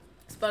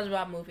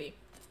SpongeBob movie?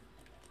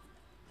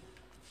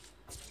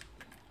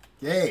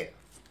 Yeah.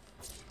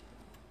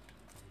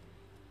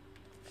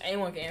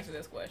 Anyone can answer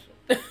this question.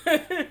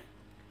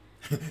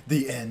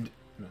 The end.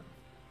 No.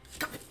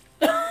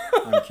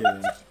 I'm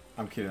kidding.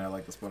 I'm kidding. I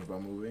like the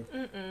SpongeBob movie.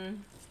 Mm-mm.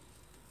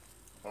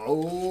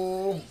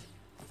 Oh.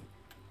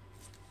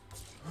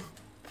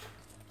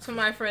 So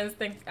my friends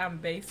think I'm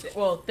basic.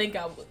 Well, think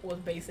I was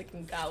basic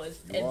in college.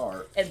 You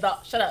are. And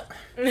thought, shut up.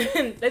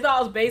 They thought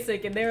I was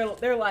basic, and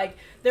they're like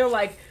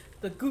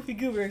the Goofy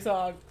Goober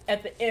song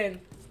at the end,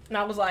 and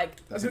I was like,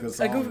 That's a good a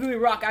song. Goofy Goober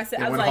rock. I said,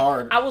 It I was went like,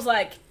 hard. I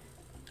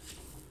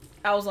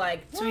was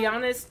like, to be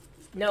honest,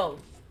 no.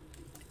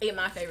 ain't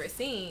my favorite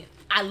scene.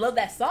 I love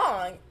that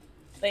song.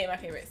 That ain't my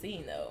favorite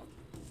scene though.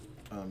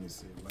 Let me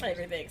see.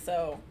 Everything.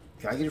 So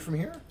Can I get it from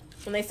here?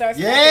 when they start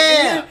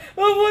Yeah!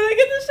 when they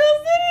get to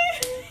Shell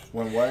City.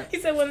 When what? He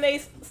said when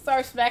they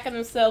start smacking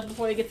themselves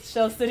before they get to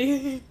Shell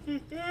City.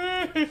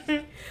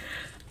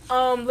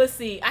 Let's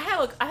see. I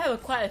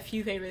have quite a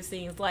few favorite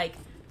scenes, like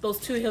those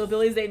two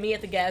hillbillies they meet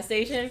at the gas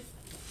station,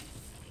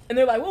 and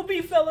they're like, "We'll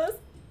be fellas,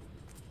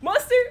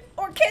 mustard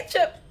or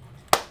ketchup."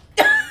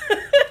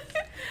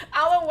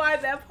 I don't know why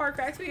that part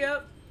cracks me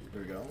up.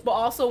 There we go. But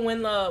also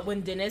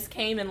when Dennis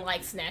came and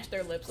like snatched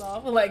their lips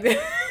off, like.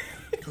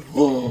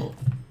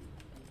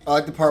 I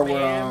like the part where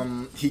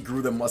Man. he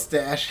grew the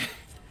mustache.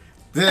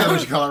 That's what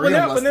you call a real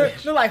when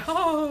mustache. they're like,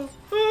 oh.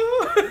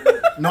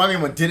 No, I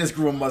mean when Dennis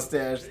grew a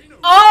mustache.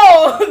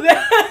 Oh!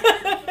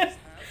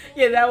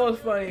 Yeah, that was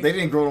funny. They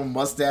didn't grow a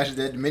mustache.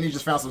 Minnie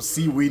just found some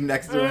seaweed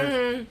next to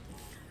him.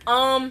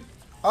 Oh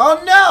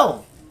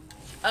no!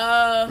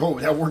 Oh,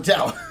 that worked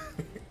out.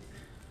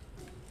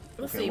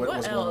 Let's Okay, see, what's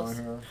what going else? on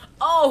here?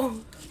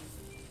 Oh!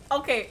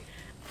 Okay.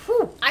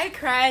 Whew. I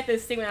cried at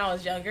this thing when I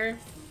was younger,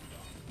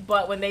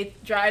 but when they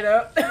dried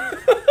up.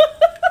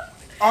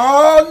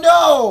 Oh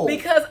no!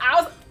 Because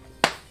I was.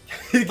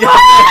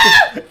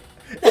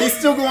 He's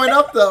still going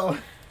up though.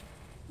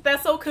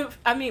 That's so cool.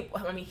 I mean,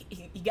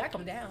 he got to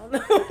come down.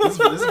 This is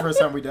the first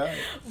time we died.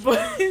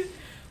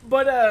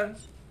 But The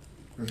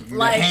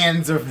like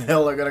hands of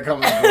hell are gonna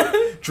come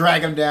and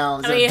drag him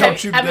down.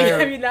 Don't you dare!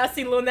 have you not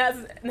seen Lil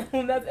Nas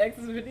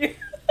X's video?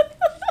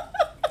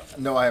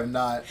 No, I have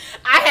not.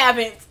 I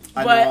haven't,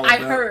 I know but all of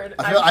I've that. heard.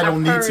 I feel I don't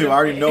I've need heard to. I of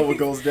already it. know what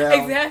goes down.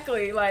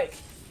 Exactly. Like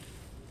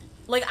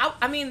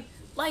I mean,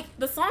 like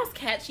the song's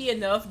catchy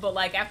enough, but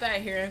like after I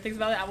hear things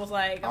about it, I was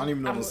like, I don't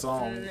even know the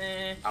song. Nah.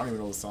 I don't even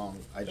know the song.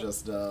 I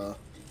just I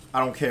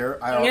don't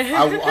care. I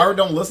already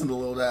don't listen to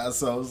Lil Nas,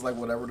 so it's like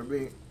whatever to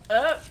me.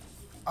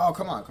 Oh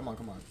come on.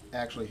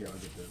 Actually, here I'll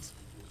get this.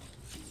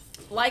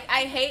 Like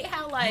I hate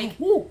how like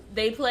Woo.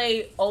 they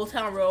play Old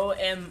Town Road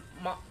and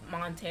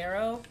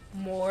Montero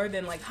more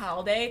than like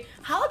Holiday.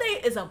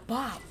 Holiday is a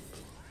bop.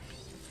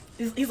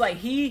 He's like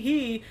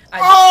I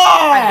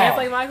dance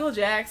like Michael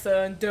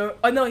Jackson.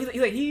 Oh no, he's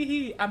like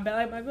I'm bad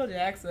like Michael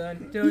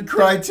Jackson. You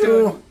cried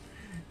too.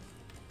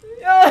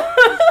 Yeah,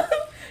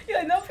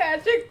 like no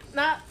Patrick,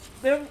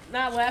 they're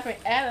not laughing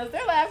at us.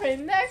 They're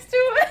laughing next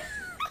to us.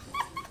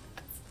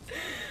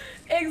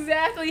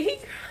 Exactly.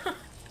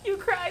 You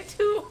cried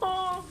too.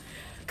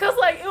 Cause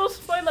like it was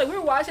funny. Like we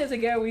were watching it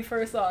together when we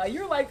first saw it.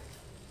 You're like,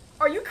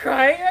 "Are you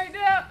crying right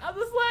now?" I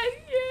was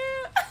like,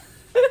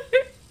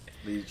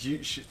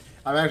 "Yeah."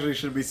 I actually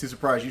shouldn't be too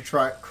surprised. You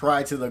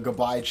cry to the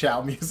Goodbye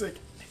Chow music.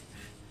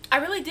 I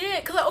really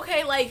did. Cause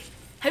okay, like,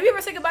 have you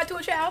ever said goodbye to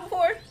a child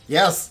before?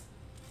 Yes.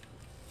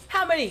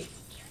 How many?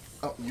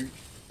 Oh,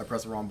 I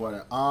pressed the wrong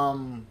button.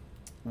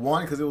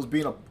 One because it was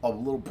being a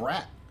little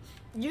brat.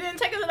 You didn't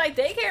take him to like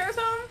daycare or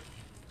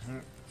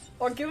something?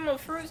 Or give him a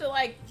fruit to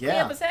like clean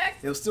Yeah. up his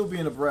act? It was still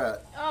being a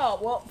brat. Oh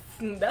well,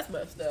 that's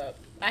messed up.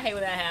 I hate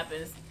when that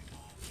happens.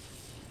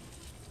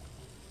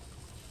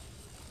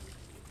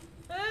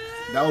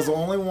 That was the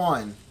only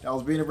one that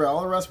was being a brat.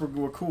 All the rest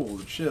were cool,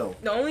 chill.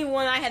 The only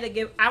one I had to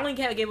give, I only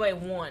had to give away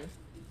one.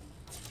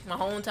 My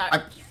whole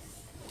entire.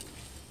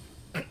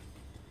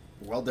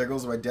 Well, there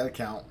goes my death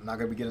count. I'm not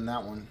gonna be getting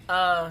that one.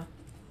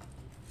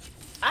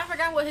 I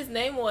forgot what his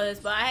name was,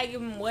 but I had to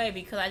give him away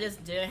because I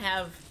just didn't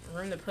have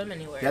room to put him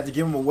anywhere. You had to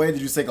give him away.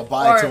 Did you say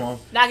goodbye to him?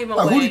 Not give him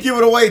Like, away. who did you give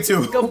it away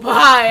to?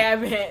 Goodbye, I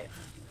meant.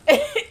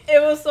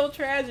 It was so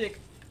tragic.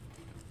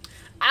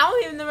 I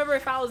don't even remember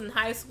if I was in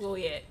high school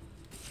yet.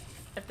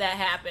 If that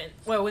happened.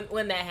 Well,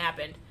 when that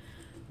happened.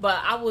 But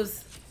I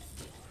was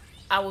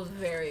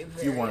very,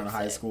 very You weren't in high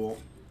upset. school.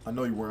 I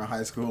know you weren't in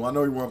high school. I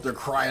know you weren't up there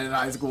crying in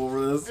high school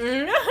over this.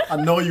 I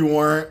know you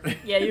weren't.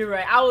 Yeah, you're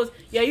right.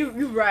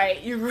 You're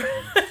right. You're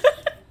right.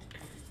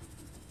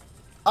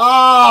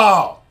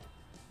 Oh!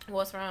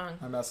 What's wrong?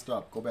 I messed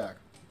up. Go back.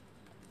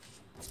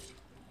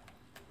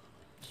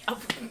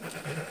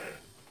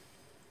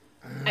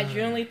 I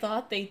genuinely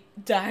thought they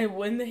died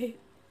when they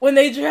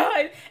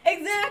tried.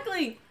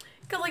 Exactly.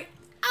 Cause like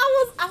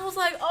I was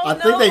like, oh I no,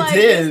 think they like,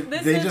 did.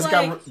 This They is just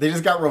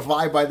like, got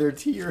revived by their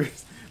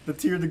tears. The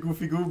tear of the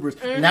Goofy Goobers.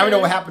 Now we know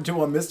what happened to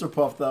Mr.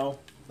 Puff though.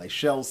 Like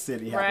Shell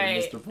City happened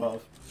Right. to Mr.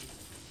 Puff.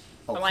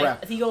 Oh I'm like,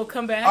 crap! is he gonna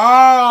come back?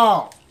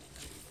 Oh!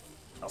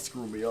 That'll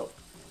screw me up.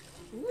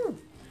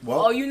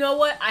 Well, Oh, you know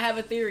what? I have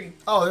a theory.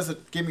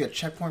 give me a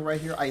checkpoint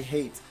right here. I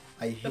hate.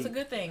 That's a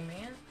good thing,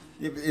 man.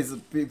 Is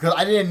it because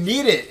I didn't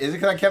need it? Is it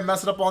because I kept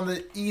messing up on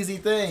the easy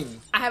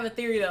thing? I have a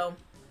theory though,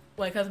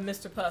 when it comes to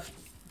Mr. Puff.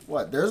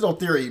 What? There's no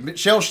theory.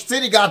 Shell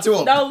City got to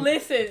him. No,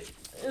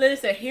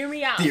 listen, hear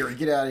me out. Theory,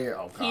 get out of here.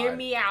 Oh God. Hear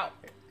me out.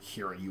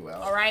 Hearing you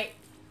out. All right.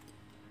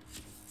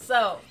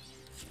 So,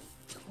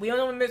 we don't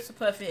know what Mr.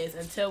 Puff is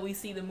until we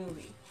see the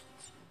movie.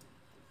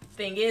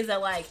 Thing is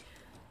that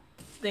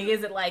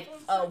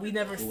we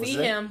never Who was see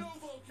it? him. No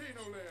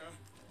volcano there.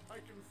 I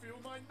can feel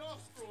my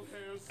nostril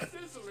hairs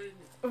sizzling.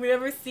 We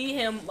never see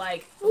him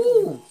like.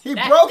 Ooh, he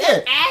That- broke that's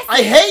it. acid.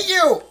 I hate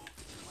you.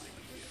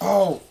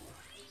 Oh,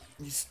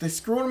 They're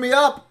screwing me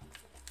up.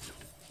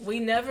 We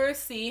never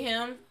see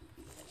him.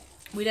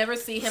 We never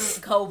see him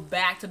go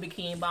back to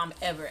Bikini Bomb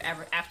ever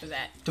after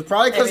that. It's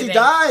probably because he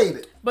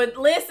died. But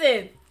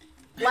listen,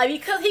 like,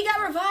 because he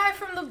got revived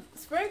from the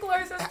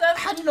sprinklers and stuff.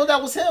 How'd you know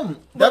that was him?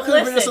 But That could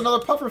have been just listen,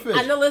 another pufferfish.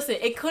 I know, listen,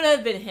 it could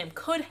have been him.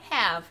 Could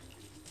have.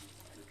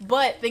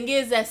 But thing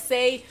is that,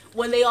 say,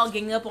 when they all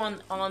gang up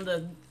on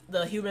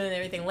the human and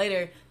everything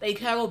later, they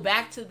travel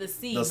back to the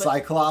sea. The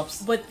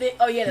Cyclops. But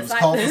oh yeah, He was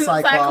called the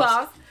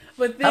Cyclops.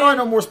 But then, how do I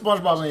know more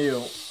SpongeBob than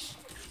you?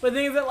 But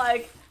things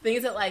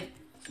that like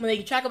when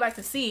they travel back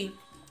to sea,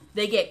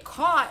 they get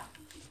caught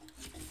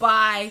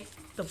by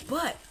the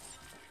butt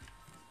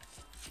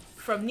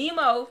from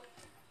Nemo,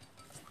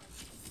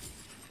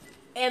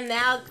 and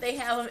now they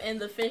have him in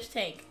the fish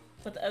tank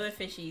with the other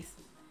fishies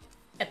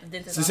at the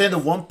dentist. So you're saying the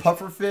one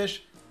pufferfish?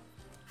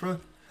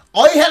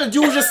 All you had to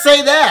do was just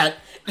say that.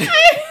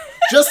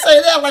 Just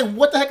say that. Like,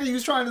 what the heck are you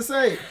trying to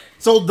say?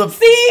 So the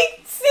see.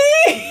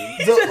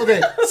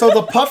 okay, so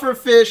the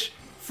pufferfish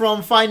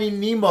from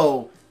Finding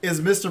Nemo is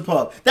Mr.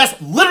 Puff. That's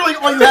literally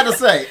all you had to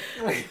say.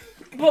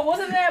 But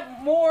wasn't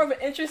that more of an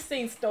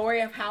interesting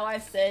story of how I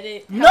said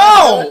it?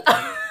 No.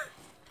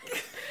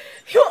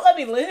 He won't let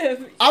me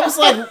live. I was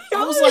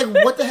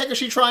like, what the heck is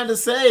she trying to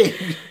say?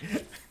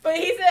 But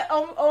he said,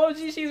 "Oh,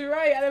 gee, she's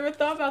right. I never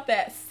thought about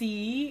that."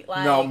 See,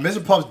 like, no,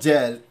 Mr. Puff's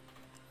dead.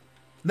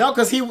 No,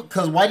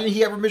 because why didn't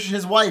he ever mention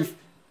his wife?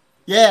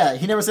 Yeah,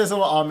 he never said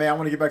something. Oh man, I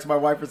want to get back to my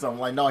wife or something.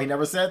 Like, no, he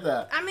never said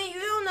that. I mean, you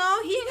don't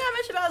know. He ain't got to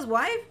mention about his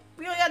wife.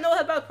 We don't got to know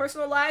about his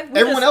personal life.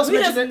 Everyone else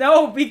mentioned it.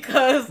 No,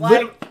 because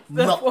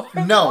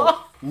no,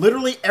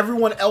 literally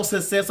everyone else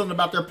has said something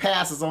about their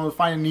past as on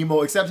Finding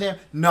Nemo except him.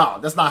 No,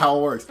 that's not how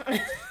it works.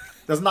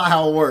 That's not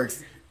how it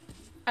works.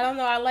 I don't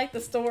know. I like the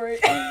story.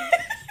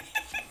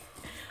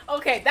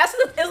 Okay,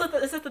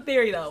 it's just a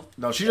theory though.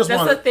 No, she just that's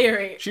wanted. a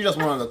theory. She just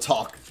wanted to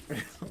talk.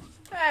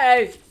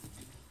 Hey.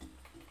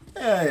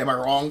 Hey, am I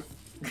wrong?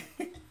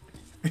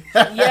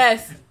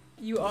 Yes,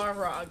 you are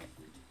wrong.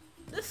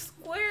 This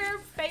square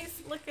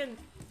face looking.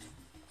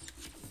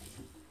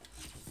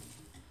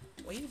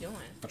 What are you doing?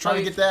 I'm trying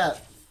to get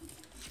that.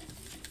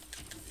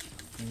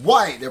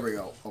 White. There we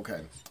go. Okay.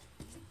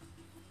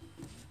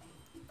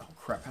 Oh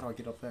crap! How do I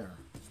get up there?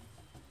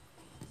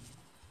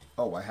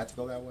 Oh, I had to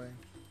go that way.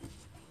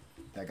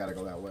 I gotta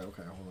go that way.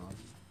 Okay, hold on.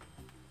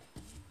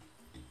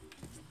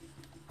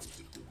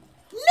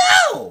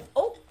 No!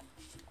 Oh.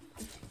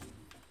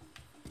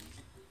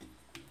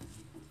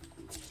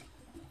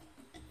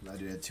 I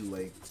did it too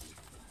late.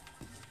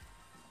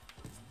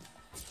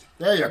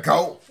 There you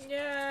go.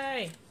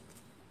 Yay!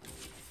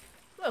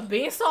 A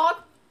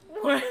beanstalk?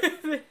 What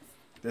is it?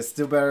 That's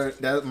still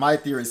better. My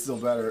theory is still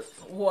better.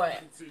 What?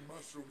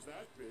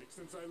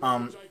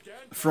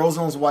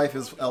 Frozone's wife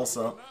is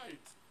Elsa.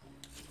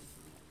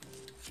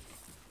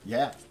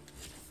 Yeah.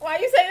 Why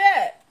you say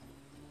that?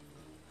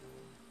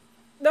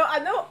 No, I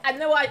know.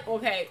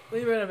 Okay,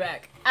 let me run it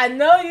back. I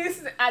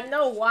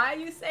know why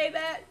you say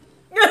that.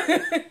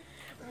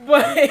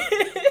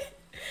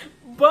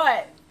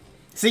 but.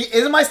 See,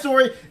 isn't my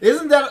story?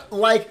 Isn't that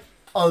like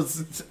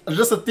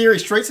just a theory,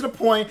 straight to the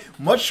point,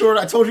 much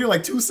shorter? I told you in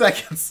like 2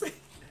 seconds.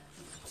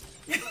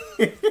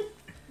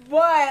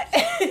 What?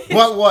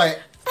 What?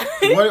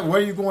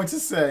 What are you going to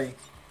say?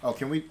 Oh,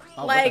 can we?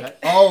 Oh, like,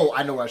 what the heck? Oh,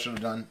 I know what I should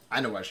have done.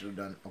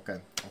 Okay.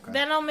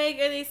 That don't make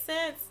any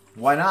sense.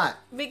 Why not?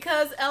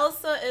 Because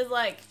Elsa is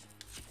like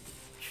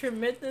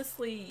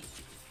tremendously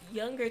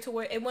younger to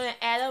where it wouldn't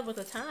add up with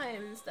the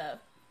time and stuff.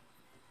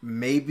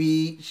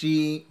 Maybe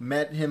she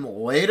met him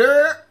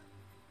later?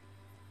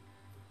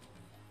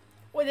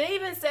 Well, did they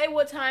even say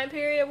what time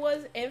period it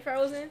was in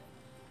Frozen?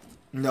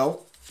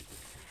 No.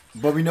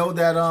 But we know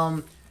that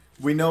and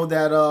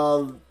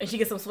she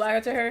gets some swagger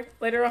to her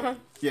later on?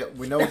 yeah,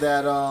 we know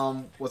that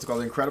what's it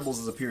called? Incredibles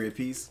is a period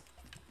piece.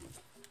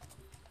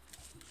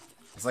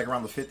 It's like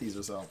around the 50s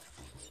or so.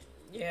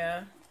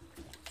 Yeah.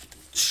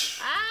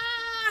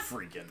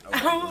 Freaking.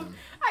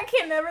 I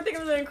can't never think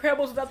of the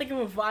Incredibles without thinking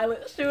of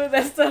Violet shooting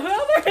that stuff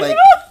out there. Like,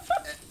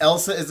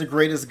 Elsa is the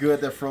greatest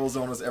good that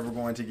Frozone is ever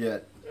going to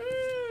get.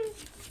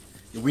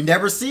 We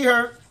never see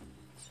her.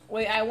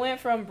 Wait, I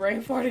went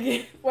brain fart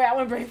again.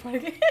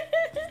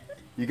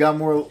 You got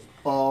more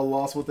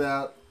lost with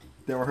that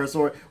than with her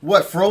story.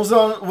 What,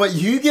 Frozone? What,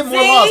 you get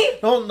more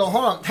lost? No,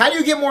 hold on. How do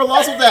you get more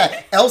lost with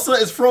that? Elsa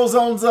is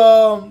Frozone's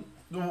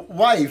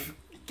wife.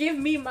 Give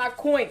me my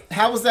coin.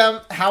 How was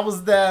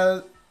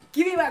that?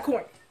 Give me my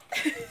coin.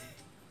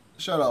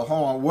 Shut up.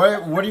 Hold on.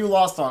 What are you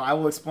lost on? I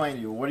will explain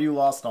to you. What are you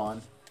lost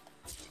on?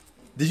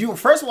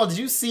 First of all, did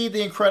you see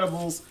The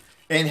Incredibles?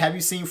 And have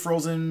you seen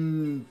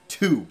Frozen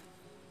 2?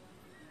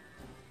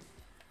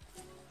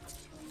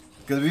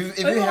 Because if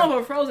you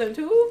have Frozen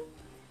 2?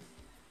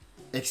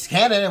 It's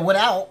canon. It went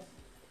out.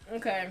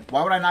 Okay.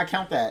 Why would I not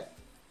count that?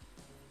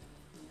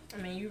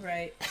 I mean, you're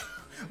right.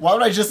 Why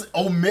would I just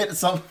omit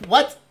some?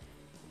 What?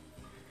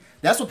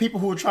 That's what people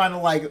who are trying to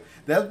like.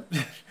 That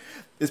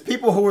it's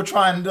people who are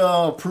trying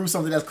to prove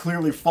something that's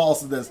clearly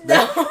false. Those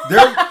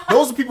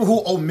are people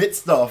who omit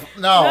stuff.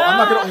 No, I'm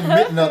not gonna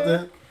omit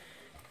nothing.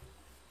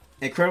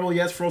 Incredible,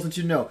 yes. Frozen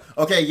 2, no.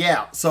 Okay,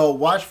 yeah. So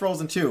watch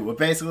Frozen 2. But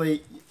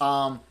basically,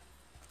 whoa.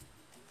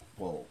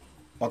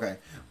 Okay.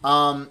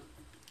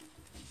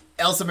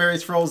 Elsa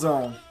marries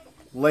Frozone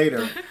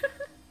later.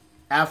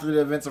 After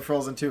the events of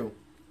Frozen 2.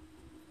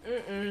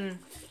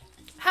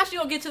 How's she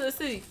gonna get to the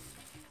city?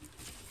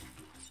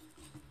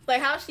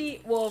 Like, how she,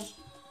 well,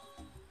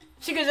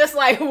 she could just,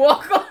 like,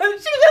 walk on, she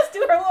could just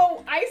do her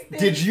little ice thing.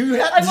 Did you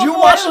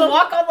watch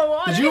walk on the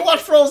water? Did you watch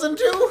Frozen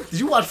 2? Did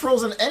you watch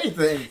Frozen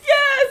anything?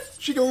 Yes!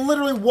 She can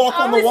literally walk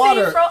on the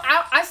water.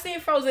 I've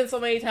seen Frozen so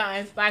many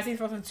times, but I've seen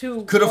Frozen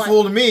 2 Could have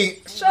fooled me.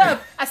 Shut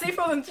up! I seen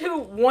Frozen 2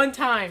 one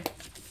time.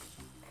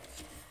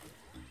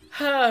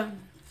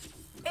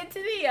 It's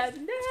the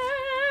unknown.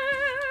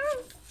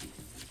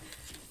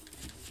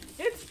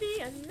 It's the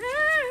unknown.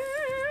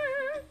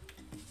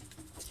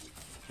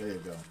 There you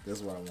go. This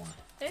is what I want.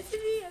 It's the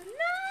unknown.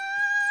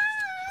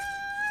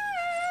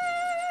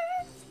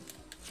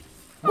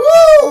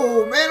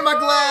 Woo! Man, am I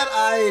glad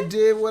I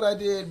did what I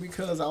did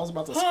because I was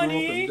about to screw up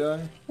and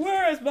die.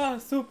 Where is my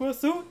super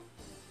suit?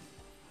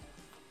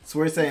 So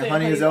we're saying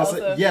Honey is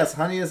Elsa? Yes,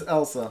 Honey is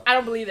Elsa. I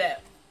don't believe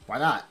that. Why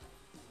not?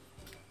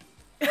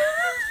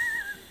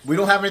 We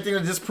don't have anything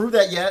to disprove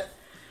that yet.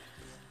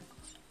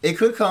 It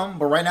could come,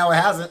 but right now it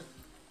hasn't.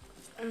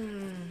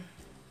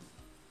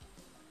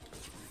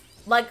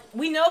 Like,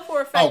 we know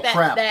for a fact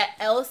that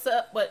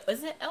Elsa... What,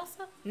 is it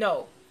Elsa?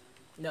 No.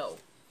 No.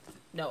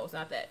 No, it's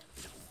not that.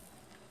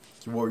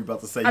 What were you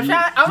about to say? You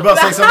about to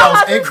say something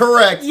that was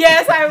incorrect.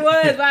 Yes, I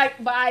was.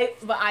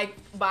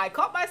 But I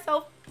caught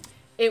myself.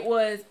 It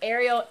was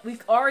Ariel. We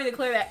already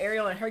declared that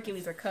Ariel and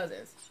Hercules are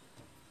cousins.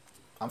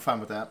 I'm fine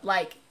with that.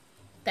 Like,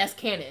 that's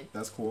canon.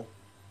 That's cool.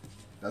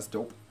 That's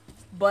dope.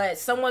 But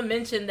someone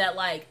mentioned that,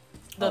 like,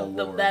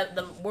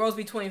 the worlds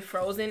between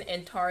Frozen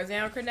and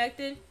Tarzan are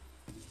connected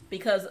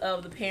because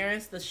of the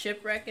parents, the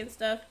shipwreck and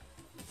stuff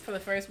for the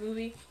first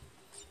movie.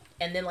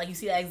 And then, like, you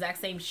see that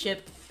exact same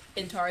ship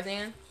in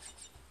Tarzan.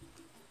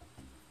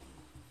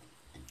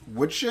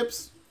 Which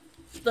ships?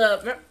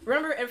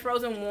 Remember in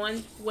Frozen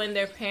 1 when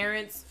their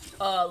parents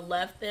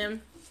left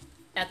them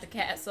at the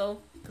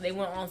castle? They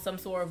went on some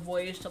sort of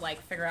voyage to,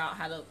 like, figure out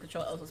how to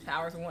control Elsa's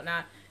powers and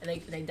whatnot, and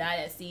they died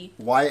at sea.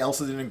 Why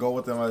Elsa didn't go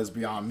with them is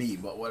beyond me,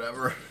 but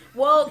whatever.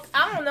 Well,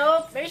 I don't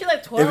know. Maybe she's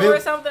like 12 or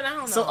something. I don't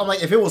know. So I'm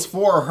like, if it was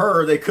for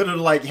her, they could have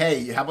like,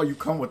 hey, how about you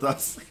come with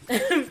us?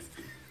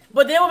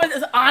 But then it was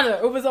his honor.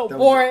 It was so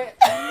boring.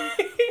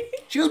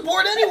 She was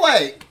bored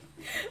anyway.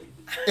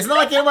 It's not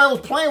like anybody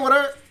was playing with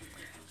her.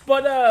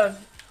 But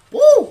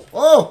woo!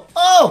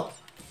 Oh!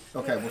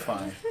 Okay, we're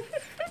fine.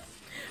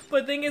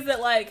 But the thing is that,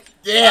 like,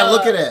 yeah,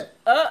 look at it.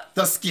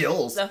 The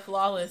skills. The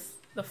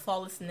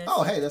flawlessness.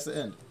 Oh, hey, that's the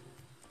end.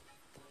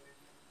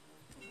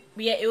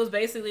 But yeah, it was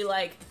basically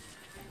like,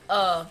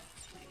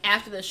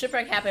 after the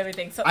shipwreck happened,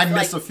 everything. So, I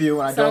missed a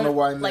few, and I don't know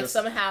why I missed. Like,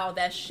 somehow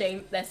that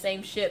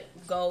same ship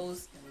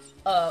goes,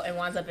 and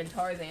winds up in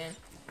Tarzan.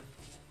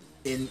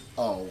 I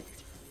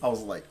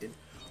was like,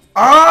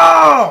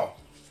 oh!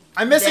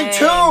 I'm missing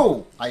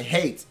two! I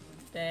hate.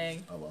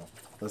 Dang. Oh, well.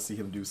 Let's see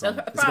him do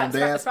something. Is he gonna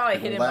dance? It's probably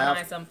hidden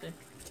behind something.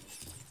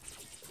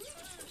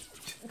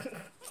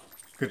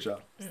 Good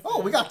job.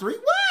 Oh, we got 3.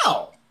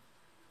 Wow!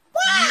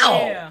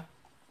 Wow! Yeah.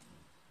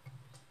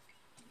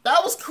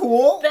 That was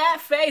cool. That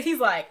face, he's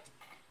like...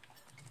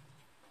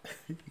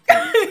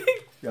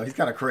 Yo, he's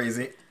kind of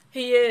crazy.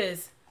 He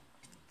is.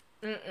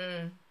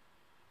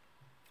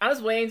 I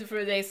was waiting for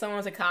the day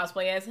someone to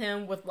cosplay as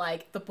him with,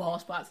 like, the ball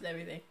spots and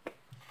everything.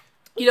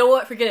 You know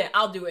what? Forget it.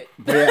 I'll do it.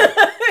 Yeah.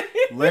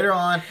 Later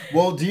on.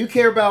 Well, do you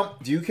care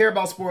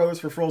about spoilers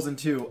for Frozen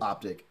 2,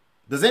 Optic?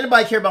 Does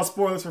anybody care about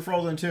spoilers for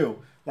Frozen 2?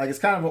 Like, it's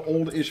kind of an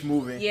old-ish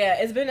movie. Yeah,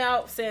 it's been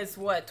out since,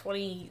 what,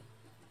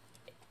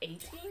 2018?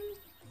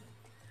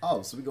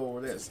 Oh, so we go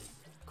over this.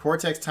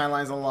 Cortex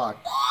timelines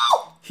unlocked.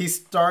 He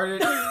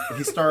started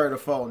a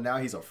foe. Now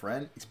he's a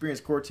friend.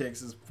 Experience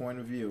Cortex's point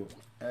of view.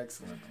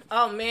 Excellent.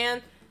 Oh,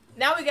 man.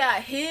 Now we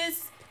got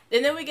his.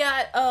 And then we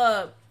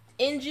got,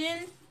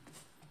 Engine.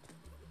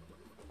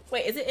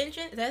 Wait, is it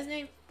Engine? Is that his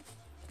name?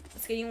 The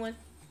skinny one?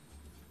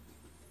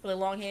 With a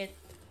long head?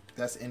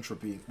 That's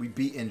Entropy. We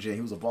beat NJ.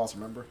 He was a boss,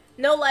 remember?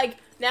 No, like,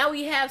 now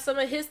we have some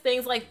of his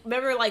things. Like,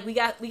 remember, like, we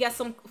got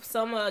some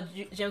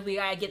gems we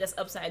gotta get that's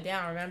upside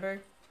down,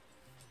 remember?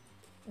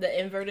 The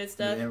inverted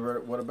stuff. The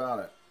inverted, what about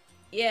it?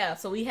 Yeah,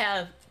 so we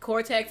have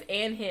Cortex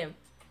and him.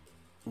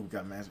 Ooh,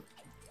 got magic.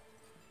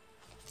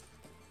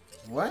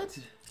 What?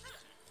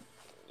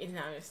 You're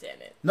not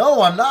understanding it.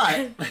 No, I'm not.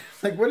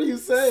 Like, what are you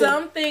saying?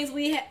 Some things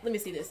we have. Let me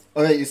see this.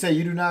 Okay, you say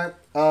you do not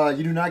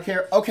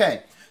care.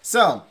 Okay,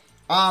 so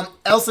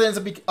Elsa ends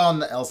up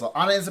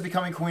Anna ends up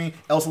becoming queen.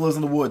 Elsa lives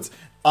in the woods.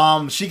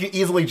 She can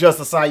easily just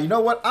decide, you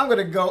know what, I'm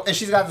gonna go, and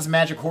she's got this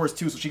magic horse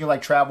too, so she can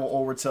like travel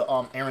over to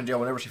Arendelle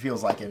whenever she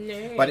feels like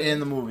it. But in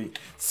the movie,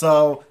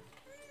 so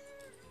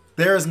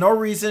there is no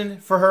reason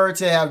for her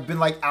to have been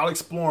like out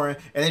exploring,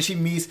 and then she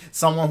meets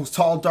someone who's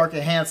tall, dark,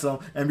 and handsome,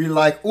 and be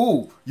like,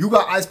 "Ooh, you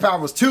got ice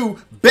powers too,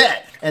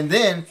 bet!" And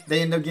then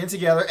they end up getting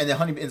together, and then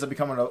Honey ends up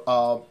becoming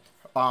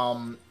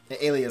an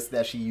alias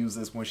that she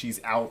uses when she's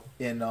out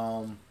in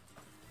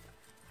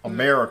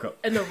America.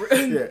 In the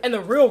Yeah. in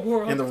the real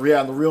world. In the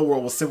real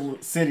world with civil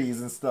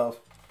cities and stuff.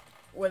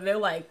 Where they're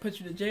like put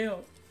you to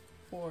jail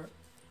for.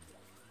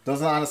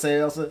 Doesn't Anna say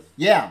Elsa?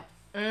 Yeah.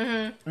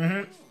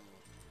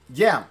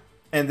 Yeah.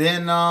 And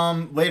then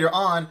later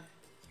on,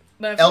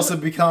 But Elsa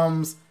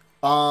becomes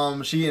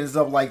she ends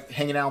up like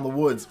hanging out in the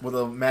woods with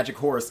a magic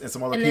horse and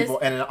some other people,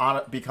 and then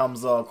Anna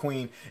becomes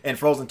queen in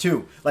Frozen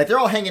 2. Like they're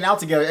all hanging out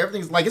together.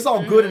 Everything's like it's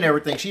all good and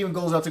everything. She even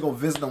goes out to go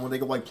visit them when they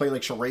go like play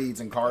like charades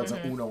and cards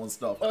and Uno and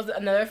stuff. Well,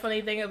 another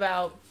funny thing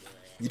about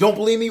You don't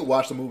believe me?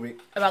 Watch the movie.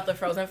 about the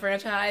Frozen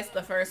franchise,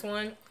 the first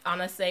one,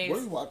 Anna saves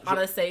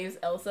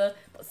Elsa.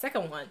 The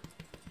second one,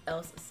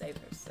 Elsa saves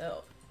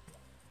herself.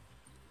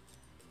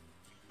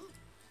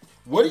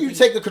 What do you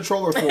take the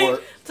controller for?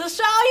 To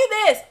show you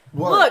this.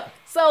 What? Look,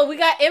 so we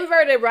got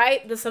inverted,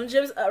 right? There's some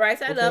gyms right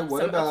side Okay, up,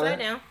 what some about upside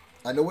it? down.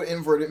 I know what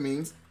inverted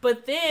means.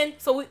 But then,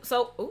 so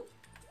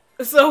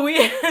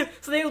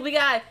we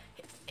got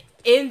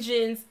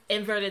engines,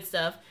 inverted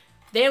stuff.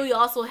 Then we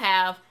also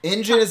have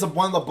Engine is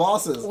one of the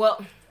bosses.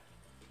 well,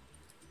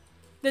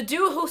 the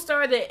dude who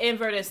started the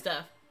inverted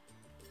stuff,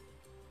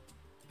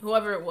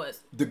 whoever it was.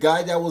 The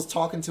guy that was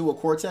talking to a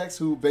Cortex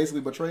who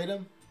basically betrayed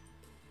him.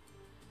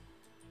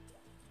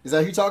 Is that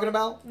who you're talking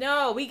about?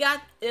 No, we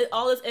got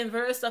all this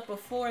inverted stuff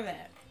before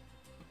that.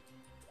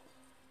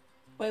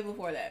 Way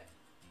before that.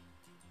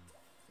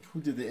 Who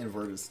did the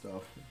inverted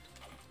stuff?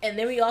 And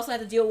then we also had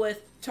to deal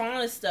with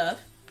Tawna's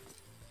stuff.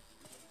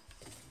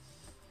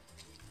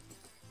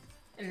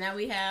 And now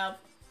we have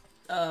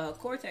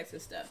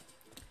Cortex's stuff.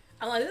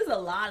 I'm like, there's a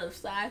lot of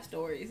side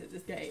stories in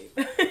this game.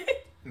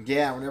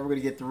 Yeah, we're never gonna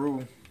get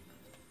through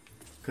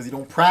because you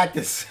don't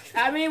practice. it's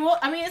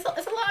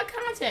a lot of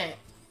content.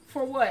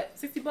 For what?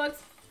 $60?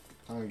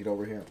 I'm gonna get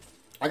over here.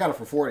 I got it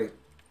for $40.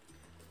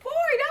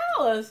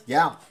 $40?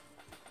 Yeah,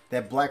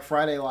 that Black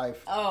Friday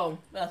life. Oh,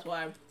 that's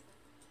why.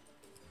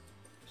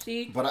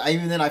 See? But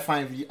even then, I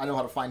know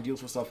how to find deals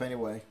for stuff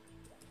anyway.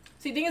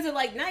 See, thing is, that,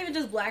 like, not even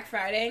just Black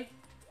Friday.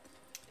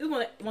 This is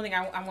one thing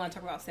I want to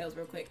talk about sales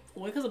real quick.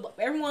 Because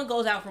everyone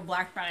goes out for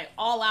Black Friday,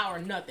 all out or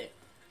nothing.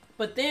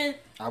 But then,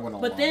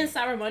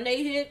 Cyber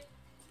Monday hit.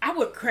 I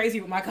went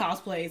crazy with my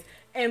cosplays,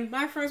 and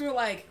my friends were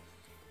like,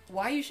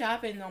 "Why are you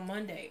shopping on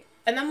Monday?"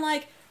 And I'm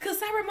like, "Cause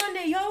Cyber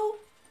Monday, yo.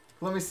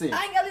 Let me see.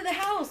 I ain't gotta leave the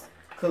house."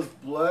 Cause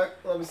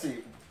let me see.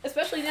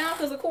 Especially now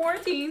because of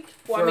quarantine.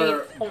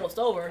 Well, almost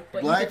over.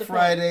 But Black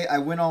Friday, I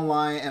went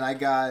online and I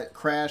got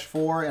Crash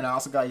 4, and I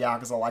also got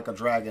Yakuza Like a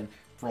Dragon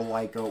for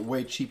like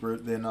way cheaper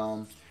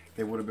than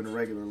they would have been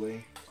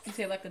regularly. You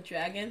say like a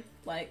dragon,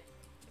 like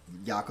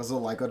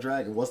Yakuza Like a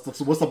Dragon. What's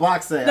the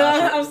box say? No,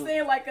 I'm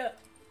saying like a.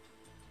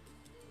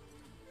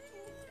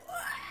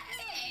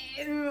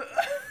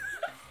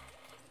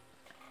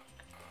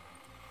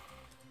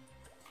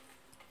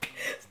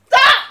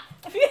 Stop!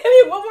 If you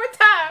hit me one more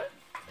time.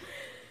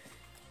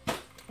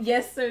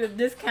 Yes, sir. The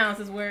discounts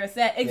is where it's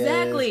at.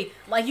 Exactly. Yes.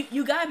 Like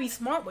you gotta be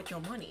smart with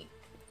your money.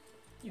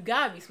 You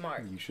gotta be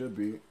smart. You should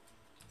be.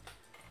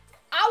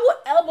 I would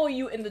elbow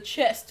you in the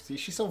chest. See,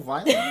 she's so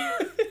violent.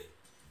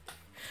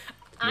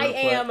 I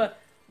am.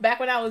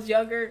 Back when I was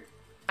younger,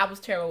 I was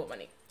terrible with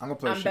money. I'm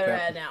better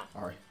at it now.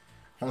 All right.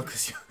 Only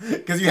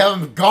because you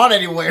haven't gone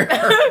anywhere.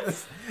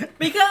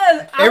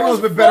 Because I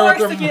was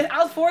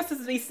forced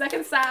to be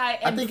second side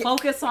and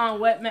focus on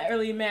what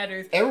really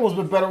matters. Everyone's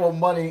been better with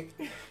money.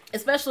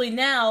 Especially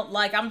now,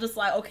 like I'm just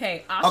like,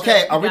 okay. Are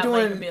we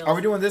doing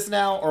this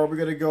now, or are we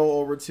gonna go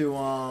over to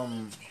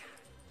Are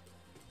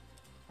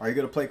you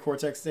gonna play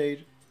Cortex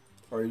stage,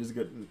 or are you just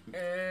gonna?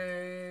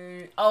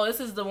 This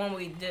is the one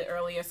we did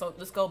earlier. So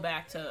let's go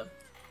back to.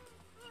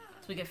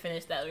 So we can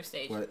finish that other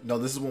stage. What? No,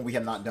 this is one we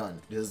have not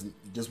done.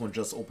 This one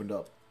just opened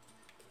up.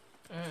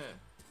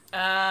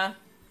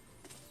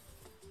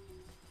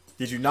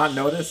 Did you not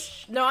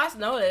notice? No, I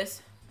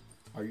noticed.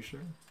 Are you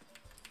sure?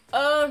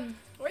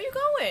 Where are you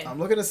going? I'm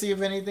looking to see if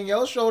anything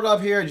else showed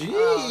up here.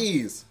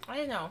 Jeez. I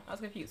didn't know. I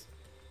was confused.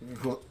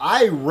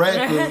 I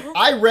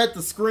read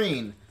the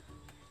screen.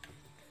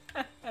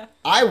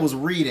 I was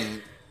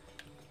reading.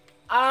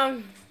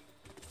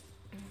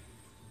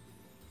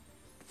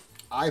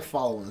 I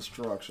follow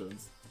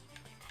instructions.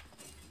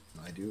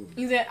 I do.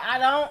 You said I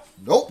don't?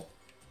 Nope.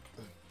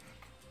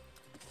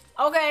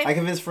 Okay. I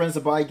convince friends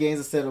to buy games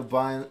instead of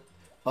buying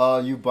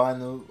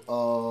the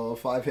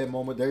 5-hit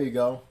moment. There you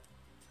go.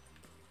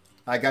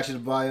 I got you to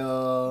buy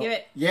Give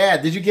it. Yeah,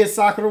 did you get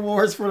Soccer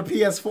Awards for the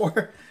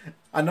PS4?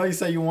 I know you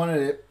said you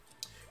wanted it.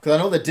 Cause I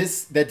know that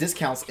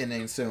discount's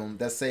ending soon.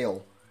 That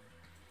sale.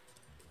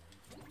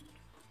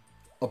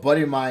 A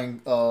buddy of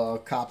mine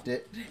copped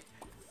it.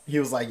 He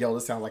was like, yo,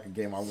 this sounds like a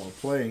game I want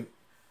to play.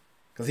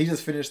 Because he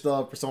just finished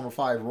the Persona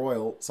 5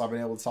 Royal, so I've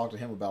been able to talk to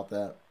him about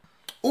that.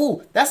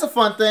 Ooh, that's a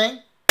fun thing.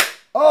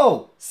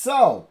 Oh,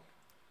 so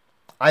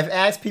I've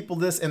asked people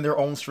this in their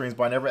own streams,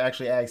 but I never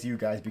actually asked you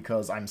guys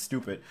because I'm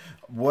stupid.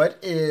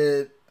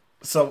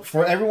 So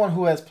for everyone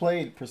who has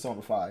played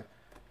Persona 5,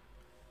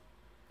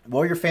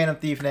 what will your Phantom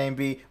Thief name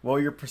be? What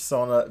will your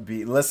Persona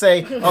be? Let's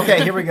say,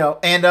 okay, here we go.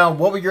 And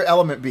what will your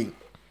element be?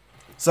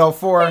 So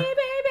for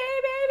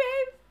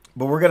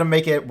But we're gonna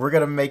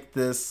make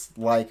this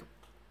like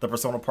the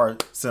persona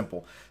part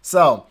simple.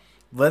 So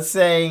let's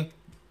say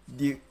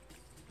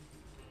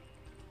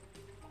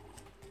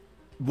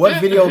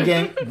what video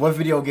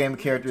game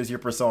character is your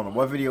persona?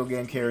 What video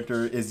game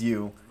character is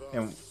you,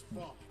 and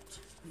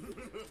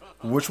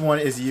which one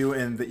is you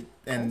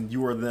and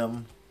you are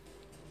them?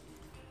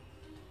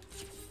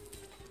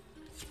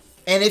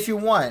 And if you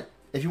had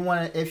a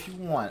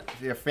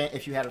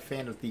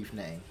Phantom Thief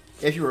name,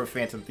 if you were a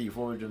Phantom Thief,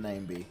 what would your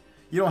name be?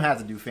 You don't have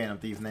to do Phantom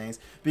Thief names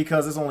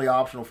because it's only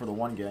optional for the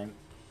one game.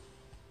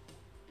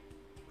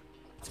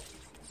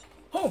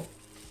 Oh.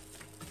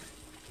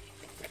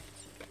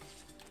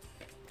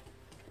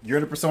 You're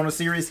in the Persona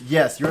series?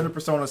 Yes, you're in the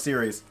Persona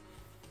series.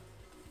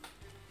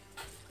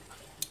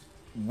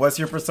 What's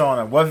your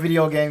persona? What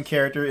video game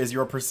character is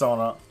your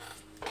persona?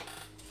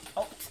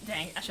 Oh,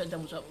 dang. I should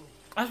double jump.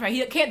 That's right.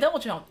 He can't double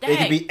jump. Dang. It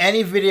could be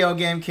any video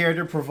game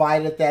character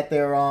provided that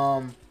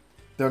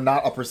they're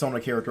not a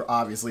persona character,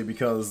 obviously,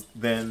 because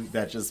then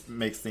that just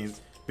makes things...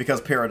 Because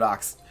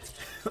paradox.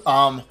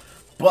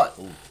 But...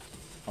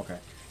 Okay.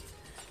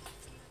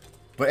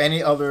 But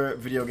any other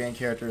video game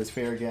character is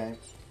fair game.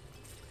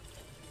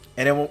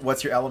 And then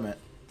what's your element?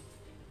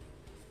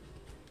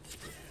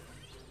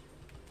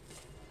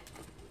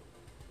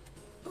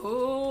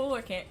 Ooh,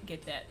 I can't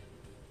get that.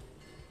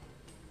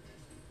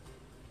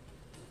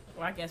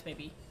 Well, I guess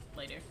maybe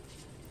later.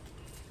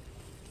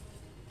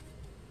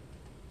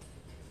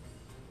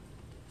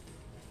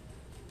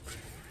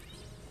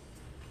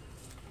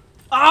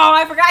 Oh,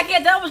 I forgot I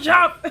can't double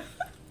jump!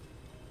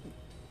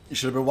 You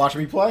should have been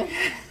watching me play.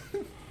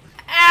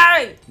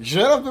 Hey! You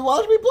should have been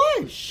watching me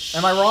play.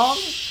 Am I wrong?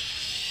 You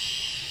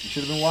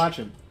should have been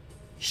watching.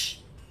 Shh.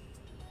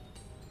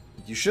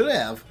 You should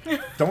have.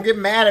 Don't get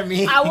mad at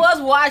me. I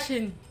was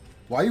watching.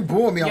 Why you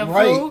booing me? I'm You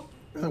right. fool.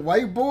 Why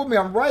you booing me?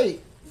 I'm right.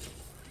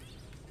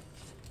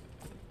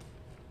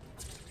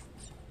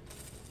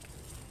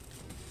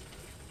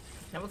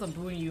 I wasn't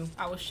booing you.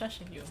 I was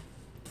shushing you.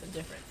 It's a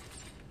difference.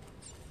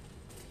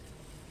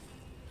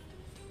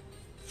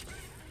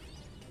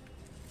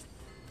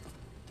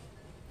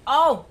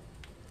 Oh!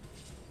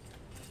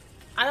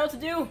 I know what to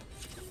do.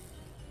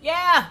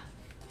 Yeah!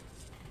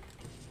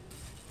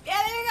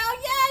 Yeah, there you go.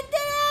 Yeah, I did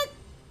it!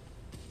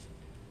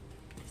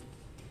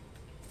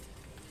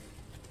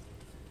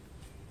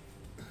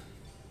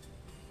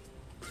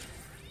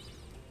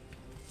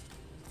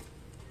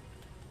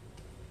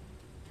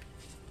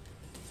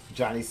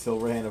 Johnny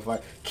Silverhand of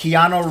Fire.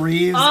 Keanu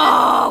Reeves.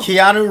 Oh!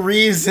 Keanu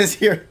Reeves is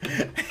your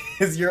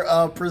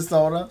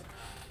persona.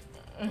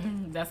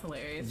 That's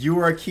hilarious. You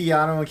are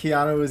Keanu and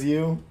Keanu is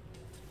you.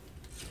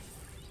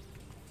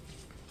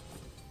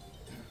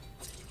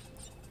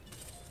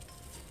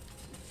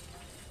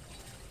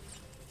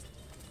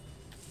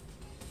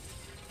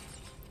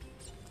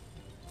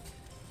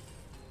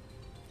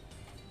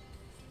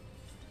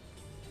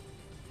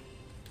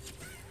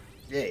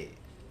 Hey.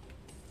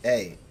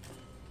 Hey.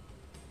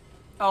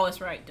 Oh,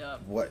 that's right, Dub.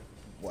 What?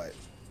 What?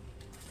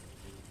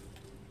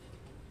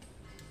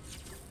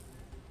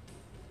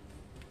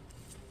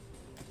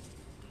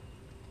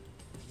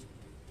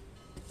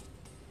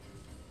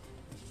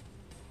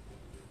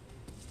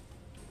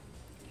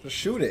 Just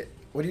shoot it.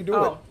 What are you doing?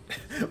 Oh.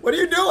 What are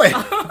you doing?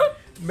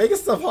 Making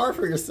stuff hard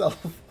for yourself.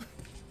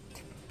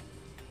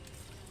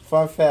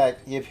 Fun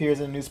fact, he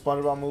appears in a new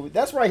SpongeBob movie.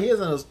 That's right, he is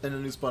in a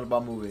new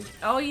SpongeBob movie.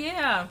 Oh,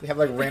 yeah. They have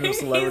like random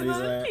celebrities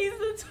in it. He's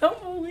the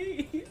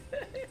tumbleweed.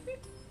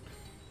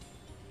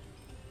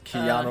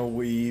 Keanu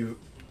Weave.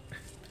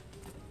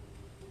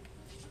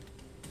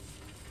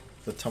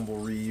 The Tumble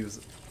Reeves.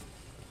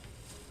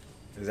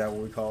 Is that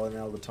what we call it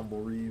now? The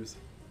Tumble Reeves?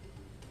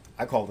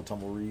 I call it the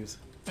Tumble Reeves.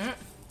 Mm.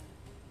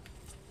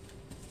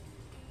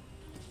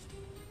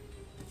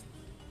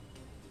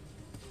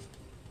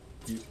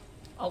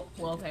 Oh,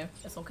 well, okay.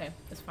 It's okay.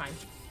 It's fine.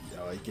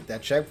 Yo, you get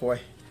that check, boy.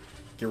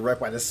 Get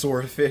wrecked by the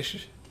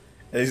swordfish.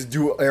 And just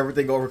do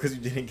everything over because you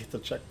didn't get the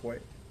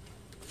checkpoint.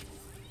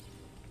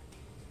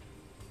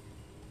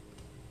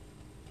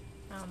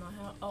 I don't know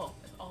how. Oh,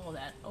 it's all of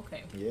that.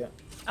 Okay. Yeah.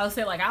 I would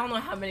say, like, I don't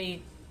know how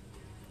many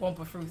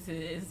Wumpa Fruits it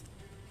is.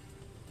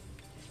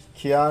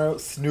 Keanu,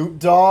 Snoop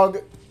Dogg.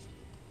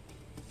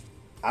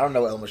 I don't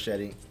know El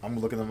Machete. I'm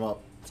looking them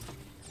up.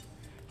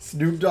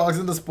 Snoop Dogg's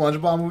in the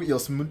SpongeBob movie. Yo,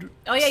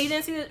 Oh, yeah, you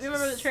didn't see the,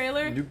 remember the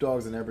trailer? Snoop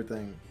Dogg's in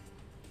everything.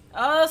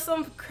 Oh,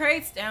 some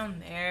crates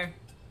down there.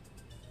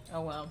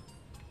 Oh, well.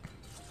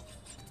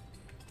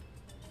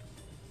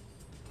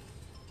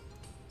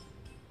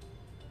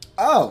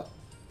 Oh!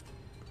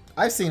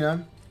 I've seen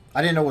him.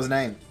 I didn't know his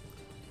name.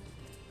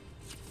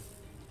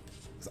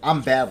 'Cause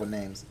I'm bad with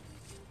names.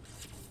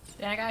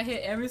 Dang, I got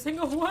hit every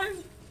single one.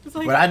 It's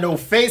like, But I know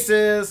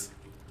faces!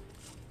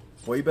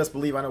 Well, you best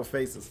believe I know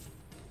faces.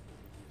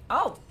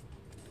 oh.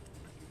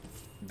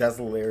 That's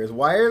hilarious.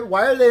 Why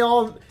are they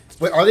all...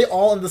 Wait, are they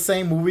all in the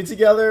same movie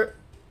together?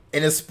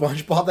 And it's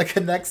SpongeBob that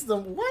connects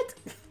them? What?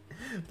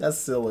 That's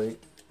silly.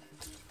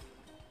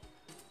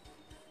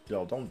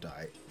 Yo, don't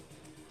die.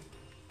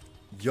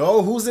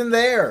 Yo, who's in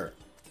there?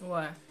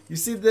 What? You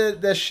see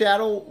the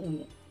shadow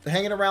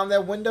hanging around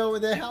that window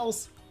in their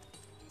house?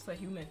 It's a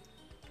human.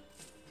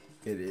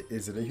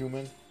 Is it a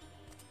human?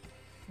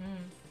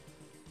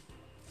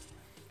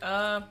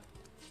 How do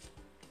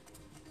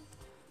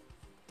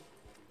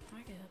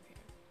I get up here?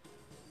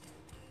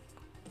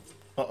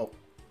 Uh-oh.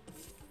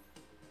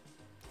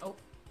 Oh,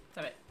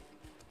 stop it.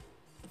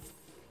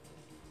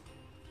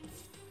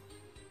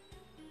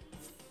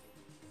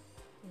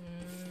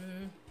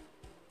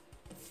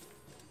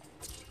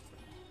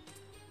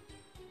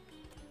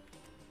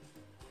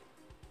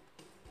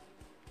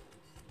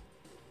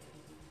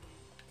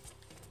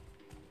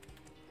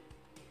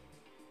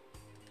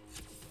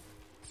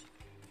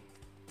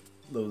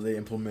 They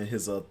implement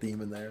his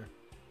theme in there.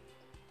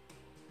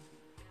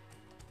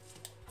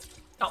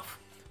 Oh.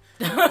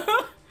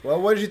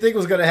 Well, what did you think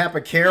was gonna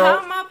happen, Carol?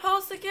 How am I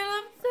supposed to get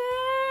up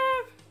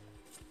there?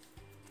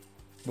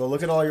 Well,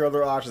 look at all your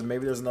other options.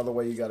 Maybe there's another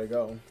way you gotta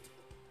go.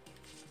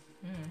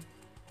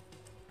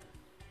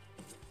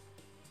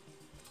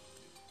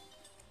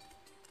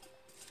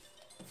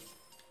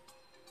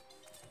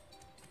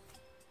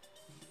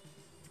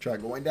 Try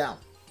going down.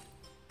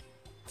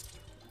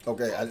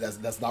 Okay,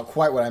 that's not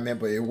quite what I meant,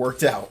 but it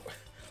worked out.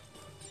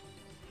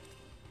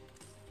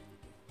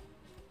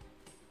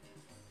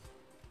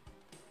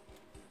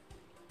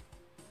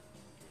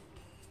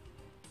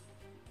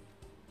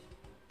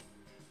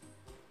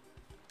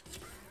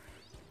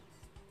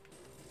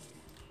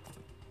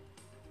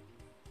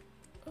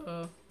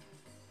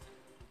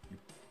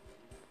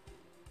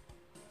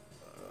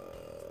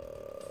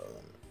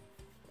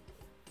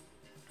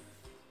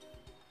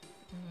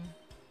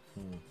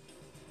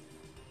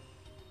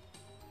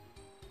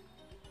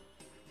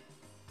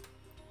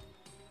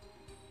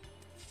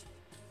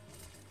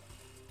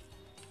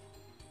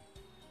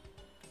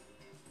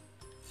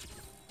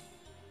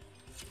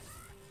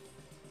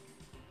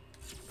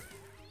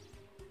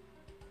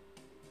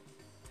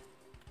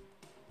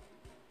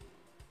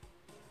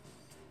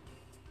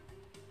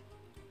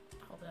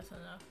 That's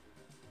enough.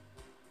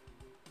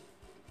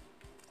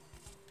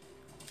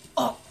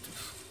 Oh!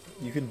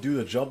 You can do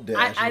the jump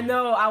dash. I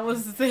know, I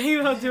was thinking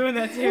about doing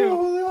that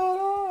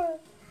too.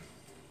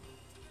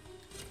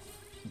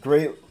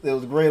 Great, it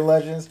was great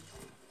Legends.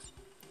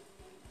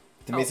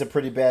 To me, some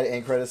pretty bad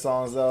end credit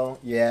songs though.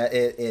 Yeah,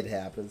 it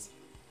happens.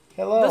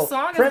 Hello, The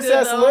song is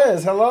Princess good, though.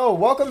 Liz. Hello,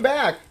 welcome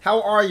back.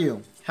 How are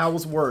you? How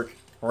was work?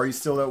 Or are you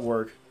still at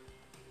work?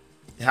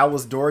 How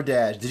was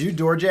DoorDash? Did you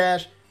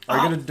DoorDash? Are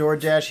you gonna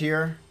DoorDash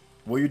here?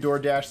 Will you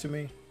DoorDash to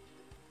me?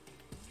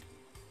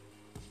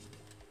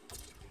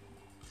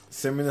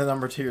 Send me the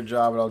number to your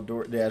job and I'll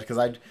DoorDash because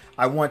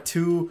I want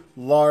 2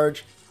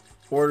 large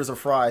orders of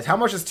fries. How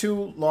much is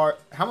 2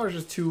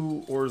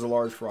 orders of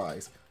large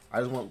fries? I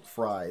just want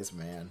fries,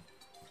 man.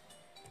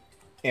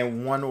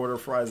 And 1 order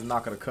of fries is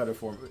not gonna cut it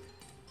for me.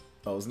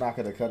 Oh, it's not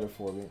gonna cut it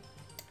for me.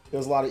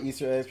 There's a lot of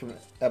Easter eggs from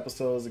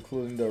episodes,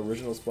 including the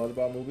original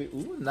SpongeBob movie.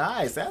 Ooh,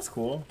 nice. That's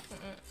cool.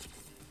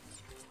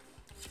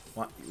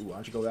 Why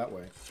don't you go that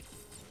way?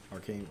 Or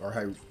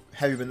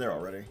have you been there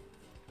already?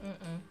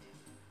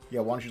 Yeah,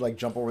 why don't you like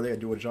jump over there and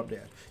do a jump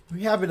dash?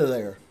 You have been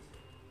there.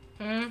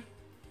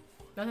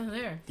 Nothing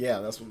there. Yeah,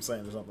 that's what I'm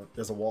saying.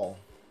 There's a wall.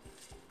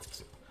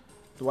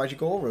 So why'd you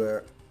go over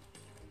there?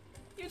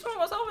 You told me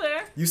what's over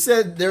there. You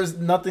said there's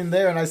nothing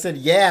there, and I said,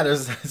 yeah,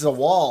 there's a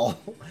wall.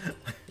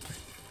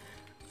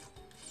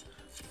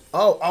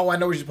 Oh, I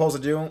know what you're supposed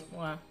to do.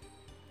 What?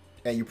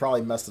 And you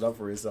probably messed it up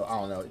for yourself. I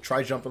don't know.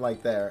 Try jumping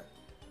like there.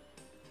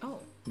 Oh.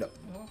 No.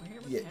 Well,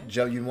 here we Yeah, go.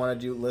 Joe, you want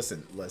to do,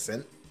 listen.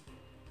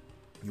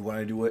 You want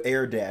to do an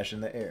air dash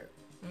in the air.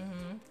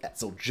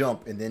 So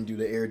jump and then do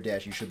the air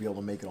dash. You should be able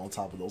to make it on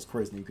top of those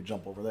crates and you can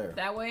jump over there.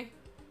 That way?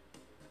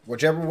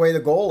 Whichever way the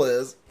goal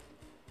is.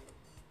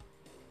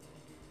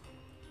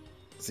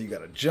 So you got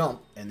to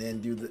jump and then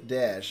do the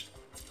dash.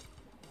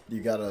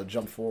 You got to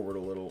jump forward a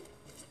little.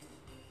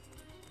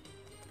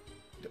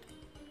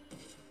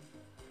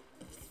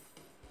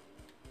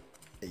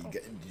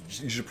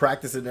 You should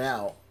practice it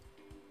now.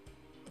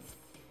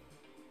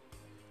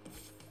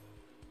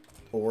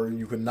 Or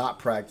you could not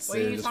practice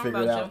it and just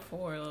figure it out. Jump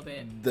forward a little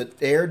bit. The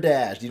air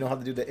dash. Do you know how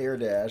to do the air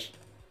dash?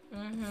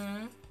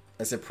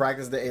 I said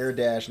practice the air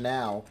dash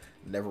now.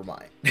 Never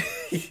mind.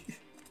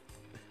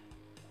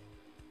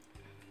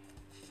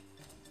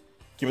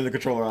 Give me the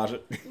controller, Asha.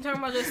 You talking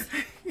about just...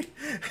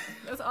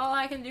 That's all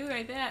I can do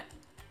right there.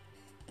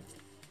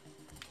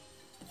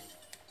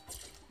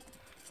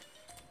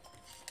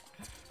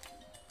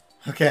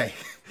 Okay.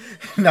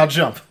 Now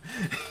jump.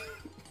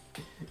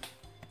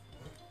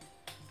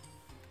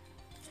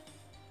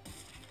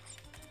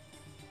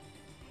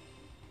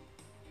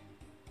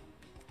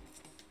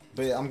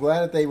 But yeah, I'm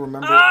glad that they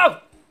remember. Oh!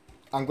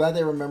 I'm glad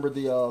they remembered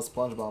the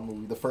SpongeBob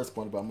movie, the first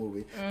SpongeBob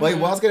movie. But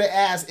what I was gonna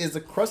ask is, the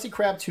Krusty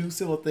Krab 2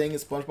 still a thing?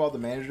 Is SpongeBob the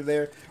manager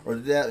there, or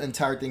did that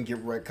entire thing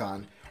get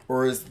retconned,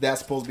 or is that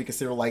supposed to be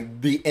considered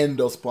like the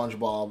end of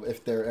SpongeBob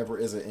if there ever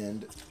is an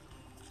end?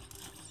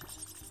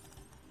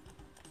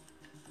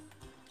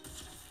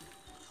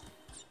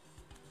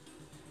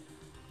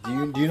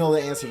 Do you know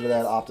the answer to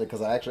that, Optic?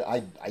 Because I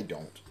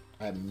don't.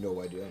 I have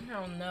no idea. I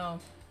don't know.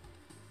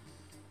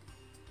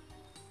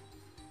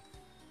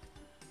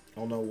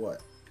 Oh no,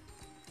 what?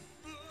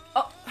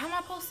 Oh, how am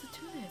I supposed to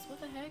do this?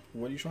 What the heck?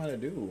 What are you trying to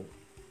do?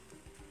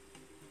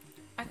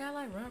 I gotta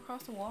like run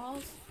across the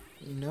walls.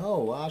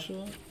 No,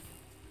 Asha.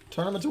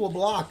 Turn him into a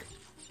block.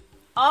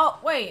 Oh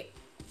wait,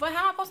 but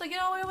how am I supposed to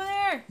get all the way over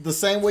there? The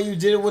same way you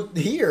did it with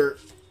here.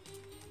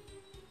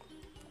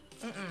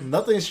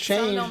 Nothing's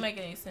Something changed. don't make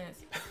any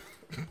sense.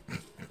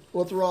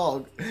 What's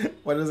wrong?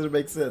 Why doesn't it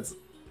make sense?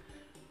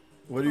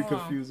 What are you Hold on.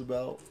 confused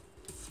about?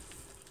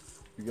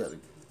 You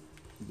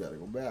gotta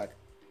go back.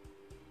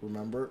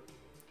 Remember?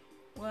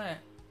 What?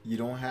 You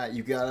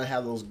gotta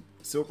have those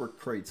silver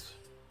crates.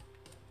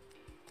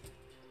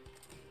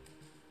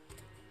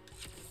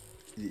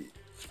 Yeah,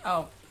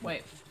 Oh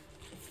wait.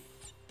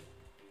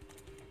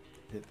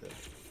 hit that.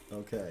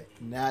 Okay,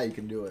 now you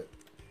can do it.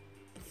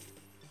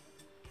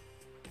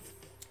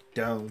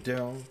 Down,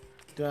 down,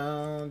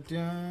 down,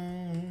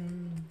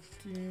 down,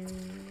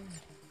 down.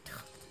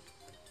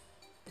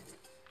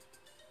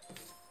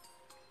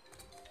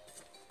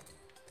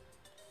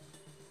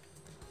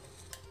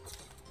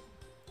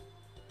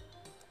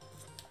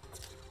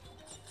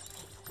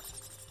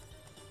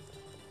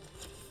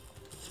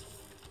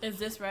 Is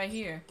this right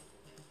here?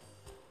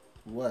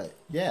 What?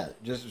 Yeah,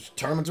 just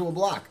turn them into a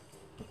block.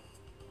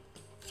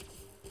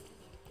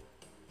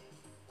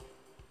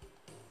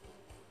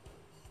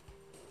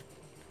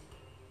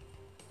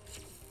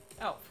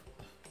 Oh.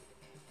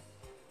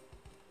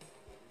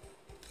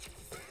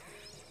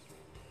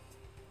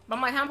 But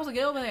I'm like, how am I supposed to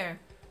get over there?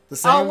 The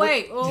same. Oh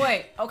wait, oh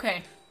wait,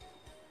 okay.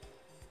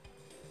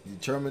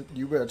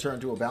 You better turn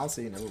into a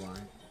bouncy. Never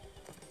mind.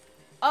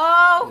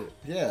 Oh,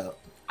 Yeah.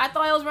 I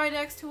thought I was right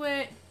next to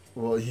it.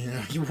 Well,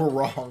 yeah, you were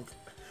wrong.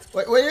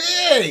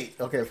 Wait.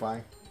 Okay,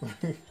 fine.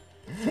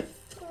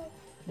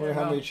 Wonder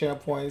how many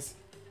champ points.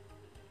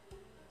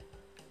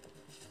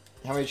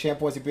 How many champ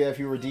points you get if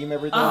you redeem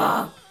everything?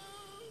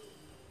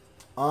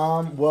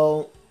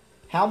 Well,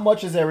 how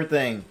much is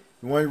everything?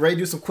 You want ready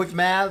to do some quick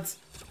maths?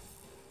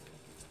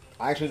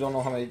 I actually don't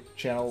know how many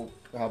channel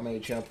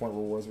point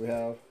rewards we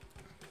have.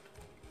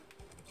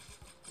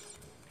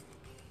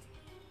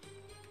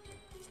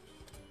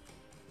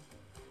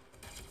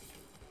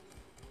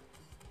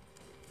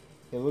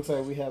 It looks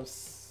like we have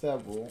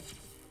several.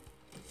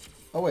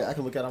 Oh wait, I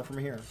can look at them from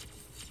here.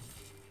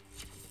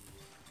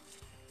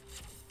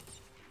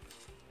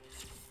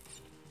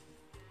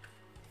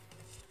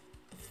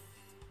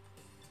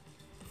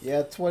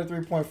 Yeah,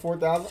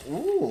 23.4 thousand.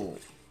 Ooh,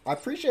 I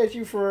appreciate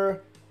you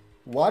for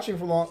watching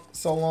for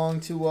so long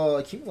to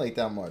accumulate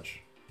that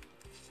much.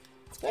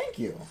 Thank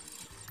you.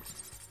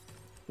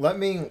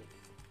 I'm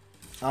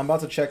about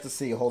to check to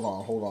see. Hold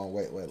on.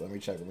 Wait. Let me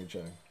check.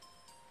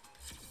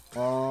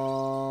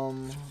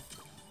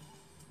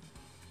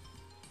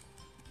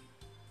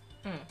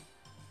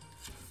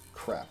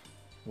 Crap.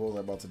 What was I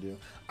about to do?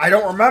 I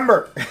don't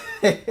remember.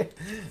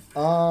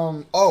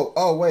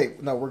 Oh,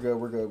 wait. No, we're good.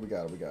 We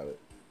got it.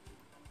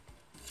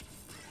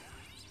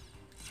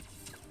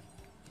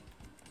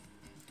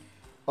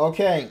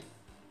 Okay.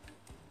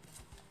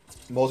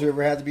 Most you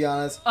ever had, to be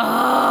honest.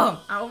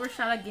 Oh, I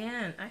overshot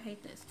again. I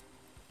hate this.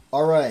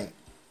 All right.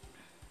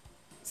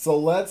 So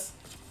let's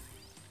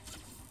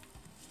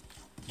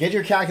get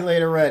your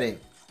calculator ready,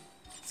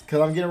 because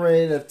I'm getting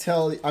ready to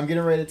tell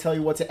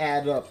you what to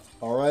add up.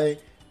 All right.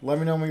 Let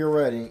me know when you're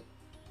ready.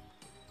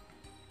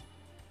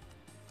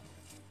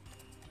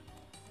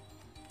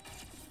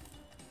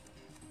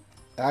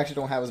 I actually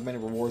don't have as many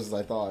rewards as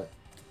I thought.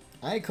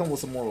 I need to come with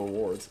some more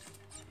rewards.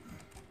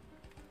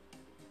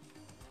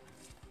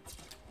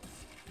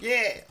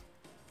 Yeah.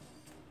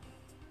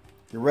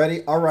 You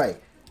ready? All right.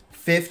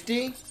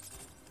 50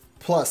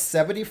 plus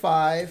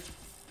 75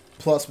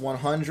 plus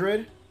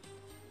 100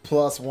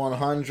 plus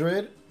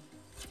 100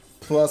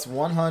 plus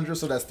 100.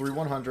 So that's 3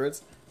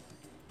 100s.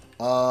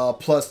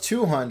 Plus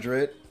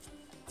 200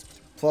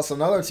 plus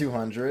another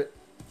 200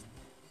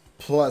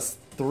 plus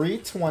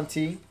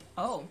 320.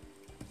 Oh.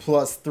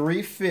 Plus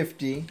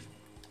 350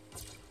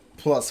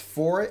 plus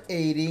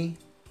 480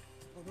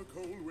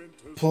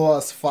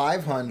 plus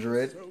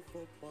 500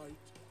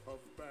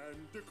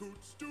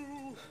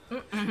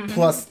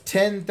 plus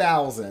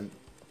 10,000.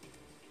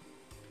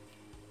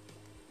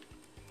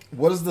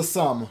 What is the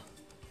sum?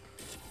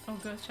 Oh,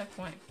 good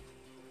checkpoint.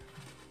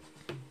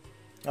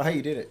 Oh, hey,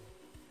 you did it.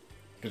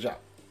 Good job.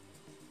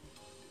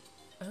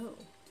 Oh.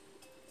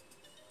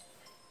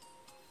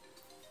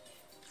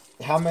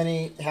 How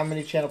many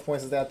channel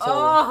points is that total?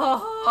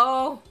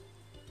 Oh.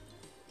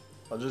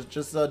 I'll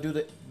just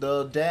do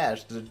the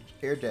dash, the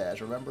air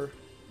dash. Remember?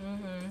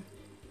 Mm-hmm.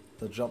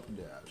 The jump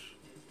dash.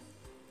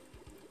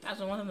 I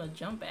just want him to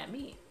jump at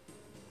me.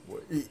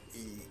 Well, he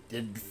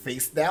did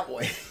face that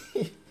way.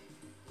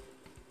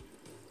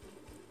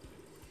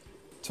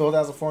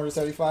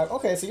 12,475.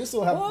 Okay, so you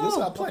still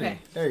have plenty. Okay.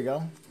 There you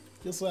go.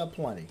 You'll still have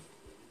plenty.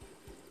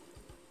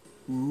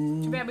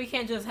 Ooh. Too bad we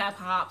can't just have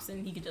hops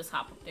and he could just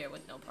hop up there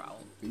with no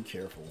problem. Be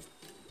careful,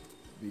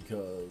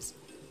 because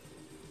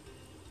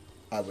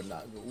I would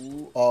not go.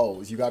 Ooh.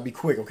 Oh, you gotta be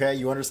quick, okay?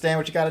 You understand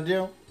what you gotta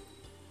do?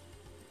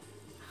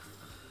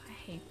 I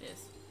hate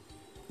this.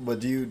 But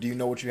do you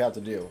know what you have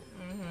to do?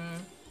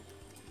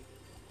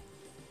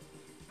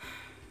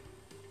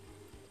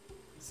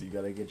 So you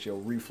gotta get your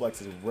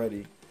reflexes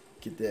ready.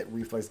 Get that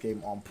reflex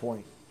game on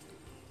point.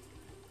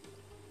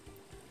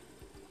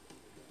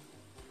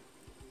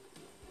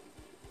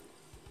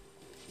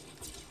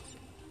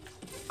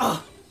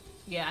 Oh!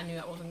 Yeah, I knew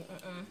that wasn't...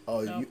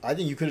 Oh, no. I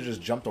think you could have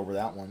just jumped over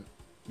that one.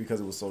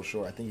 Because it was so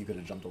short. I think you could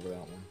have jumped over that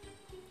one.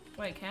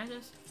 Wait, can I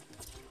just...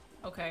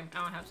 Okay,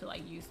 I don't have to,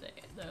 like, use the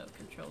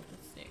control of the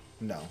stick.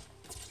 No.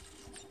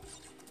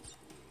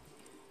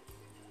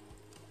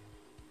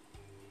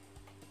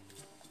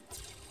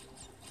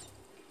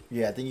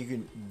 Yeah, I think you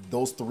can...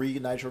 Those 3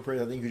 nitro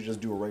crates, I think you could just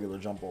do a regular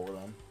jump over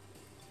them.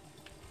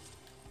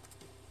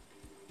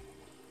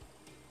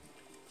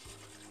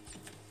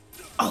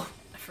 Oh!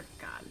 I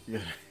forgot. Yeah.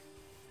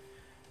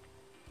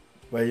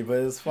 But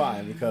it's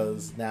fine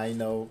because now you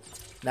know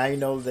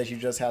that you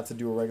just have to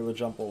do a regular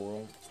jump over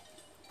them.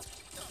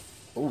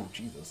 Oh,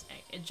 Jesus.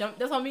 It jumped...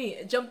 That's on me.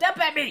 It jumped up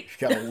at me!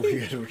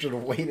 You should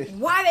have waited.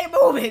 Why they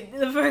moving in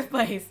the first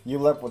place? You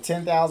left with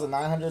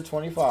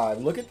 10,925.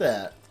 Look at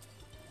that.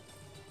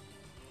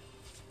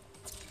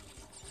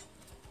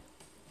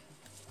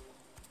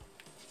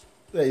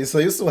 Yeah, so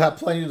you still have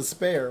plenty to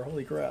spare.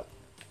 Holy crap.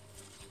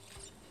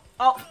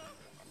 Oh!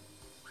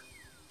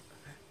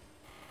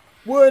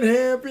 What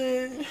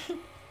happened?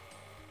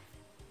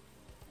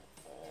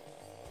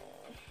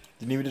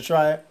 Didn't need me to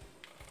try it?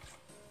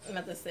 I'm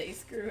about to say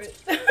screw it.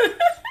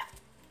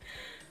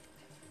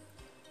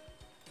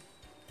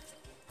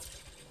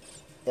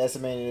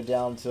 Estimating it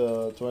down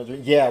to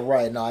 23. Yeah,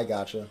 right. No, I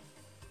gotcha.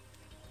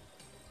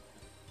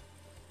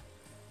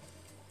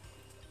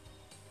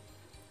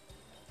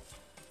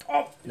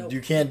 Oh! Nope.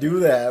 You can't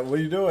do that. What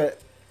are you doing?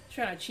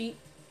 Trying to cheat.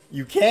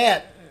 You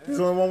can't. There's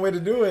only one way to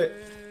do it.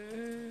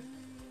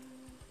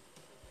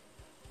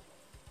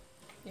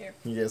 Here.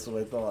 Yes,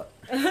 what I thought.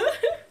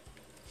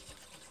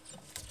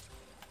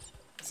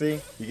 See?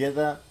 You get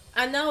that?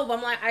 I know, but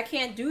I'm like, I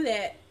can't do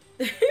that.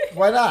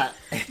 Why not?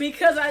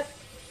 Because I...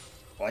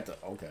 What the?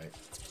 Okay.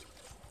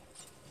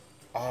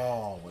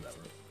 Oh, whatever.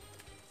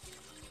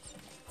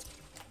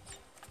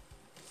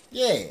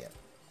 Yeah.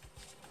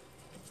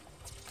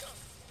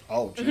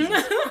 Oh, Jesus.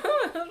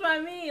 That's what I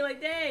mean. Like,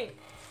 dang.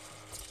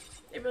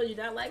 They really do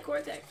not like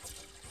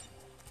Cortex.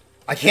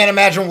 I can't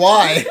imagine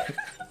why.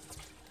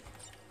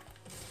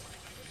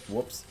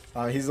 Whoops.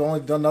 He's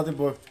only done nothing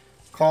but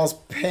cause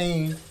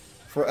pain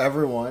for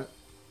everyone.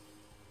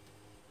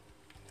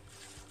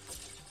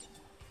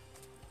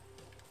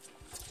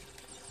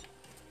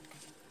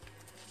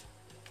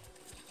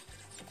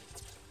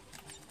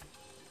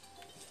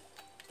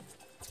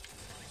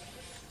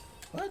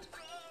 What?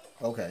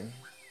 Okay.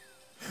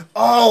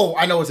 Oh,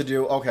 I know what to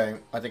do. Okay.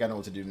 I think I know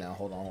what to do now.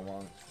 Hold on, hold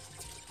on.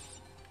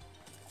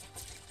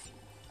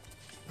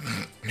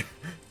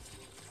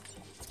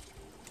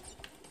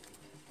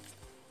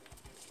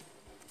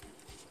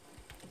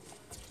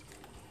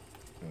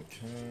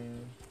 Okay.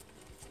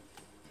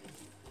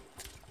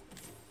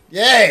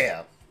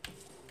 Yeah!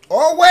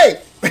 Oh, wait!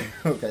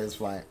 Okay, it's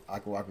fine.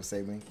 Aqua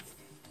save me.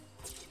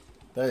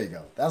 There you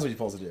go. That's what you're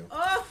supposed to do.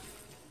 Oh,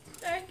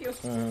 thank you.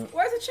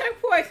 Where's the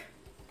checkpoint?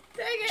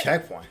 Dang it.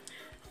 Checkpoint.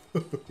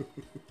 Just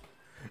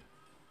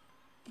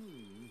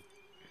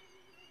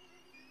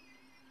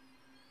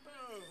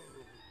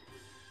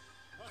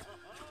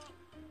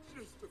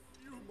a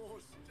few more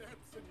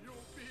steps and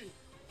you'll be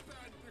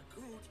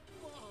Bandicoot.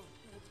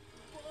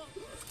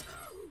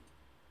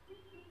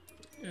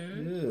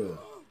 Ew.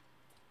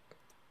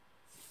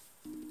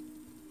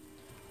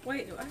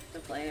 Wait, do I have to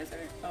play as her?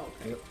 Oh,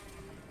 okay. Yep.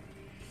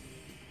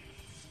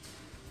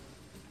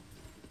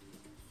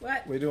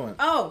 What? What are you doing?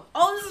 Oh,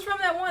 this is from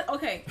that one.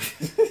 Okay.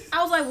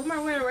 I was like, where am I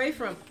running away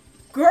from?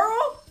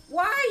 Girl,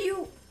 why are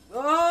you?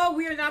 Oh,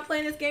 we are not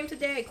playing this game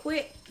today.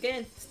 Quit.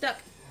 Getting stuck.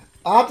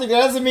 Optic,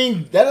 that doesn't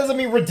mean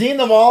redeem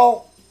them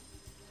all.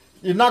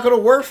 You're not gonna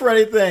work for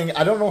anything.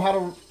 I don't know how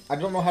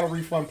to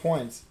refund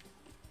points.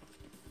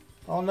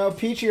 Oh no,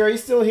 Peachy, are you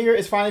still here?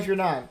 It's fine if you're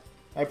not.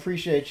 I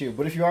appreciate you,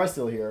 but if you are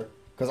still here,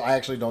 because I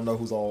actually don't know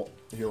who's all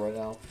here right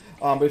now.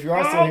 But if you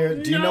are still here,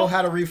 do you know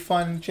how to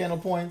refund channel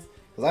points?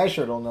 Because I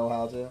sure don't know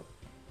how to.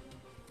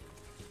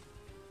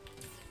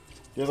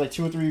 There's like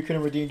 2 or 3 you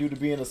couldn't redeem due to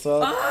being a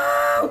sub.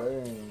 Oh!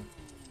 Dang.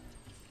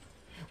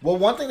 Well,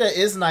 one thing that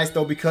is nice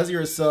though, because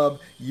you're a sub,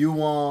 you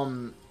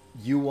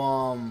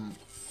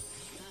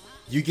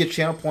get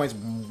channel points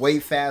way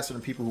faster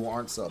than people who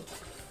aren't subs.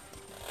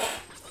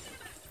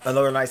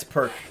 Another nice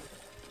perk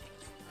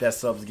that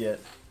subs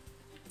get.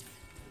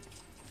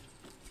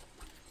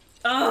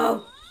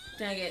 Oh,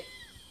 dang it.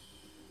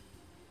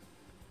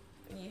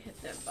 You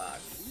hit that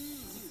box.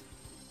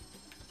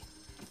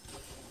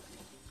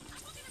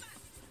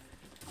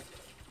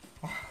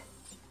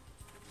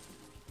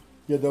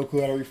 You have no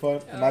clue how to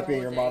refund? It might be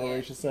in your dang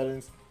moderation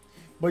settings.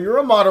 But you're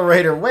a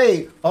moderator.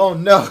 Wait. Oh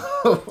no.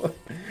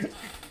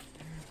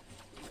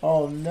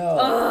 Oh no.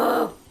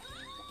 Oh!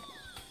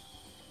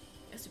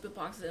 That stupid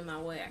box is in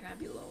my way. I gotta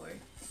be lower.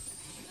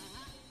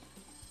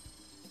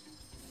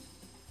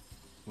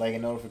 Like a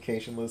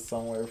notification list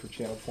somewhere for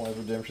channel points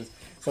redemptions.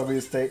 Somebody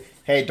to state,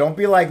 hey, don't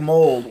be like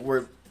Mold,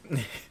 where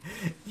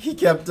he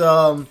kept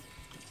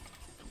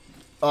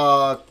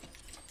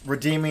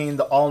redeeming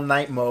the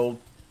all-night mode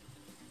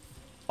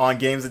on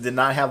games that did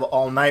not have an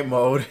all-night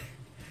mode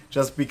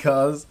just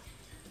because.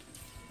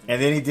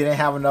 And then he didn't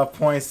have enough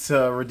points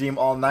to redeem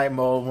all-night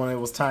mode when it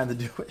was time to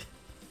do it.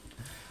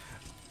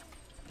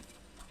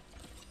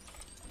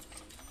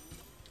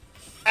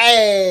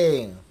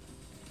 Hey!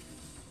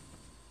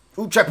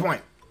 Ooh,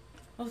 checkpoint!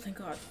 Oh, thank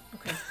God.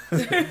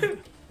 Okay.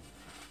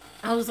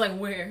 I was like,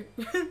 where?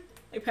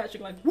 Like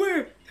Patrick, like,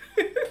 where?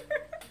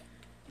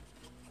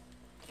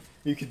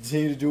 You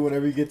continue to do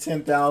whenever you get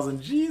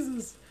 10,000.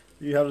 Jesus.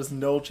 You have just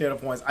no channel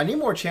points. I need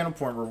more channel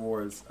point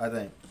rewards, I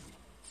think.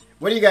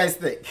 What do you guys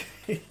think?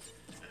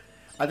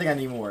 I think I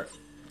need more.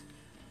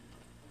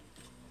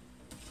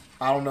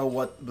 I don't know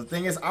what. The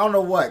thing is, I don't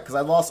know what, because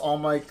I lost all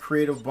my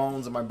creative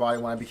bones in my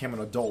body when I became an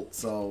adult,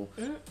 so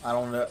I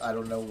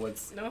don't know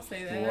what's Don't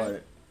say that.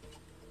 what.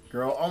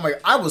 Girl, oh my,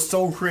 I was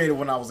so creative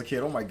when I was a kid.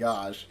 Oh my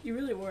gosh. You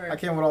really were. I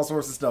came with all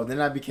sorts of stuff. Then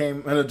I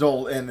became an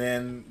adult, and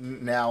then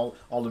now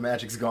all the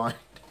magic's gone.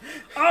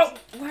 Oh,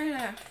 why did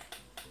I?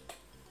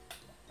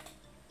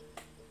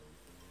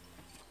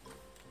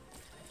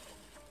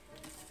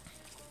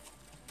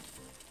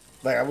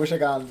 Like, I wish I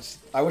was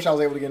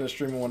able to get into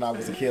streaming when I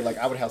was a kid. Like,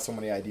 I would have so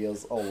many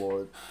ideas. Oh,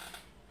 Lord.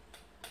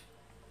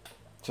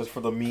 Just for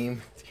the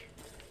meme.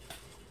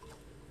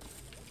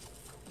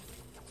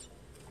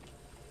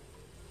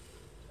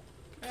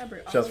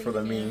 Just for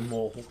the meme.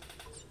 Well,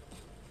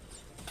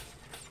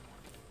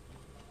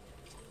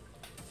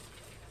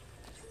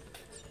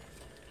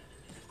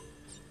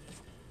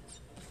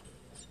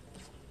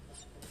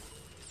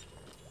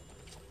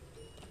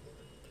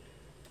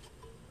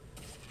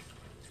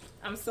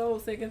 I'm so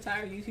sick and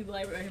tired of YouTube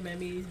like recommend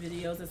me these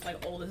videos. It's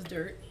like old as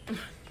dirt.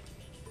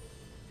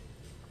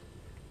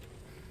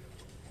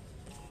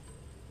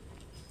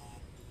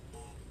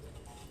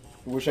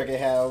 wish I could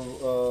have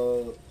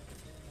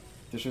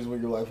this is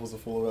when your life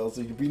wasn't full of L,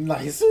 so you could be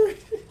nicer.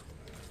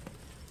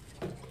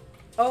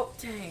 Oh,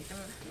 dang.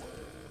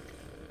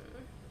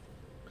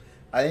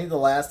 I think the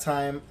last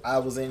time I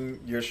was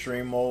in your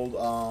stream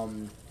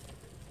mode,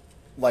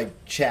 like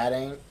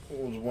chatting,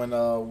 was when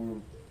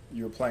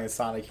you were playing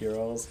Sonic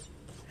Heroes.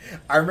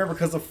 I remember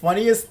because the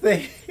funniest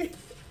thing,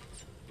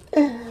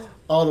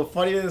 the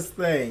funniest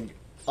thing,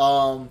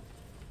 was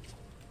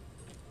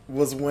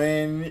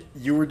when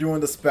you were doing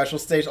the special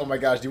stage. Oh my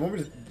gosh, do you want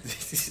me to?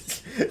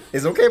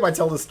 It's okay if I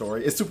tell this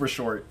story. It's super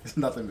short. It's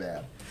nothing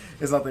bad.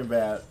 It's nothing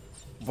bad.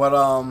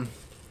 But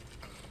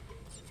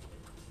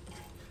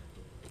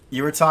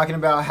you were talking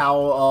about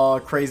how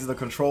crazy the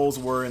controls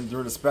were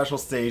during the special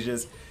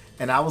stages,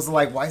 and I was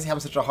like, why is he having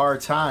such a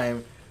hard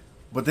time?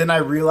 But then I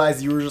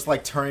realized you were just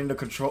like turning the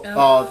control,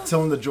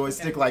 tilting the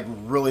joystick like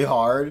really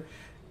hard,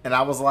 and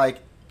I was like,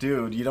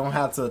 dude, you don't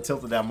have to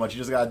tilt it that much. You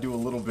just gotta do a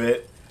little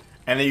bit.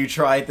 And then you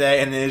tried that,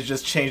 and then it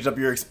just changed up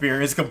your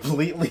experience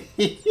completely.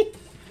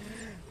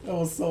 That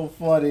was so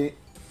funny.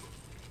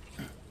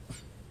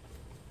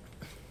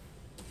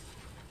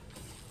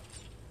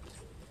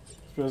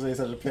 Especially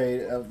such a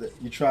pain.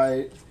 You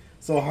try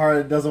so hard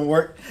it doesn't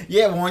work.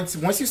 Yeah,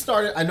 once you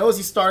started, I noticed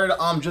you started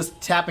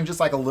just tapping just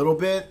like a little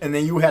bit, and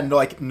then you had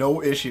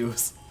no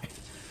issues.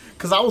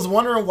 Because I was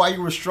wondering why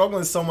you were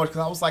struggling so much.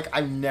 Because I was like,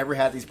 I've never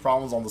had these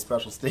problems on the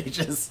special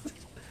stages.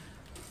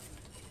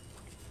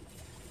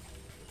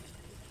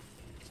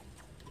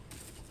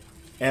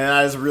 And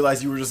I just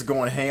realized you were just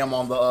going ham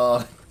on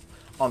the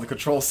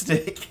control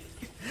stick.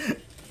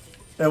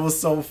 That was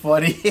so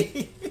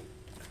funny.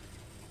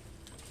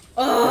 That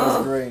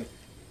was great.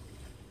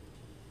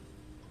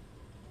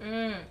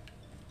 I'm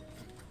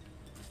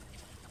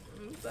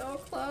so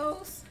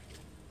close.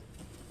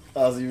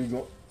 So you would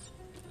go,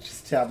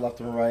 just tap left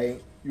and right.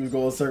 You would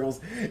go in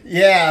circles.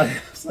 Yeah,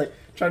 it's like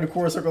trying to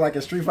core circle like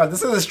a Street Fighter.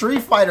 This is a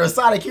Street Fighter,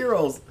 Sonic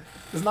Heroes.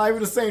 It's not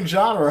even the same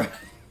genre.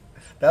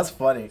 That's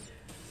funny.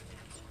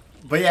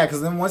 But yeah,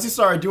 because then once you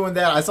started doing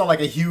that, I saw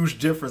like a huge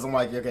difference. I'm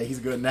like, okay, he's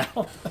good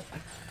now.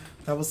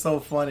 That was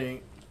so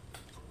funny.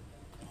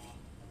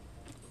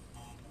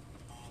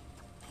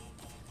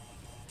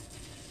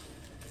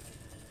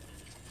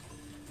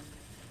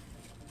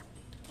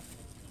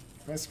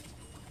 Nice.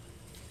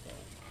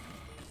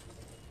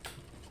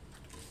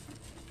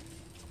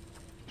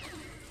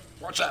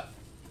 Watch out!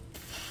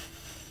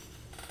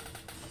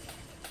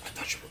 I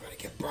thought you were gonna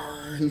get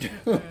burned.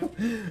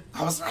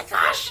 I was like,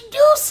 I should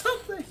do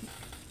something.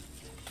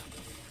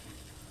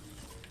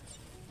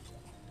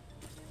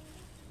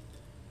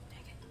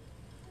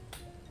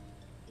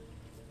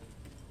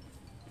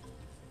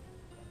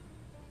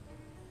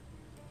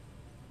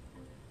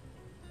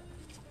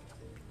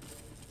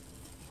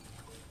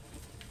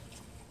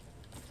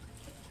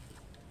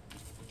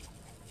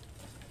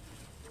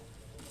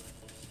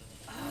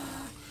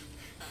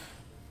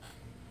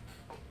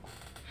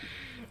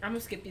 I'm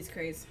gonna skip these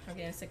crates. I'm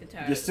getting sick and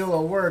tired. You're still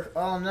at work.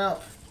 Oh no.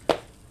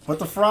 But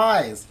the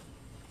fries.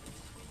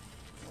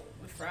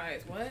 The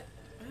fries. What?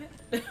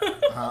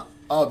 What?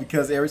 Oh,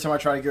 because every time I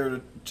try to get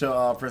her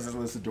to Princess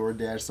Alyssa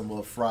DoorDash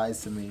some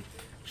fries to me,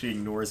 she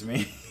ignores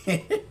me.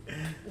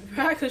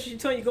 Right, because she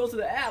told you to go to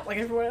the app like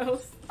everyone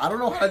else. I don't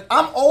know how to,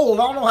 I'm old.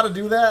 I don't know how to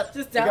do that.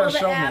 Just You gotta download the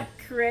show app,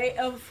 me. create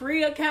a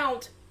free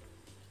account,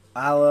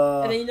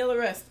 And then you know the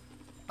rest.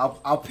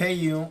 I'll pay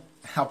you.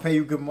 I'll pay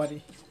you good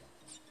money.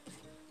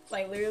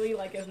 Like literally,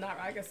 like it's not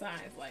rocket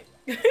science. Like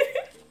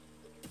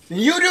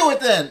You do it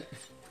then.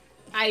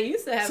 I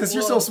used to have. Since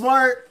you're so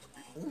smart.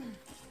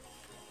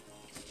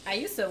 I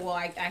used to. Well,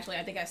 I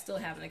think I still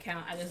have an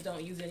account. I just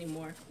don't use it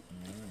anymore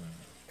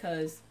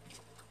because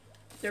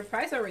their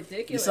prices are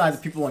ridiculous. Besides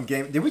the people in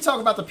Game, did we talk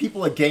about the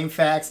people at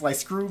GameFAQs? Like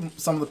screw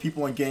some of the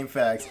people in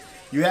GameFAQs.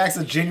 You ask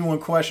a genuine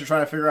question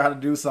trying to figure out how to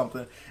do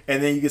something,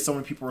 and then you get so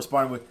many people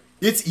responding with,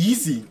 "It's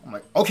easy." I'm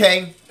like,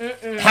 okay,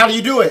 how do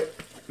you do it?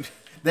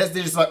 They're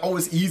just like, oh,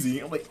 it's easy.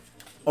 I'm like,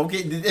 okay,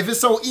 if it's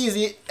so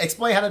easy,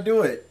 explain how to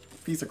do it.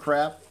 Piece of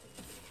crap.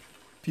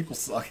 People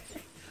suck.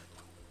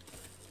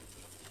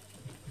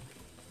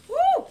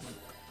 Woo!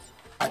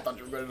 I thought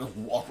you were going to just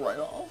walk right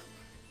off.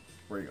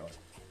 Where are you going?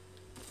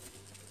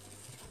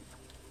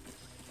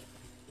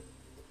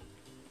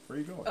 Where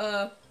are you going?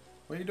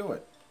 What are you doing?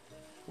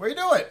 What are you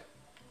doing?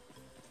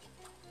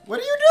 What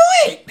are you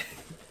doing?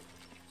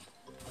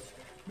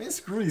 Man,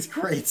 screw these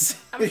crates.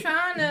 I'm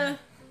trying to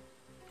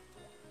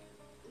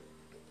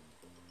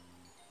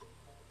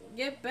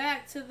get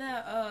back to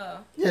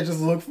that. Yeah, just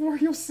look for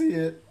it. You'll see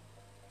it.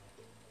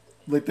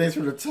 Like, thanks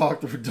for the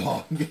talk through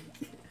dog.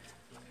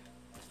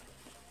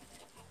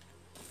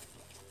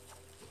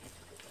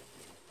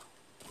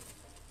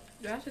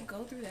 Do I have to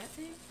go through that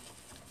thing?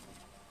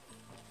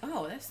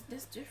 Oh,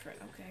 that's different.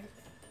 Okay.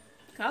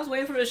 I was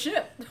waiting for the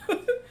ship.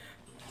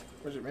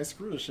 Man,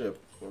 screw the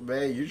ship.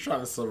 Man, you're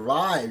trying to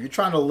survive. You're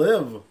trying to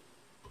live.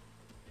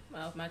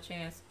 Well, my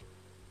chance.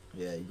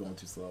 Yeah, you're going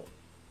too slow.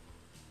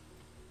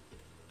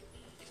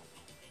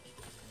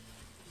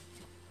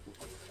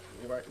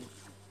 You're right.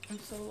 I'm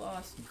so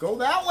lost. Go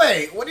that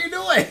way. What are you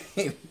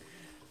doing?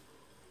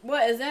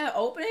 What is that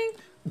opening?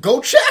 Go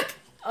check.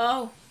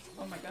 Oh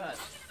my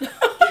god.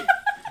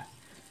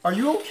 Are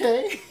you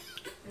okay?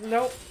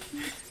 Nope.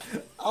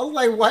 I was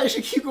like, why does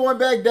she keep going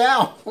back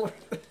down?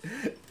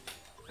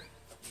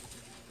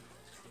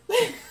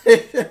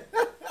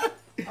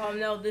 Oh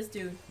no, this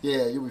dude.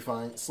 Yeah, you'll be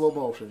fine. Slow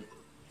motion.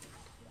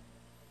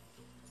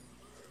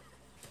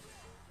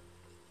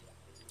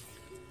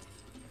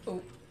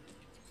 Oh.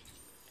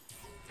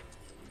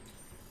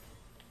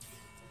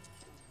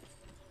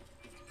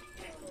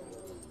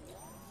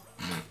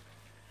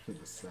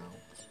 The sound.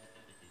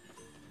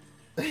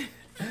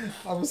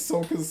 I was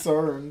so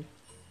concerned.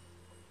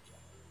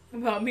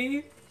 About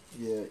me?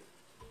 Yeah.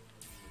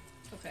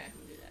 Okay,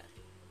 I'll do that.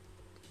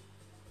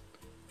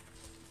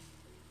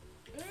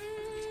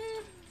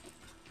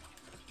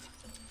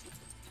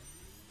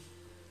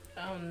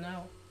 Oh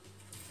no.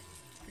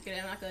 Forget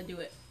it, I'm not gonna do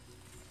it.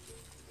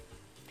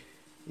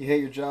 You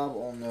hate your job?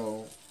 Oh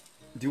no.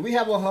 Do we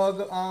have a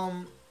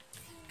hug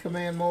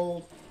command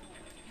mode?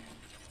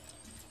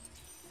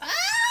 Ah!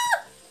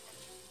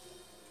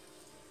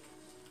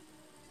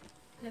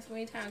 There's so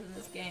many times in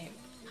this game.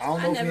 I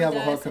don't know if we never have a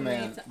died hug so many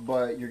command, ti-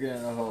 but you're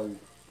getting a hug,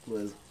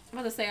 Liz. I'm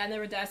about to say I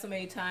never died so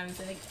many times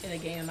in a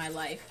game in my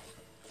life.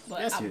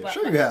 But Yes, you- but,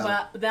 sure you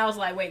have. But that was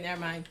like, wait, never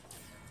mind.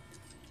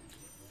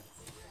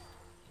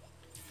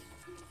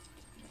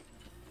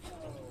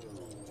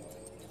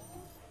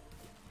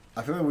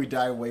 I feel like we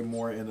died way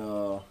more in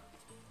the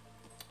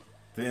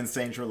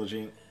Insane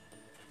Trilogy.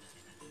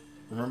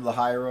 Remember the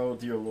High Road?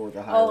 Dear Lord,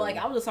 the High Road. Oh, like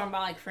I was just talking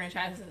about like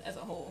franchises as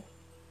a whole.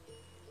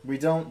 We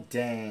don't,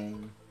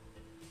 dang.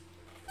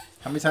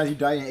 How many times you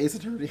died in Ace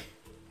Attorney?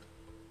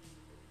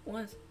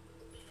 Once.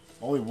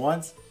 Only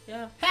once?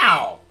 Yeah.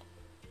 How?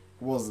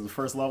 Was it the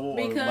first level?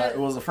 Because it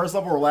was the first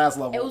level or last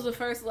level? It was the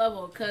first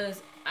level,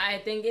 because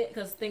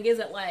the thing is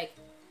that like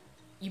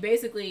you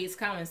basically, it's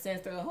common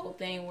sense through the whole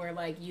thing where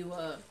like you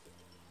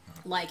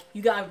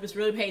gotta just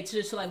really pay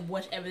attention to like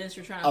what evidence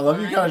you're trying to I love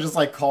find. you kind of just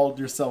like called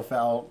yourself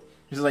out.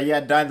 You're just like, yeah, I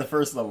died in the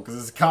first level because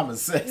it's common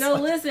sense. No,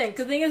 listen,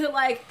 because the thing is that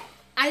like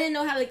I didn't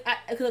know how like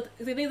because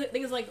the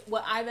thing is like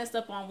what I messed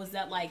up on was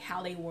that like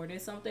how they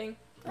worded something.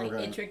 Like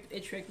Okay.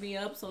 it tricked me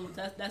up, so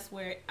that's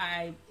where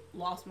I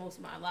lost most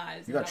of my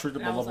lives. You got tricked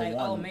up on level like,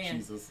 1. oh man.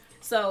 Jesus.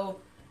 So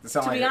It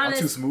sounds to like be I'm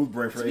honest- too smooth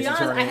brain for to Ace be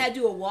honest, Attorney. I had to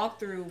do a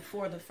walkthrough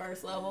for the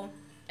first level.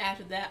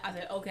 After that, I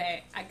said,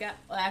 okay,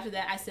 after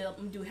that, I said, I'm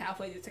gonna do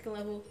halfway to the second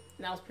level,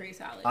 and that was pretty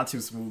solid. I'm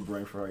too smooth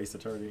brain for Ace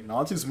Attorney. No,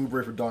 I'm too smooth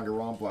brain for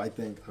Danganronpa, I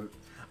think.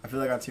 I feel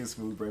like I'm too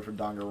smooth brain for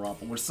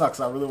Danganronpa, which sucks.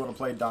 I really want to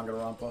play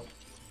Danganronpa.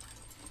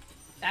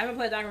 I haven't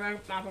played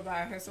Danganronpa, but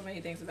I heard so many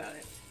things about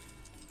it.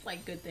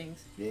 Like, good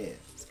things. Yeah,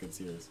 it's a good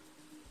series.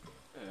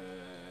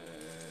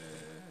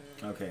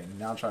 Okay,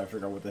 now I'm trying to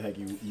figure out what the heck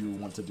you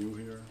want to do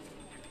here.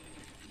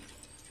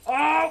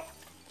 Oh!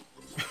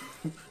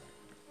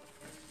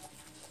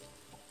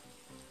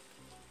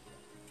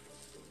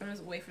 I'm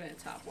just wait for that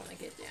top one to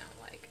get down,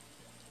 like,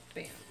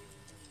 bam.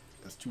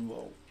 That's too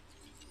low.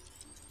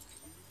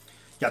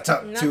 Got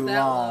took Not too that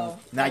long. low.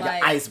 Now Like-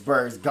 your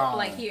iceberg's gone.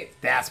 like here.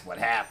 That's what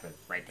happened.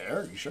 Right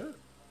there. You sure?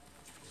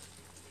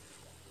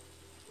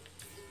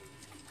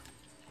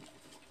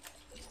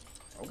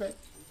 Okay.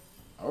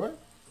 Okay.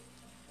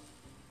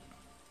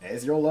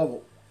 It's your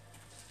level.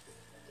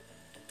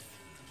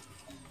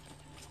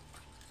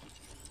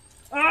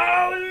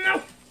 Oh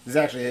no! This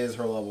actually is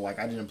her level. Like,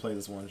 I didn't play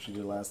this one. She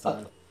did last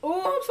time.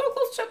 Oh, I'm so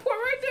close to checkpoint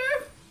right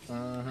there.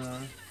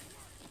 Mm-hmm.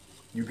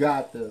 You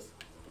got this.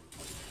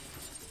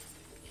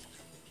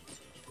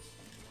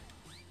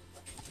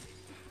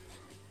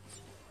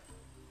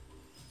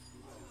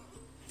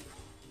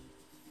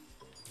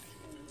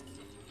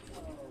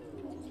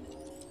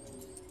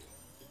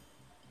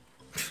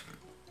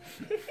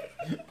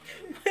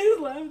 I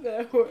just laughed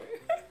that word.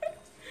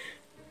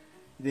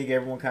 You think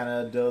everyone kind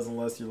of does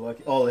unless you're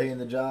lucky? Oh, hitting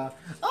the job?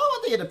 Oh,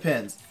 I think it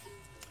depends.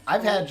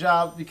 I've had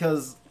jobs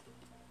because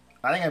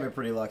I think I've been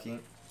pretty lucky.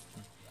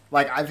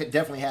 Like, I've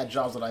definitely had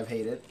jobs that I've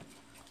hated,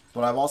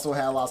 but I've also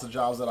had lots of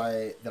jobs that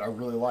I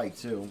really like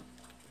too.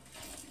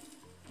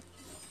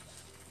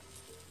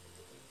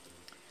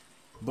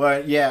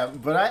 But yeah,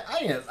 but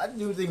I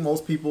do think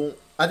most people.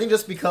 I think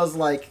just because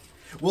like,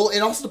 well, it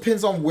also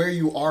depends on where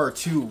you are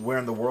too, where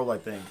in the world I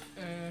think.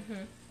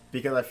 Mm-hmm.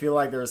 Because I feel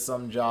like there's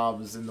some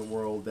jobs in the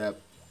world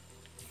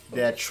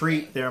that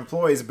treat their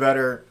employees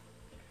better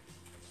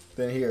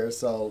than here,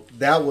 so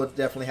that would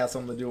definitely have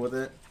something to do with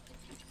it.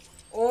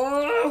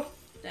 Oh,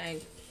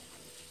 dang.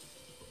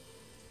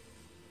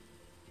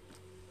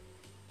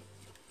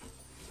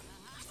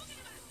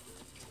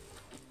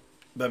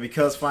 But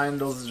because finding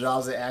those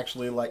jobs that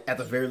actually, like, at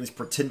the very least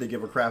pretend to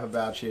give a crap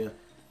about you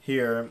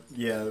here,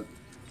 yeah,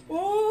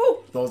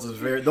 Oh, those are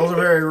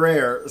very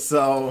rare.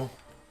 So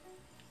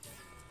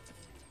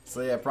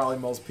yeah, probably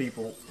most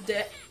people.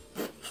 dang.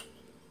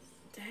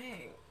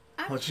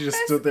 Well, she just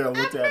stood there and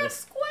looked at it.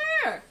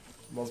 Square.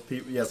 Most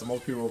people, yeah, so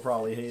most people will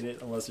probably hate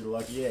it unless you're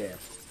lucky. Yeah.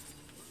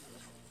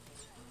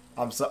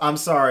 I'm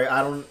sorry.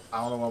 I don't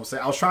know what I'm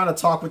saying. I was trying to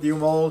talk with you,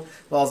 Mold,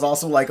 but I was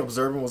also like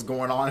observing what's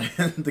going on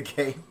in the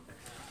game.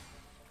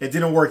 It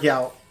didn't work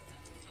out.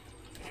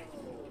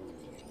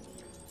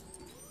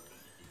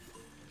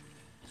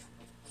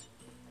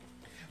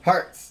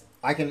 Hearts.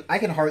 I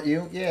can heart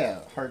you. Yeah,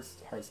 hearts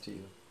to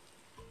you.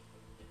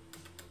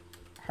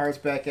 Hearts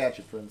back at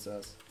you,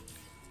 princess.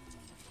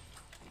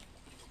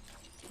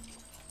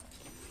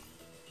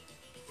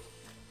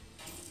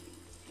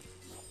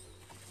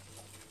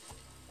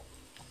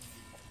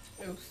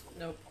 Oops,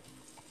 nope.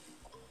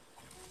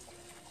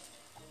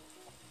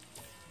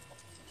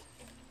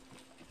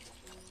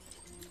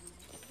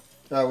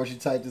 Would you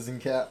type this in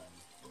cap?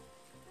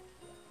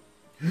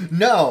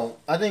 No,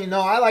 I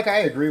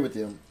agree with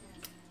you.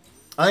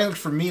 I think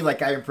for me,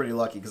 like, I'm pretty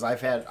lucky because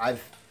I've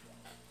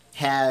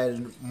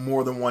had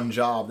more than one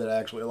job that I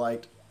actually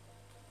liked.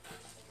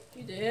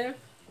 You did?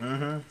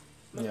 Mm-hmm.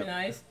 Must be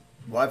nice.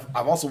 Well,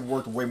 I've also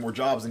worked way more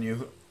jobs than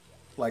you.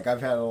 Like,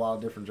 I've had a lot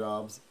of different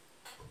jobs.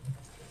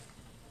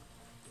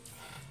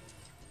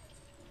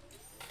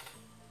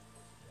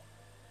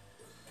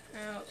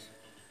 Ouch.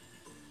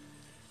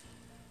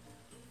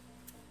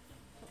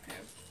 Okay.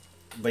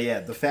 But yeah,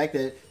 the fact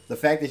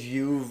that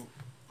you've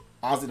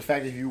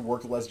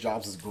worked less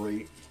jobs is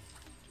great.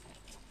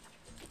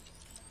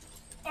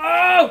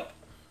 Oh!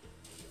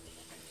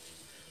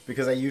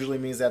 Because that usually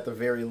means at the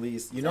very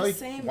least, you know, The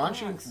same why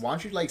box.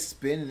 don't you like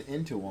spin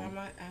into them?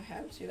 I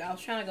have to. I was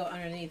trying to go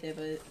underneath it,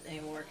 but it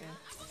ain't working.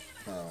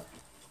 Oh.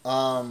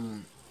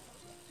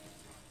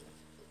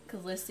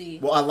 Cause let's see.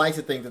 Well, I like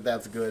to think that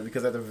that's good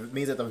because it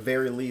means at the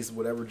very least,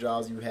 whatever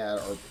jobs you had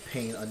are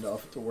paying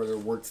enough to where they're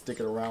worth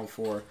sticking around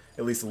for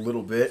at least a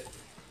little bit.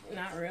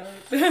 Not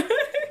really.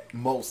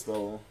 Most,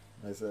 though,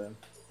 I said.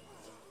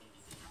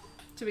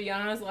 To be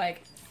honest,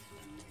 like.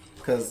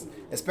 Because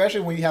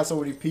especially when you have so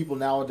many people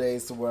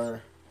nowadays to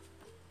where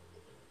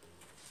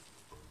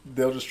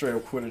they'll just straight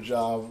up quit a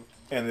job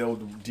and they'll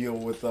deal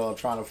with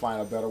trying to find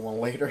a better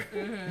one later.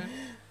 Mm-hmm.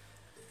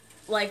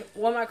 Like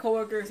one of my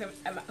coworkers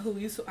who I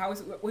used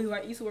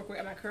to work with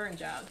at my current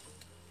job,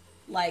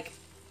 like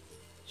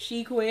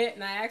she quit,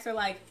 and I asked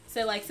her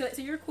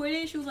so you're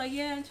quitting? She was like,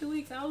 yeah, in 2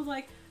 weeks. I was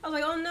like, oh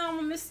no, I'm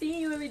gonna miss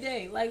seeing you every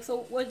day. Like,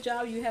 so what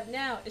job you have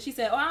now? And she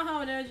said, oh, I don't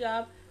have another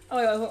job.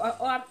 I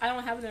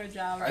don't have another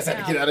job right now. I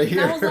said to get out of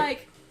here. And I was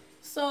like,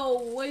 so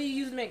what do you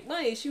use to make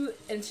money? She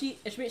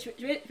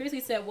basically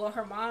said, well,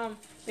 her mom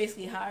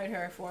basically hired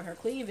her for her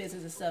cleaning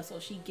business and stuff, so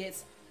she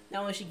gets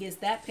not only she gets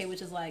that pay,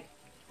 which is like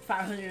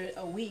 $500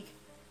 a week,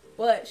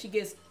 but she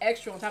gets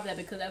extra on top of that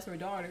because that's her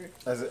daughter.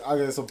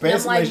 Okay, so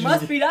basically, and I'm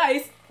like, must be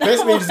nice.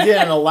 Basically, just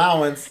get an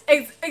allowance.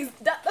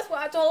 That's what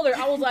I told her.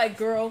 I was like,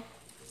 girl,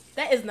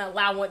 that is an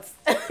allowance.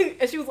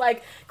 And she was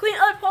like, clean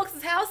other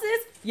folks' houses?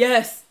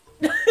 Yes.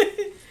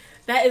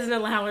 That is an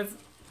allowance.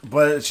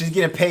 But she's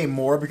getting paid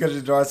more because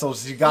she's daughter, so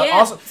she got she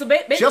also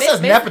has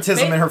basically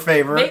nepotism in her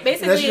favor. She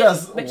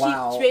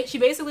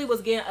basically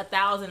was getting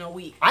 $1,000 a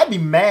week. I'd be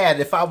mad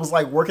if I was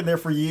like working there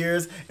for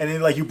years and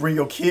then like you bring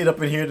your kid up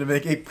in here to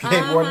make it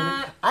pay more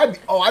than me.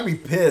 I'd be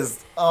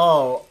pissed.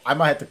 Oh, I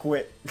might have to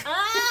quit.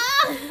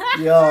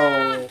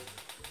 Yo.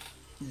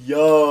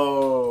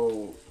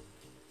 Yo.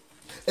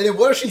 And then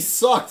what if she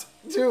sucked,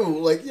 too?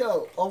 Like,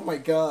 yo, oh my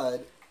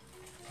god.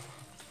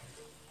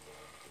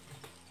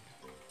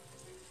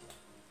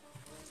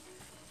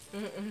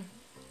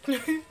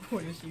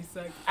 What did she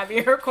suck? I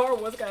mean, her car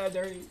was kind of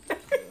dirty.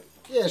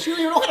 Yeah, she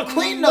didn't even know how to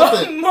clean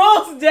nothing.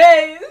 Most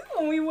days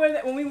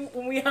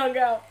when we hung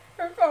out,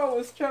 her car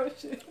was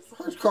atrocious.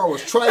 Her car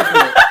was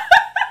trifling.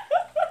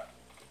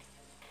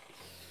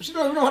 She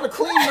don't even know how to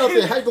clean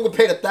nothing. How you gonna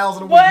pay $1,000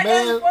 a week, But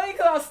man? it's funny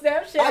because on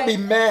Snapchat, I'd be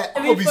mad.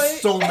 I would be funny-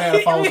 so mad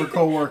if I was her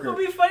coworker.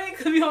 It'd be funny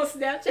because we on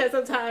Snapchat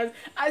sometimes.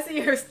 I see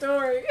her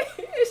story.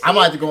 I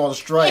might have to go on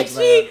strike, and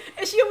man.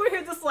 she over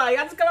here just like,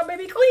 I just got my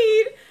baby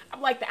clean.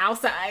 I'm like, the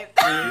outside.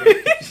 And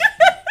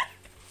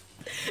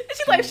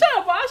she's like, shut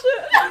up,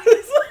 Asha. I'm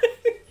just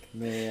like,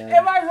 Man.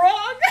 am I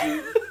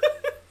wrong?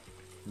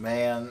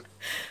 Man.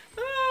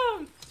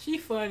 She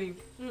funny.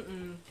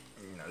 Mm-mm.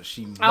 You know,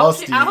 she I hope,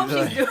 musty. I hope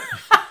she's doing.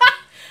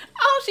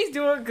 I hope she's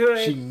doing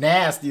good. She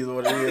nasty is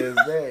what it is,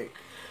 dang.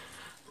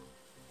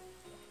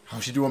 How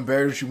she doing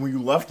better than when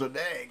you left her,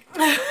 dang.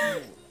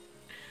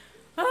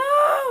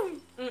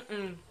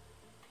 Mm-mm.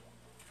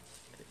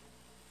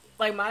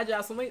 Like my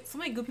job, so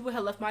many good people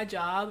have left my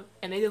job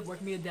and they just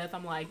work me to death.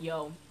 I'm like,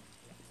 yo,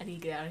 I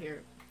need to get out of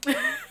here.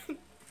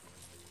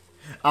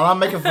 I'm not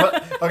making fun.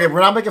 Okay,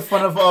 we're not making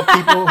fun of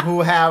people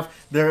who have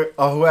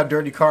who have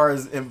dirty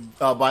cars. And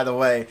by the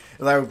way,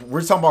 like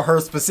we're talking about her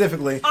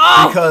specifically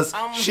because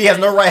she has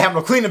no right having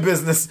a cleaning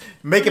business,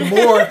 making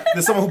more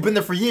than someone who's been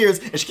there for years,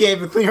 and she can't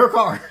even clean her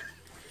car.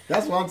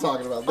 That's what I'm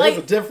talking about. There's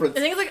a difference.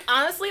 The thing is, like,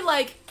 honestly,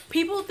 like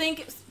people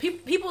think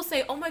people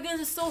say, "Oh my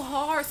goodness, it's so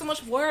hard, so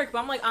much work." But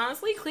I'm like,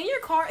 honestly, clean your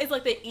car is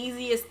like the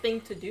easiest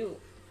thing to do.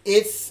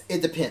 It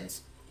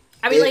depends.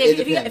 I mean, like, if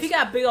depends. you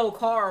got a big old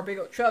car or a big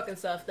old truck and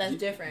stuff, that's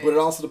different. But it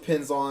also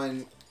depends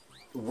on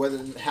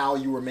how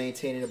you were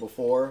maintaining it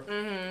before,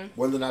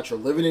 whether or not you're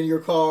living in your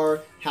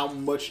car, how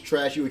much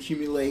trash you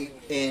accumulate,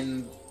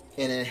 and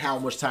then how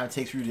much time it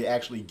takes for you to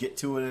actually get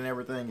to it and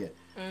everything. Yeah,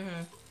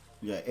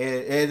 yeah.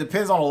 It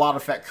depends on a lot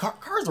of factors.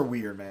 Cars are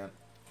weird, man.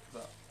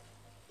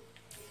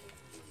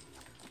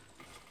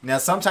 Now,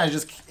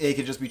 sometimes it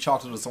could just be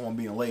chalked up to someone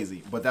being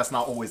lazy, but that's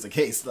not always the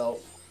case, though.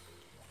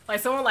 Like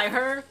someone like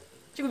her,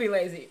 she could be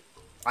lazy.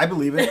 I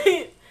believe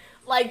it.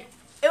 Like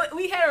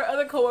we had our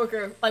other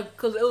coworker, like,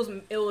 cause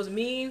it was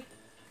me.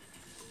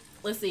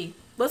 Let's see.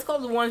 Let's call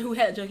the one who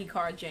had a junkie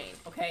car, Jane.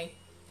 Okay.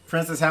 For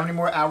instance, how many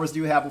more hours do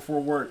you have before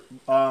work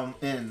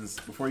ends,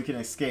 before you can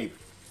escape?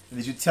 And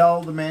did you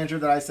tell the manager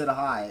that I said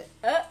hi?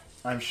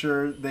 I'm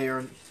sure they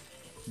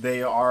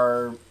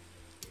are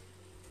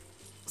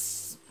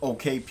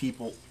okay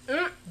people.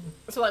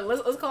 So like,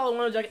 let's call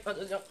one of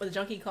the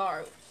junkie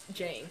car,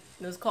 Jane.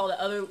 And let's call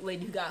the other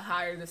lady who got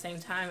hired at the same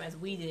time as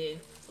we did.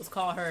 Let's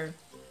call her,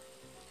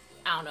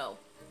 I don't know,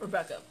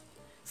 Rebecca.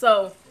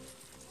 So,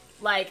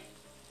 like,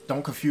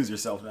 don't confuse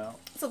yourself now.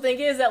 So the thing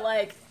is that,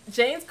 like,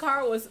 Jane's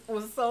car was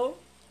so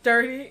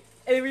dirty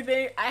and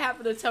everything. I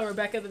happened to tell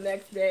Rebecca the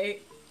next day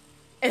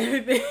and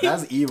everything.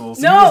 That's evil.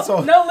 So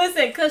no,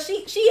 listen, because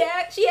she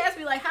asked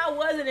me, like, how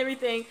was it and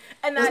everything.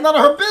 And it's none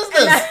of her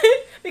business.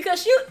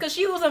 because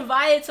she was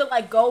invited to,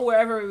 like, go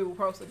wherever we were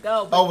supposed to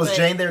go. But, was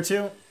Jane there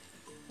too?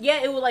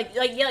 Yeah, it was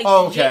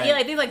oh,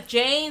 okay. Jane, like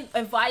Jane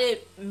invited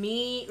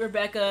me,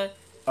 Rebecca,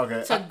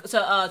 okay,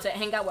 to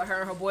hang out with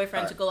her and her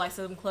boyfriend to go like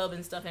some club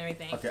and stuff and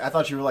everything. Okay, I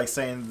thought you were like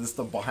saying this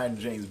stuff behind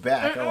Jane's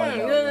back. Like,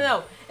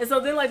 no. And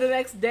so then like the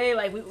next day,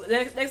 like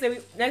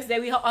next day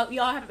we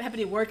all happen to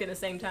be working at the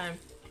same time.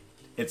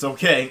 It's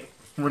okay.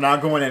 We're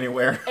not going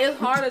anywhere. It's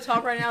hard to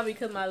talk right now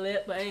because my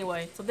lip. But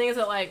anyway, so the thing is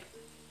that like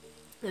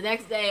the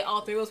next day,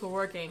 all three of us were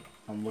working.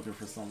 I'm looking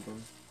for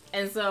something.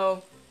 And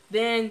so.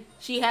 Then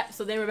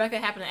then Rebecca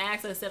happened to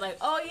ask us, said like,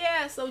 "Oh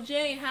yeah, so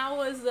Jane, how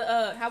was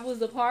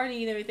the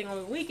party and everything on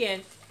the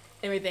weekend,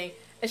 everything?"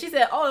 And she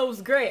said, "Oh, it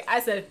was great."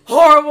 I said,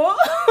 "Horrible,"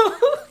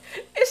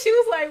 and she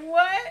was like,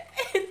 "What?"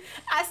 And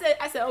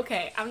I said,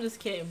 "Okay, I'm just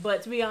kidding."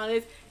 But to be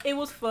honest, it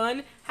was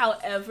fun.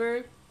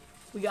 However,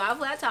 we got a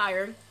flat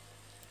tire,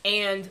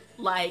 and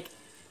like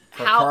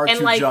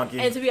junky.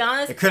 And to be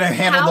honest, it couldn't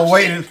handle the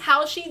weight.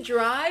 How she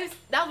drives,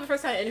 that was the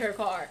first time in her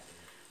car.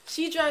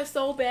 She drives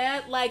so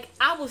bad, like,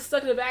 I was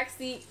stuck in the back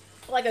seat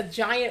like a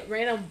giant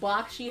random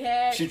box she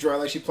had. She drives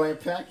like she playing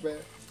Pac-Man.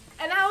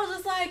 And I was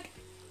just like,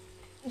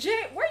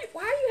 Jay, why do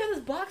you have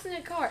this box in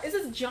your car? It's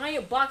this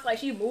giant box, like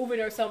she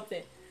moving or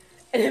something.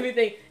 And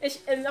everything.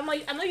 And I'm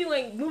like, I know you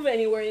ain't moving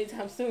anywhere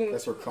anytime soon.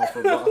 That's her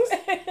comfort box.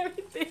 And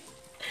everything.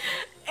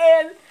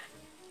 And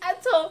I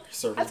told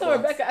box.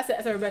 Rebecca, I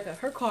said, Rebecca,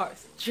 her car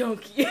is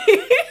junky.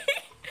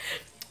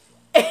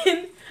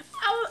 and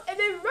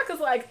then Rebecca's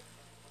like,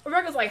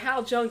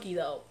 how junky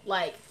though?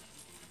 Like,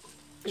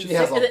 she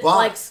has a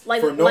box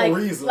for no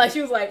reason. Like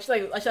she was like,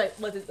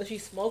 does she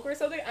smoke or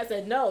something? I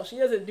said no, she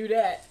doesn't do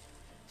that.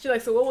 She's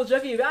like, so what was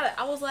junky about it?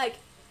 I was like,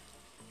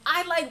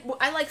 I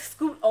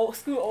scoot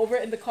over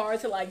in the car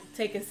to like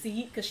take a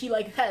seat because she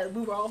like had to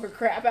move all her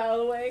crap out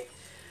of the way.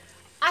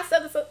 I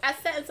said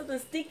in something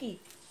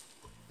sticky.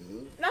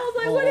 And I was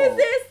like, what is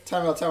this?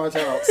 Time out.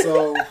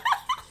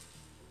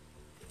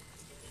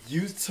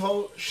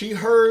 So, she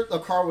heard the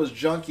car was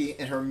junky,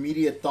 and her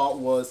immediate thought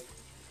was,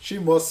 she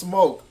must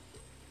smoke.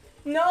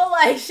 No,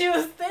 like, she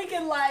was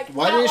thinking, like...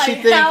 Why didn't she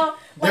think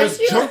there's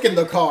junk in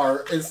the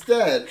car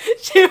instead?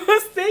 She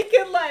was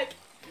thinking, like...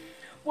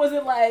 Was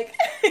it like...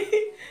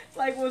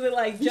 was it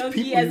like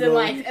junky as in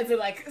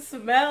like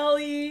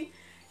smelly?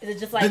 Is it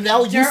just like then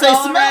now you dirt say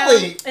all around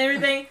smelly and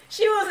everything?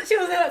 She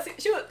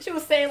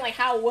was saying like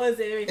how was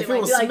it and everything? If it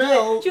like, was like,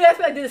 smell, she asked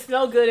me like did it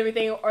smell good and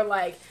everything or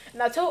like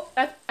and I told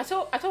her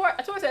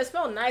that it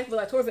smelled nice, but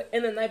like towards the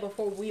end of the night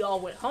before we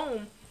all went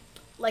home,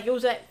 like it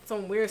was that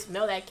some weird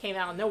smell that came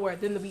out of nowhere.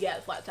 Then we got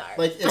a flat tire.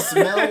 Like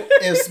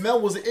if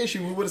smell was an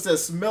issue, we would have said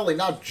smelly,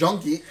 not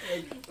junky.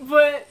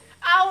 But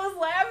I was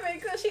laughing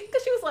because she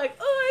was like,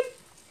 "Oh,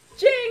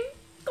 Jing,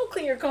 go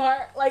clean your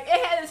car." Like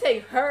it had to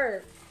take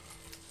her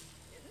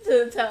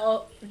to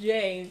tell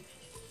Jane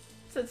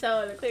to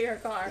tell her to clean her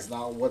car. It's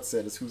not what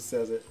said, it's who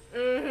says it.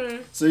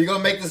 Mm-hmm. So you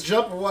gonna make this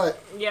jump or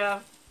what? Yeah.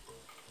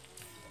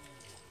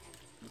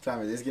 What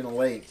time is it? It's getting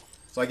late.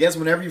 So I guess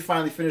whenever you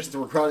finally finish this,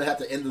 we're probably have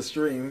to end the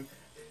stream.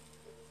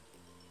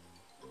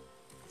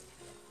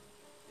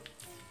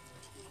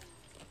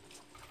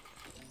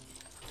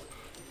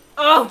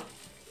 Oh!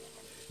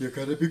 You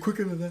gotta be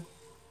quicker than that.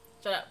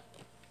 Shut up.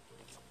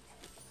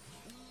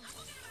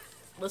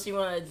 Unless you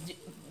want to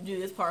do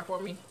this part for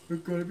me. You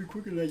gotta be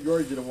quicker than that. You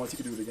already did it once, you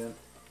can do it again.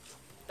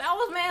 That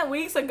was, man,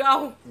 weeks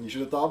ago. You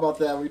should have thought about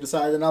that when you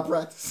decided to not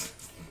practice.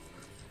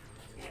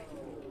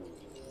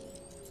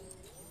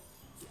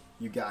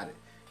 You got it.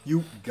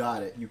 You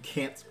got it. You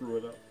can't screw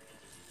it up.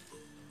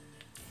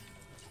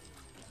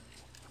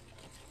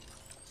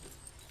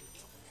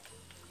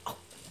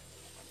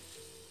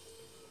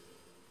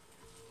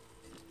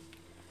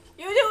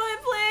 You do it,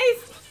 please.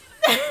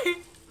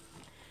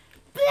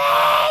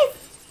 Please.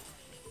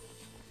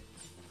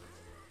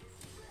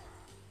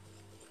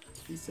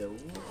 He said,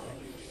 "Whoa.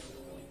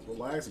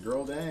 Relax,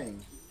 girl,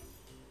 dang."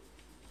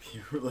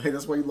 You were like,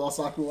 that's why you lost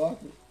Aku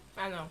Aku.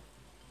 I know.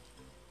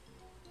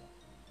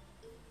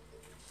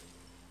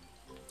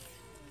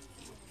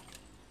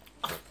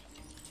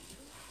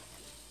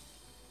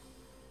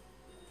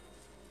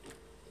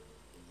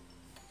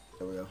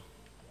 There we go.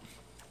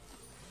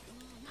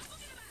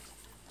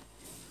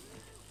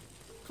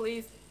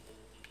 Please.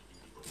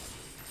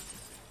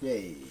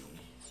 Yay.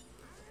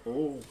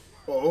 Oh.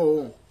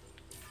 Oh.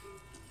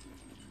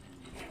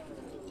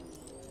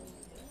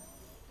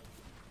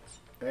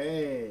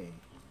 Hey.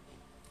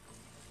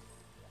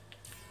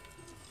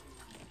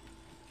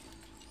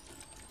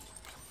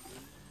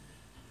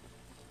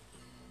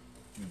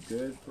 You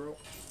good, bro?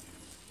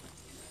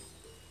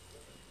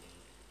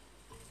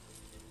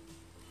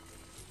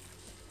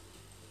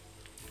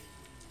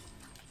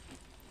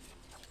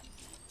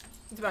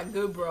 It's about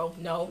good, bro.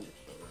 No.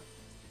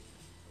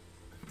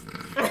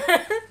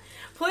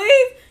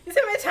 Please. You see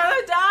how many times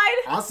I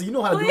died? Honestly, you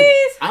know how to do Please?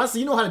 it.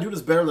 Honestly, you know how to do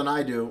this better than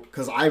I do,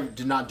 because I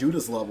did not do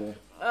this level.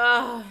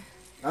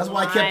 That's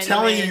why I kept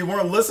telling you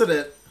weren't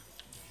listening.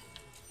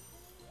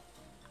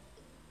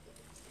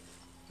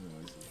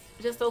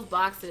 Just those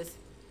boxes.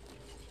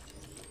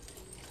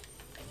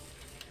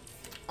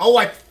 Oh,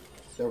 okay,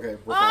 we're fine.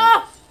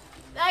 Oh,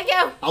 thank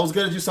you. I was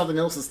gonna do something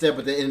else instead,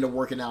 but they ended up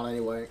working out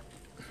anyway.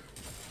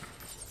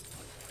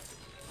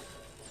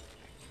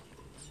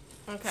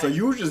 Okay. So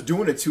you were just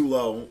doing it too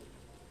low.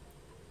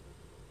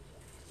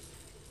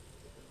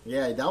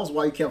 Yeah, that was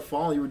why you kept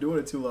falling. You were doing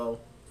it too low.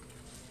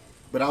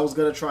 But I was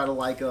gonna try to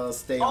like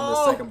stay on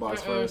the second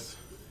box first.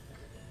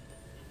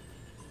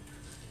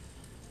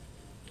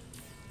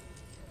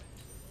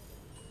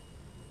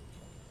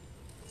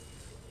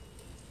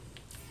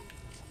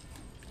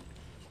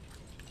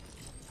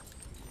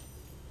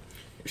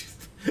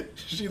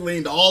 She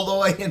leaned all the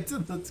way into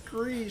the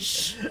screen.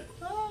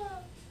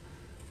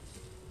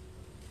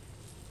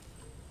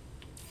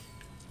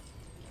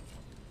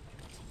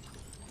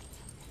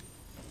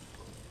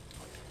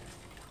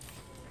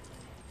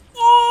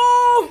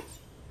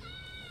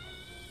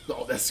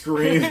 Oh, that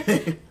scream.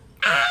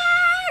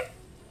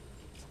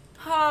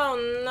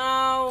 Oh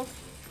no.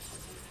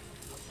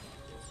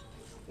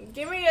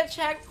 Give me a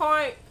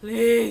checkpoint,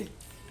 please.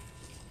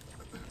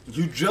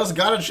 You just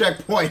got a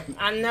checkpoint.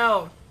 I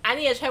know. I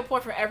need a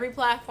checkpoint for every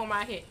platform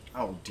I hit.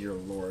 Oh, dear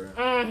Lord.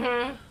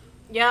 Mm-hmm.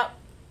 Yep.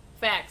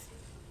 Facts.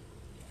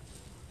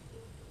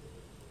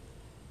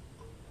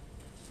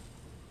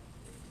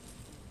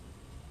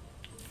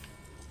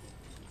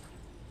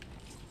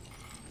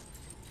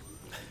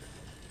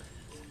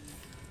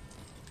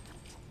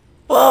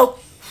 Whoa!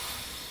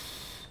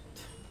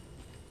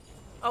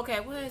 Okay,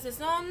 what is this?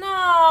 Oh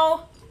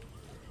no!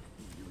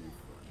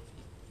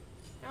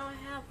 I don't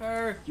have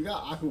her. You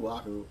got Aku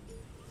Aku.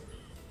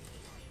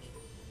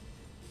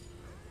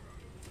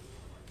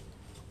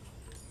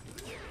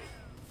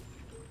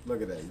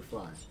 Look at that, you're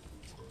fine.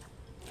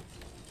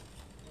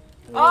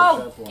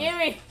 Oh, give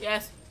me!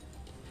 Yes.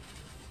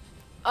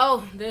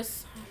 Oh,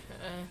 this.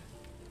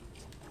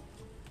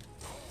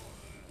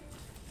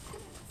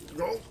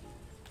 Go.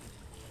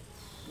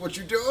 What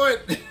you doing?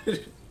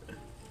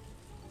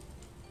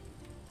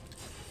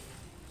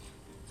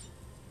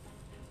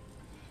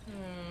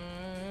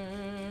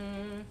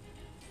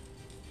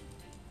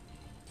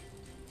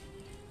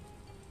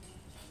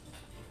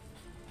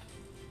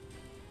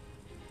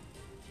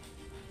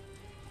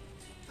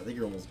 I think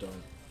you're almost done.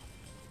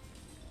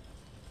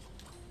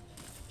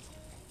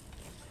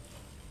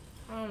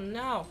 Oh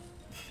no.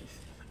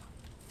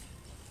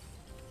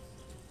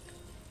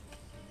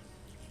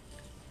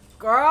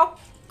 Girl!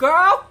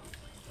 Girl!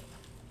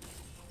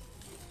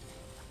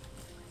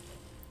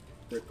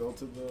 Go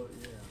to the,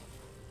 yeah.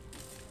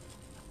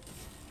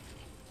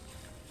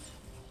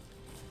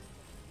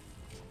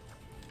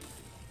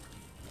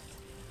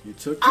 You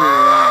took too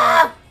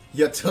long.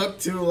 You took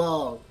too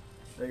long.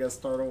 I gotta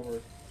start over.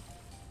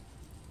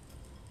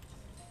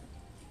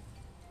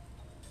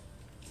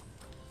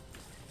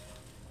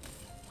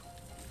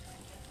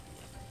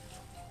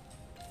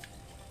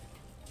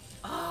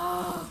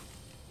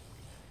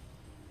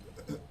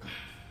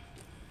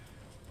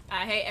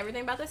 I hate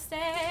everything about the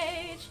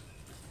stage.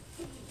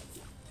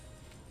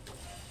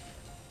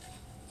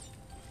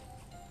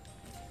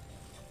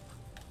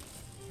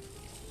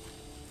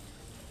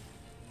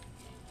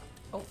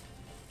 Oh.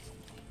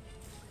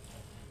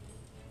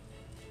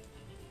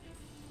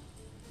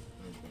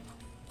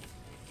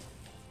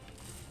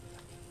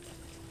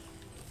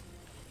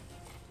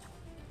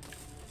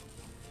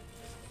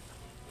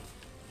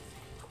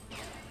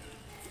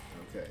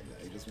 Okay,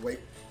 now you just wait.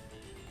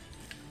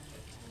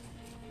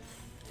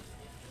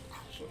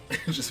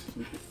 Just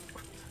please.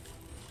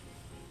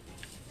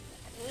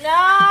 No!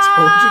 I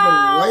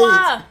told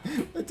you to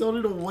wait. I told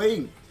you to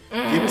wait.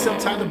 Give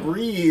yourself time to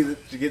breathe.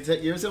 Give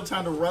yourself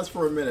time to rest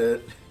for a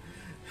minute.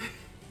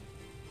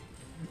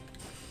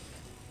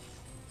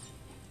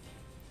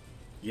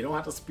 You don't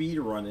have to speed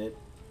run it.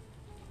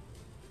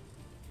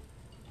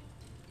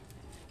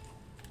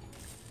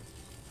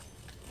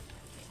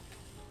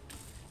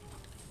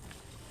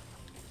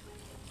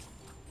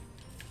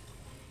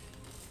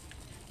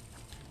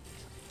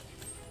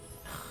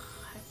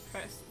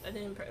 I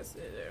didn't press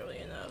it early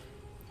enough.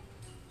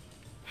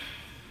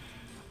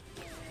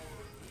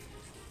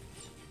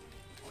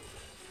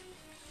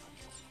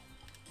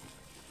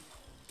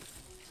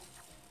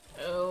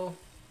 Oh.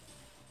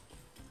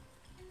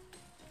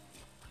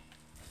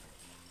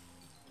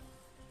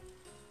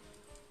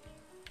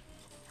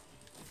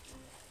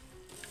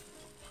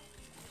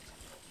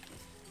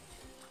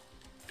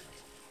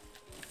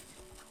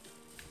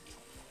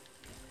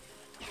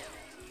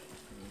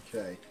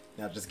 Okay.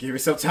 Now just give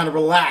yourself time to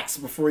relax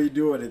before you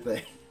do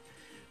anything.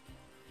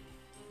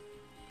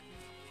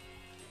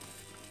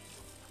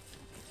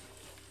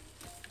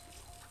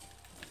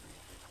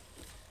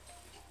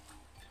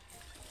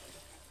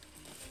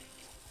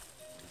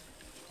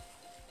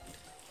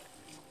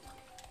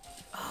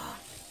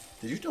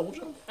 Did you double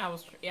jump?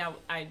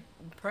 I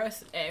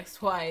pressed X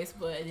twice,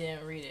 but I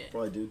didn't read it.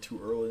 Probably did too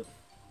early.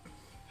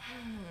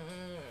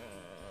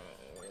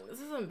 This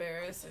is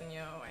embarrassing,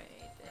 yo. I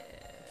hate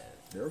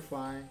this. They're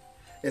fine.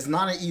 It's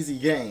not an easy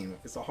game.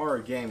 It's a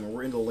hard game, and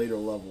we're in the later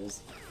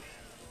levels.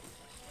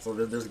 So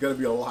there's going to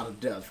be a lot of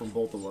death from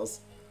both of us.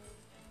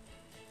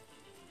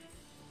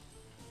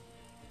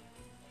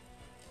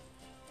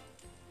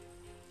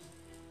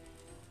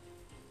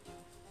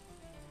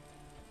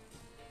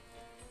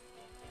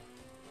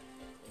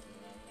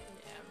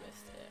 Yeah, I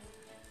missed it.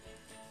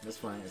 That's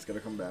fine. It's going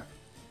to come back.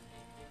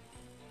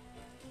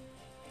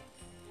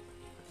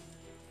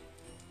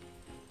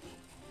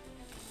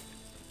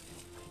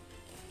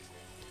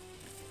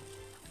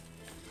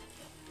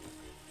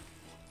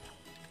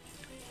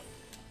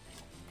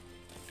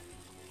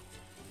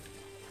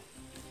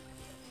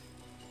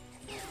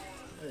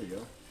 There you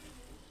go.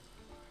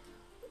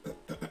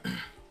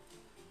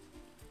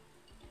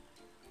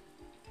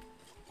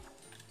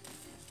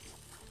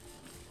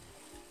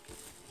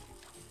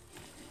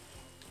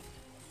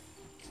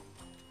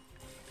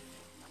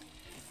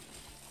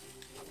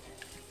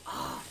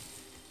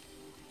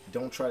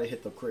 Don't try to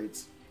hit the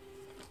crates.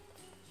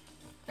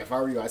 If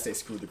I were you, I'd say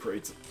screw the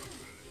crates.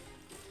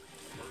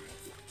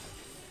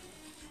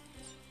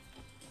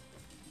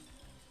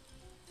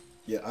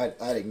 Yeah,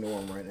 I'd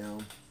ignore them right now.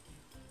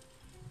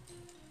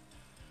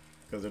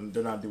 Because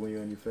they're not doing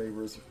you any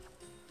favors.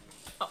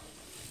 Oh.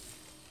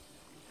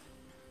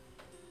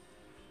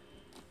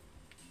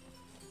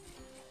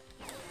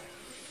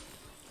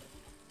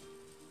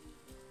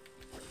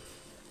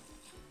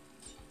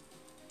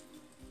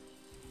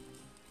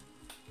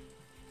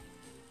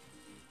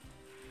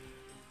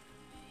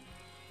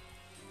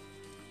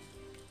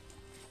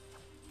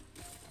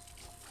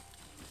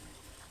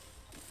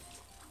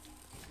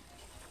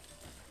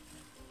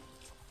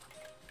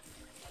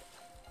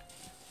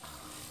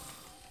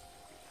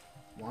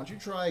 Why don't you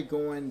try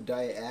going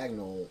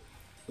diagonal,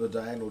 the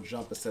diagonal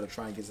jump, instead of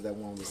trying to get to that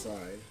one on the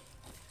side?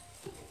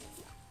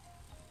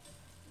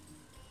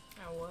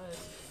 I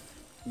was.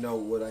 No,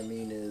 what I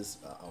mean is,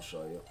 I'll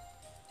show you.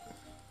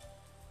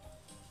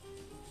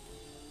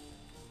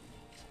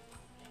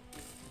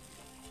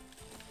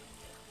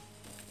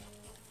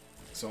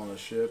 It's on a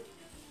ship.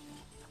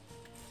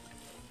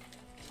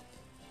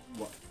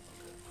 What?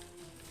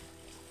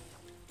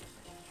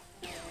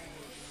 Okay.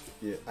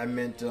 Yeah, I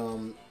meant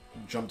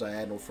jump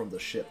diagonal from the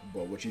ship,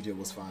 but what you did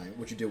was fine.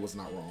 What you did was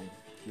not wrong.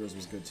 Yours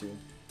was good too.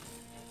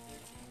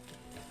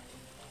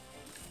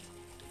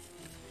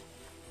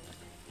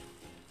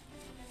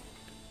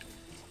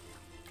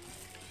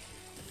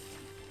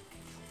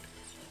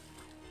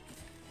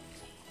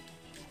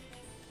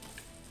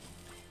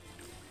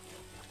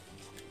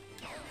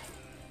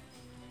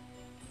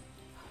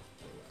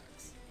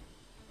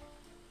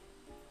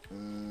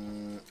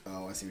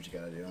 Oh, I see what you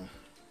gotta do. You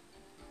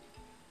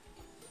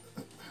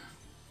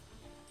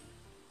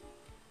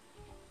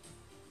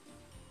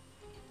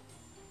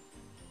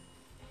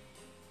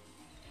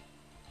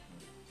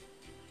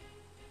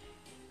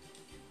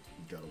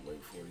gotta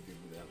wait for it to give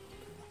you that.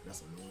 Okay,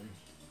 that's annoying.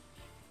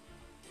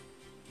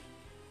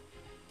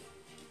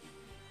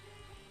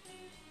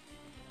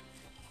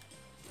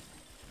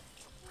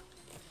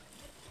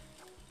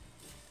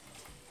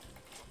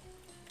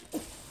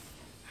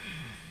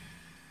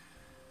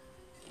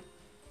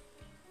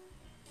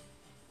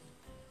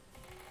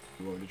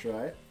 You want me to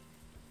try it?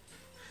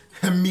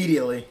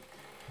 Immediately.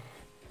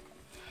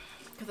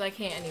 Because I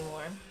can't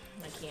anymore.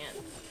 I can't.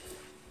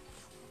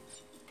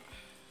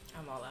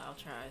 I'm all out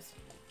of tries.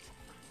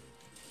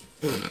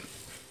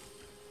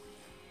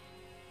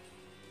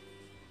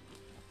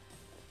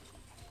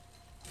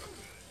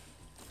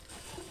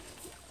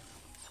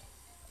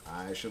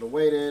 I should have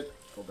waited.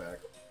 Go back.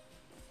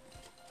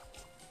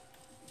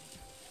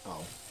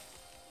 Oh.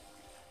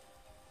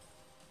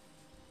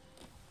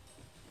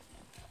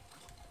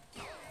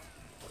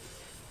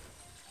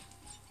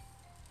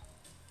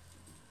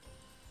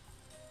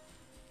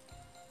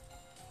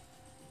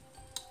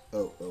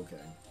 Oh, okay.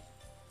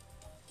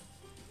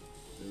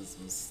 This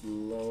was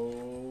slow.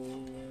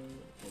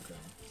 Okay.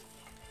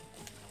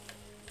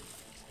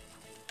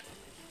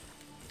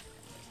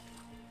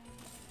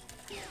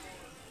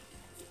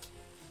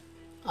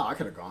 Oh, I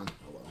could have gone.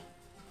 Oh well.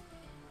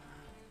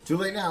 Too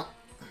late now.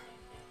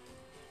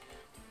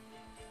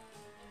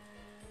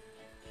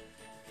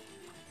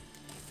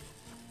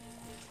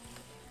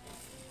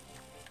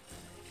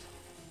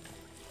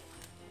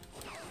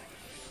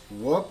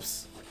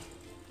 Whoops.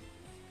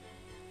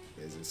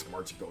 Is it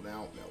smart to go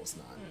down? No, it's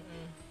not.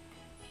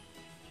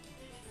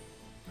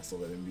 I saw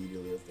that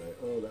immediately. It's like,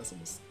 oh, that's a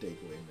mistake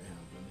waiting to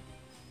happen.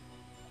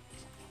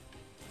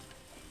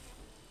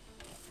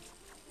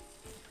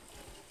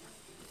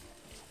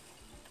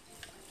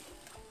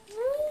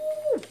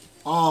 Woo!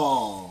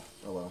 Oh,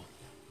 hello.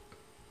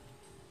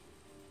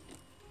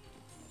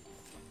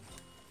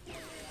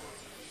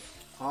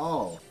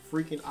 Oh,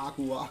 freaking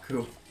Aku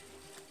Aku.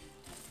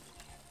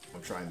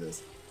 I'm trying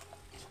this.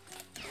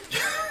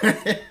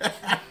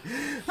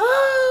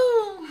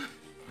 Oh,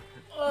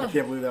 I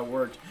can't believe that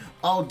worked.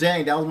 Oh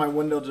dang, that was my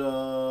window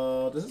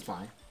to... This is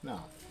fine. No,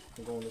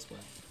 I'm going this way.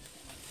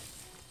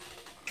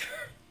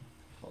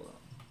 Hold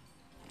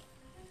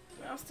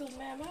on. I'm still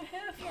mad at my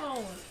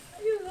headphones.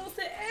 I use those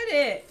to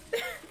edit.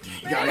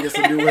 You gotta get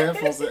some new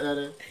headphones to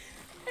edit.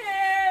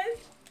 And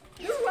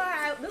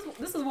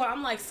this is why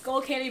I'm like,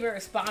 Skull can't even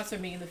sponsor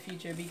me in the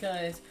future,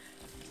 because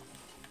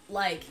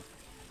like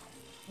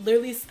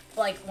literally,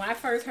 like when I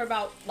first heard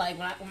about, like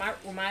when my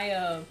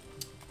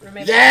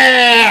roommate,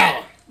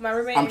 Yeah, my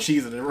roommate, I'm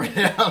cheesing it right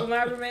now.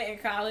 my roommate in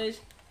college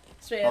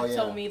straight up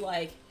told me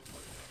like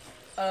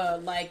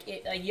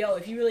yo,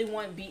 if you really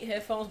want Beat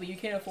headphones but you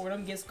can't afford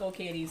them, get Skull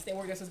Candies. They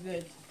work just as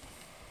good.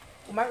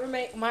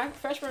 When my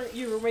freshman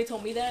year roommate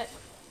told me that,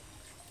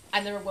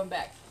 I never went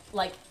back.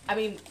 Like, I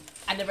mean,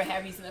 I never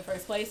had Beats in the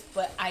first place,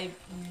 but I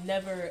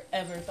never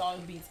ever thought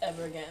of Beats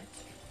ever again.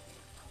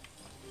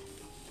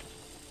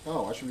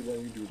 Oh, I should be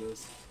letting you do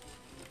this.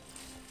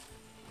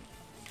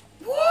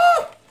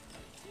 Woo!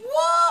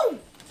 Woo!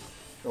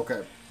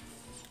 Okay.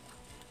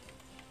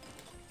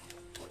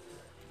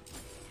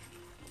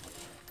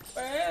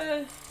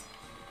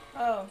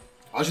 Oh.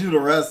 I should do the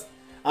rest.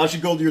 I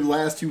should go through the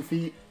last 2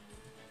 feet.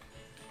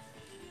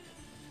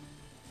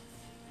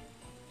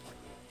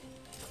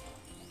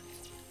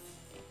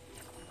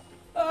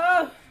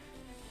 Oh.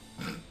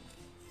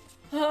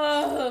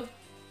 Oh.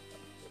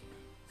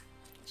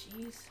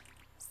 Jeez.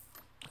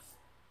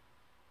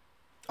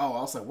 Oh,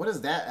 I was like, what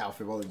is that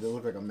outfit? Well, it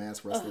look like a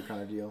masked wrestler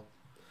kind of deal.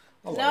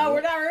 No,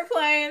 we're not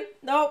replaying.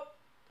 Nope.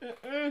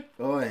 Mm-mm.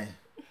 Oi.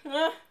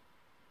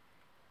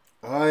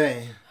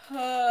 Oi.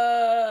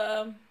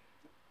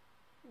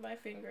 My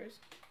fingers.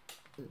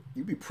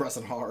 You be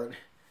pressing hard.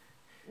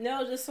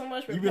 No, just so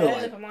much You be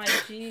repetitive. like- I'm like,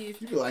 jeez.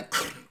 You be like...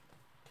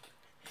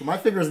 My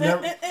fingers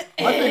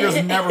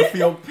never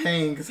feel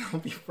pain because I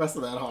don't be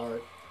pressing that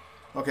hard.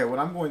 Okay, what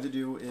I'm going to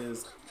do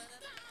is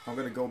I'm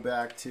going to go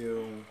back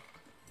to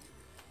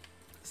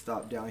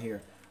stop down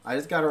here. I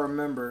just got to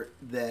remember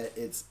that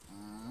it's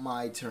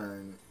my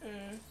turn.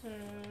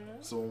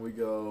 So when we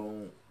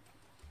go,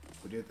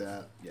 we did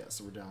that. Yeah,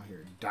 so we're down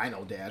here.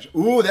 Dino Dash.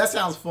 Ooh, that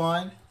sounds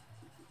fun.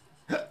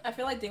 I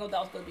feel like Dingle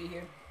Dell's gonna be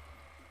here.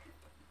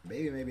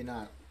 Maybe, maybe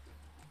not.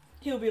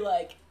 He'll be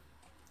like,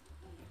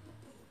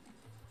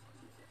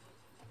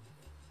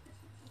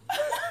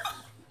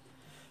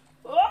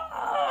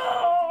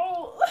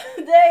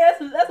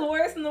 was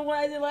worse than the one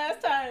I did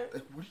last time.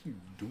 What are you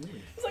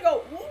doing? It's like a.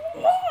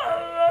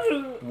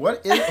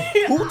 What is?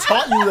 Who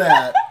taught you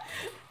that?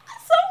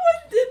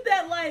 Someone did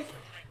that. Like,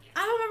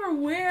 I don't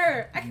remember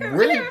where. I can't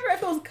remember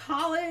if it was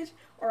college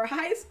or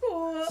high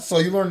school. So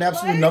you learned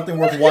absolutely nothing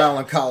worthwhile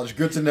in college.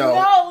 Good to know.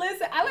 No,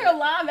 listen. I learned a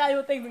lot of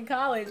valuable things in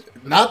college.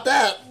 Not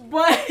that.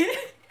 But.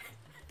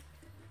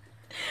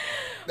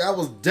 That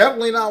was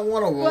definitely not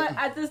one of them. But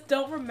I just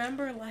don't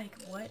remember, like,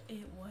 what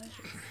it was.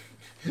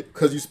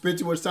 Because you spent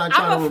too much time I'm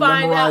trying to gonna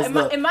find out.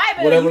 memorize It might have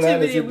been whatever a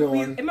that YouTube is you're video.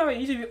 doing. It might be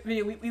a YouTube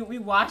video we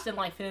watched in,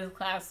 like, physics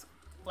class,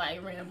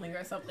 like, randomly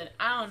or something.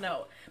 I don't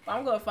know. But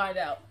I'm going to find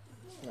out.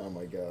 Oh,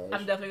 my gosh.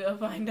 I'm definitely going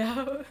to find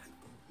out.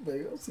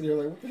 Like, I'm sitting here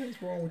like, what the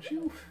heck's wrong with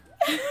you?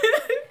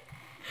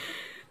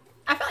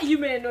 I felt like you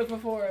made a noise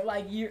before,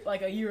 like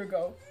a year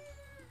ago.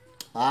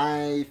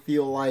 I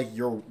feel like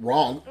you're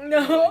wrong.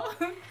 No.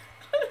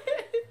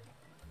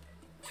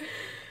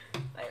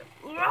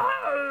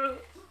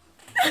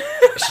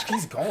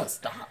 She's going.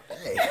 Stop.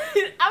 Hey.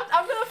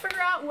 I'm gonna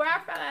figure out where I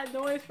found that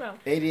noise from.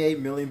 88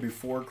 million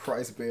before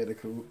Christ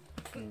Bandicoot.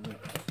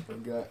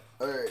 Forgot.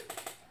 Alright.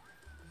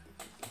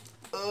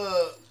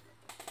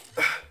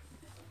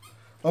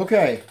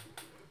 Okay.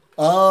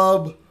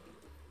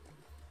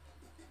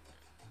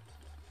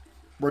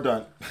 We're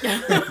done.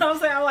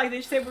 I'm like, did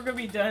you say we're gonna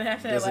be done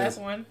after that last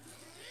one?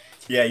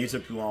 Yeah, you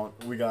took too long.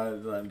 We got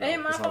it done. Hey,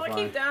 my fault. I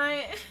keep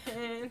dying.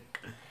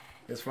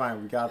 It's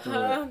fine. We got through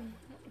it.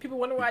 People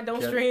wonder why I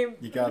don't stream.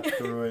 You got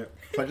through it.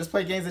 But just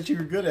play games that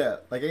you're good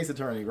at, like Ace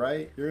Attorney,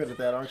 right? You're good at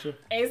that, aren't you?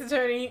 Ace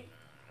Attorney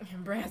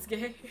and Brass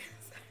Games.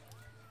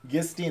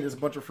 Get Steam. There's a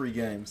bunch of free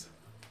games.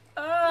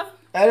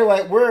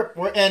 Anyway,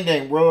 we're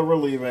ending. We're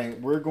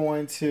leaving. We're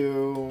going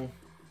to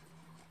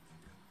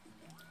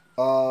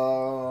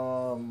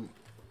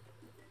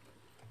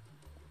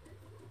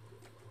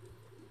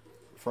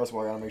first of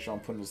all, I gotta make sure I'm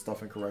putting the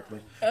stuff in correctly.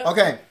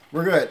 Okay,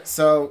 we're good.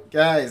 So,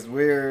 guys,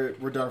 we're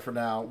done for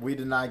now. We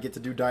did not get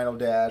to do Dino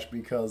Dash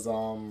because,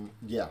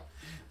 yeah.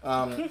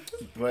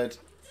 But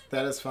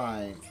that is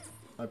fine.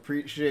 I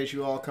appreciate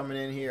you all coming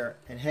in here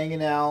and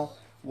hanging out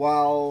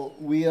while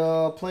we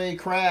play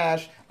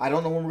Crash. I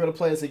don't know when we're gonna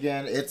play this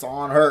again. It's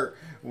on her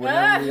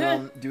whenever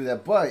we do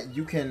that. But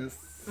you can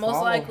follow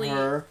most likely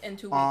her in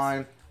 2 weeks.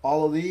 on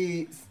all of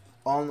these.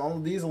 On all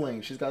of these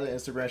links. She's got an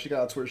Instagram, she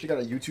got a Twitter, she got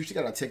a YouTube, she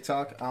got a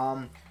TikTok.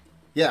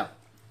 Yeah.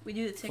 We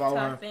do the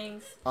TikTok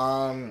things.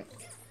 So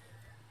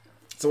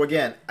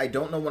again, I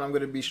don't know when I'm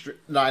gonna be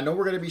I know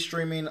we're gonna be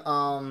streaming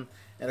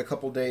in a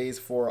couple days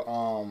for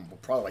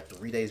probably like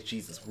 3 days.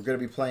 Jesus, we're gonna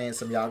be playing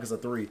some Yakuza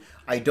 3.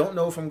 I don't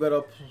know if I'm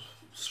gonna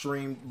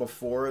stream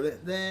before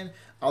then.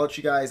 I'll let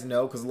you guys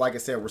know because, like I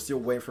said, we're still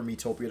waiting for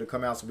Metopia to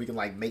come out so we can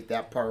like make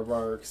that part of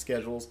our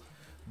schedules.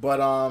 But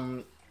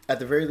at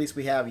the very least,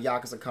 we have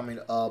Yakuza coming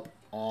up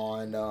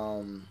on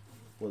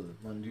what is it,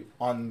 Monday?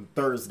 On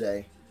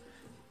Thursday.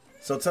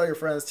 So tell your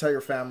friends, tell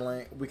your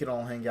family. We can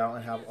all hang out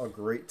and have a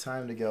great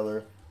time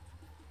together.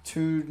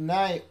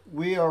 Tonight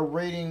we are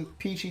rating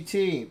Peachy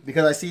T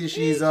because I see that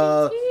she's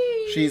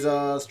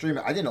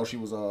streaming. I didn't know she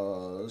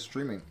was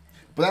streaming.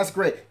 But that's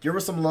great. Give her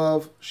some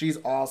love. She's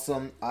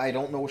awesome. I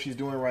don't know what she's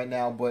doing right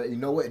now, but you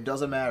know what? It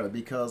doesn't matter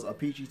because a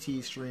Peachy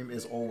T stream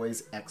is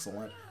always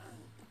excellent.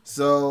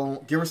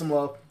 So give her some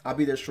love. I'll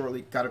be there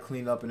shortly. Got to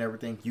clean up and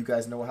everything. You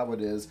guys know how it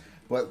is.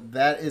 But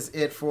that is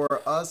it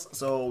for us.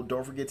 So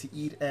don't forget to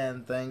eat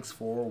and thanks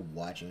for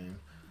watching.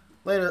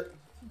 Later.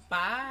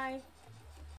 Bye.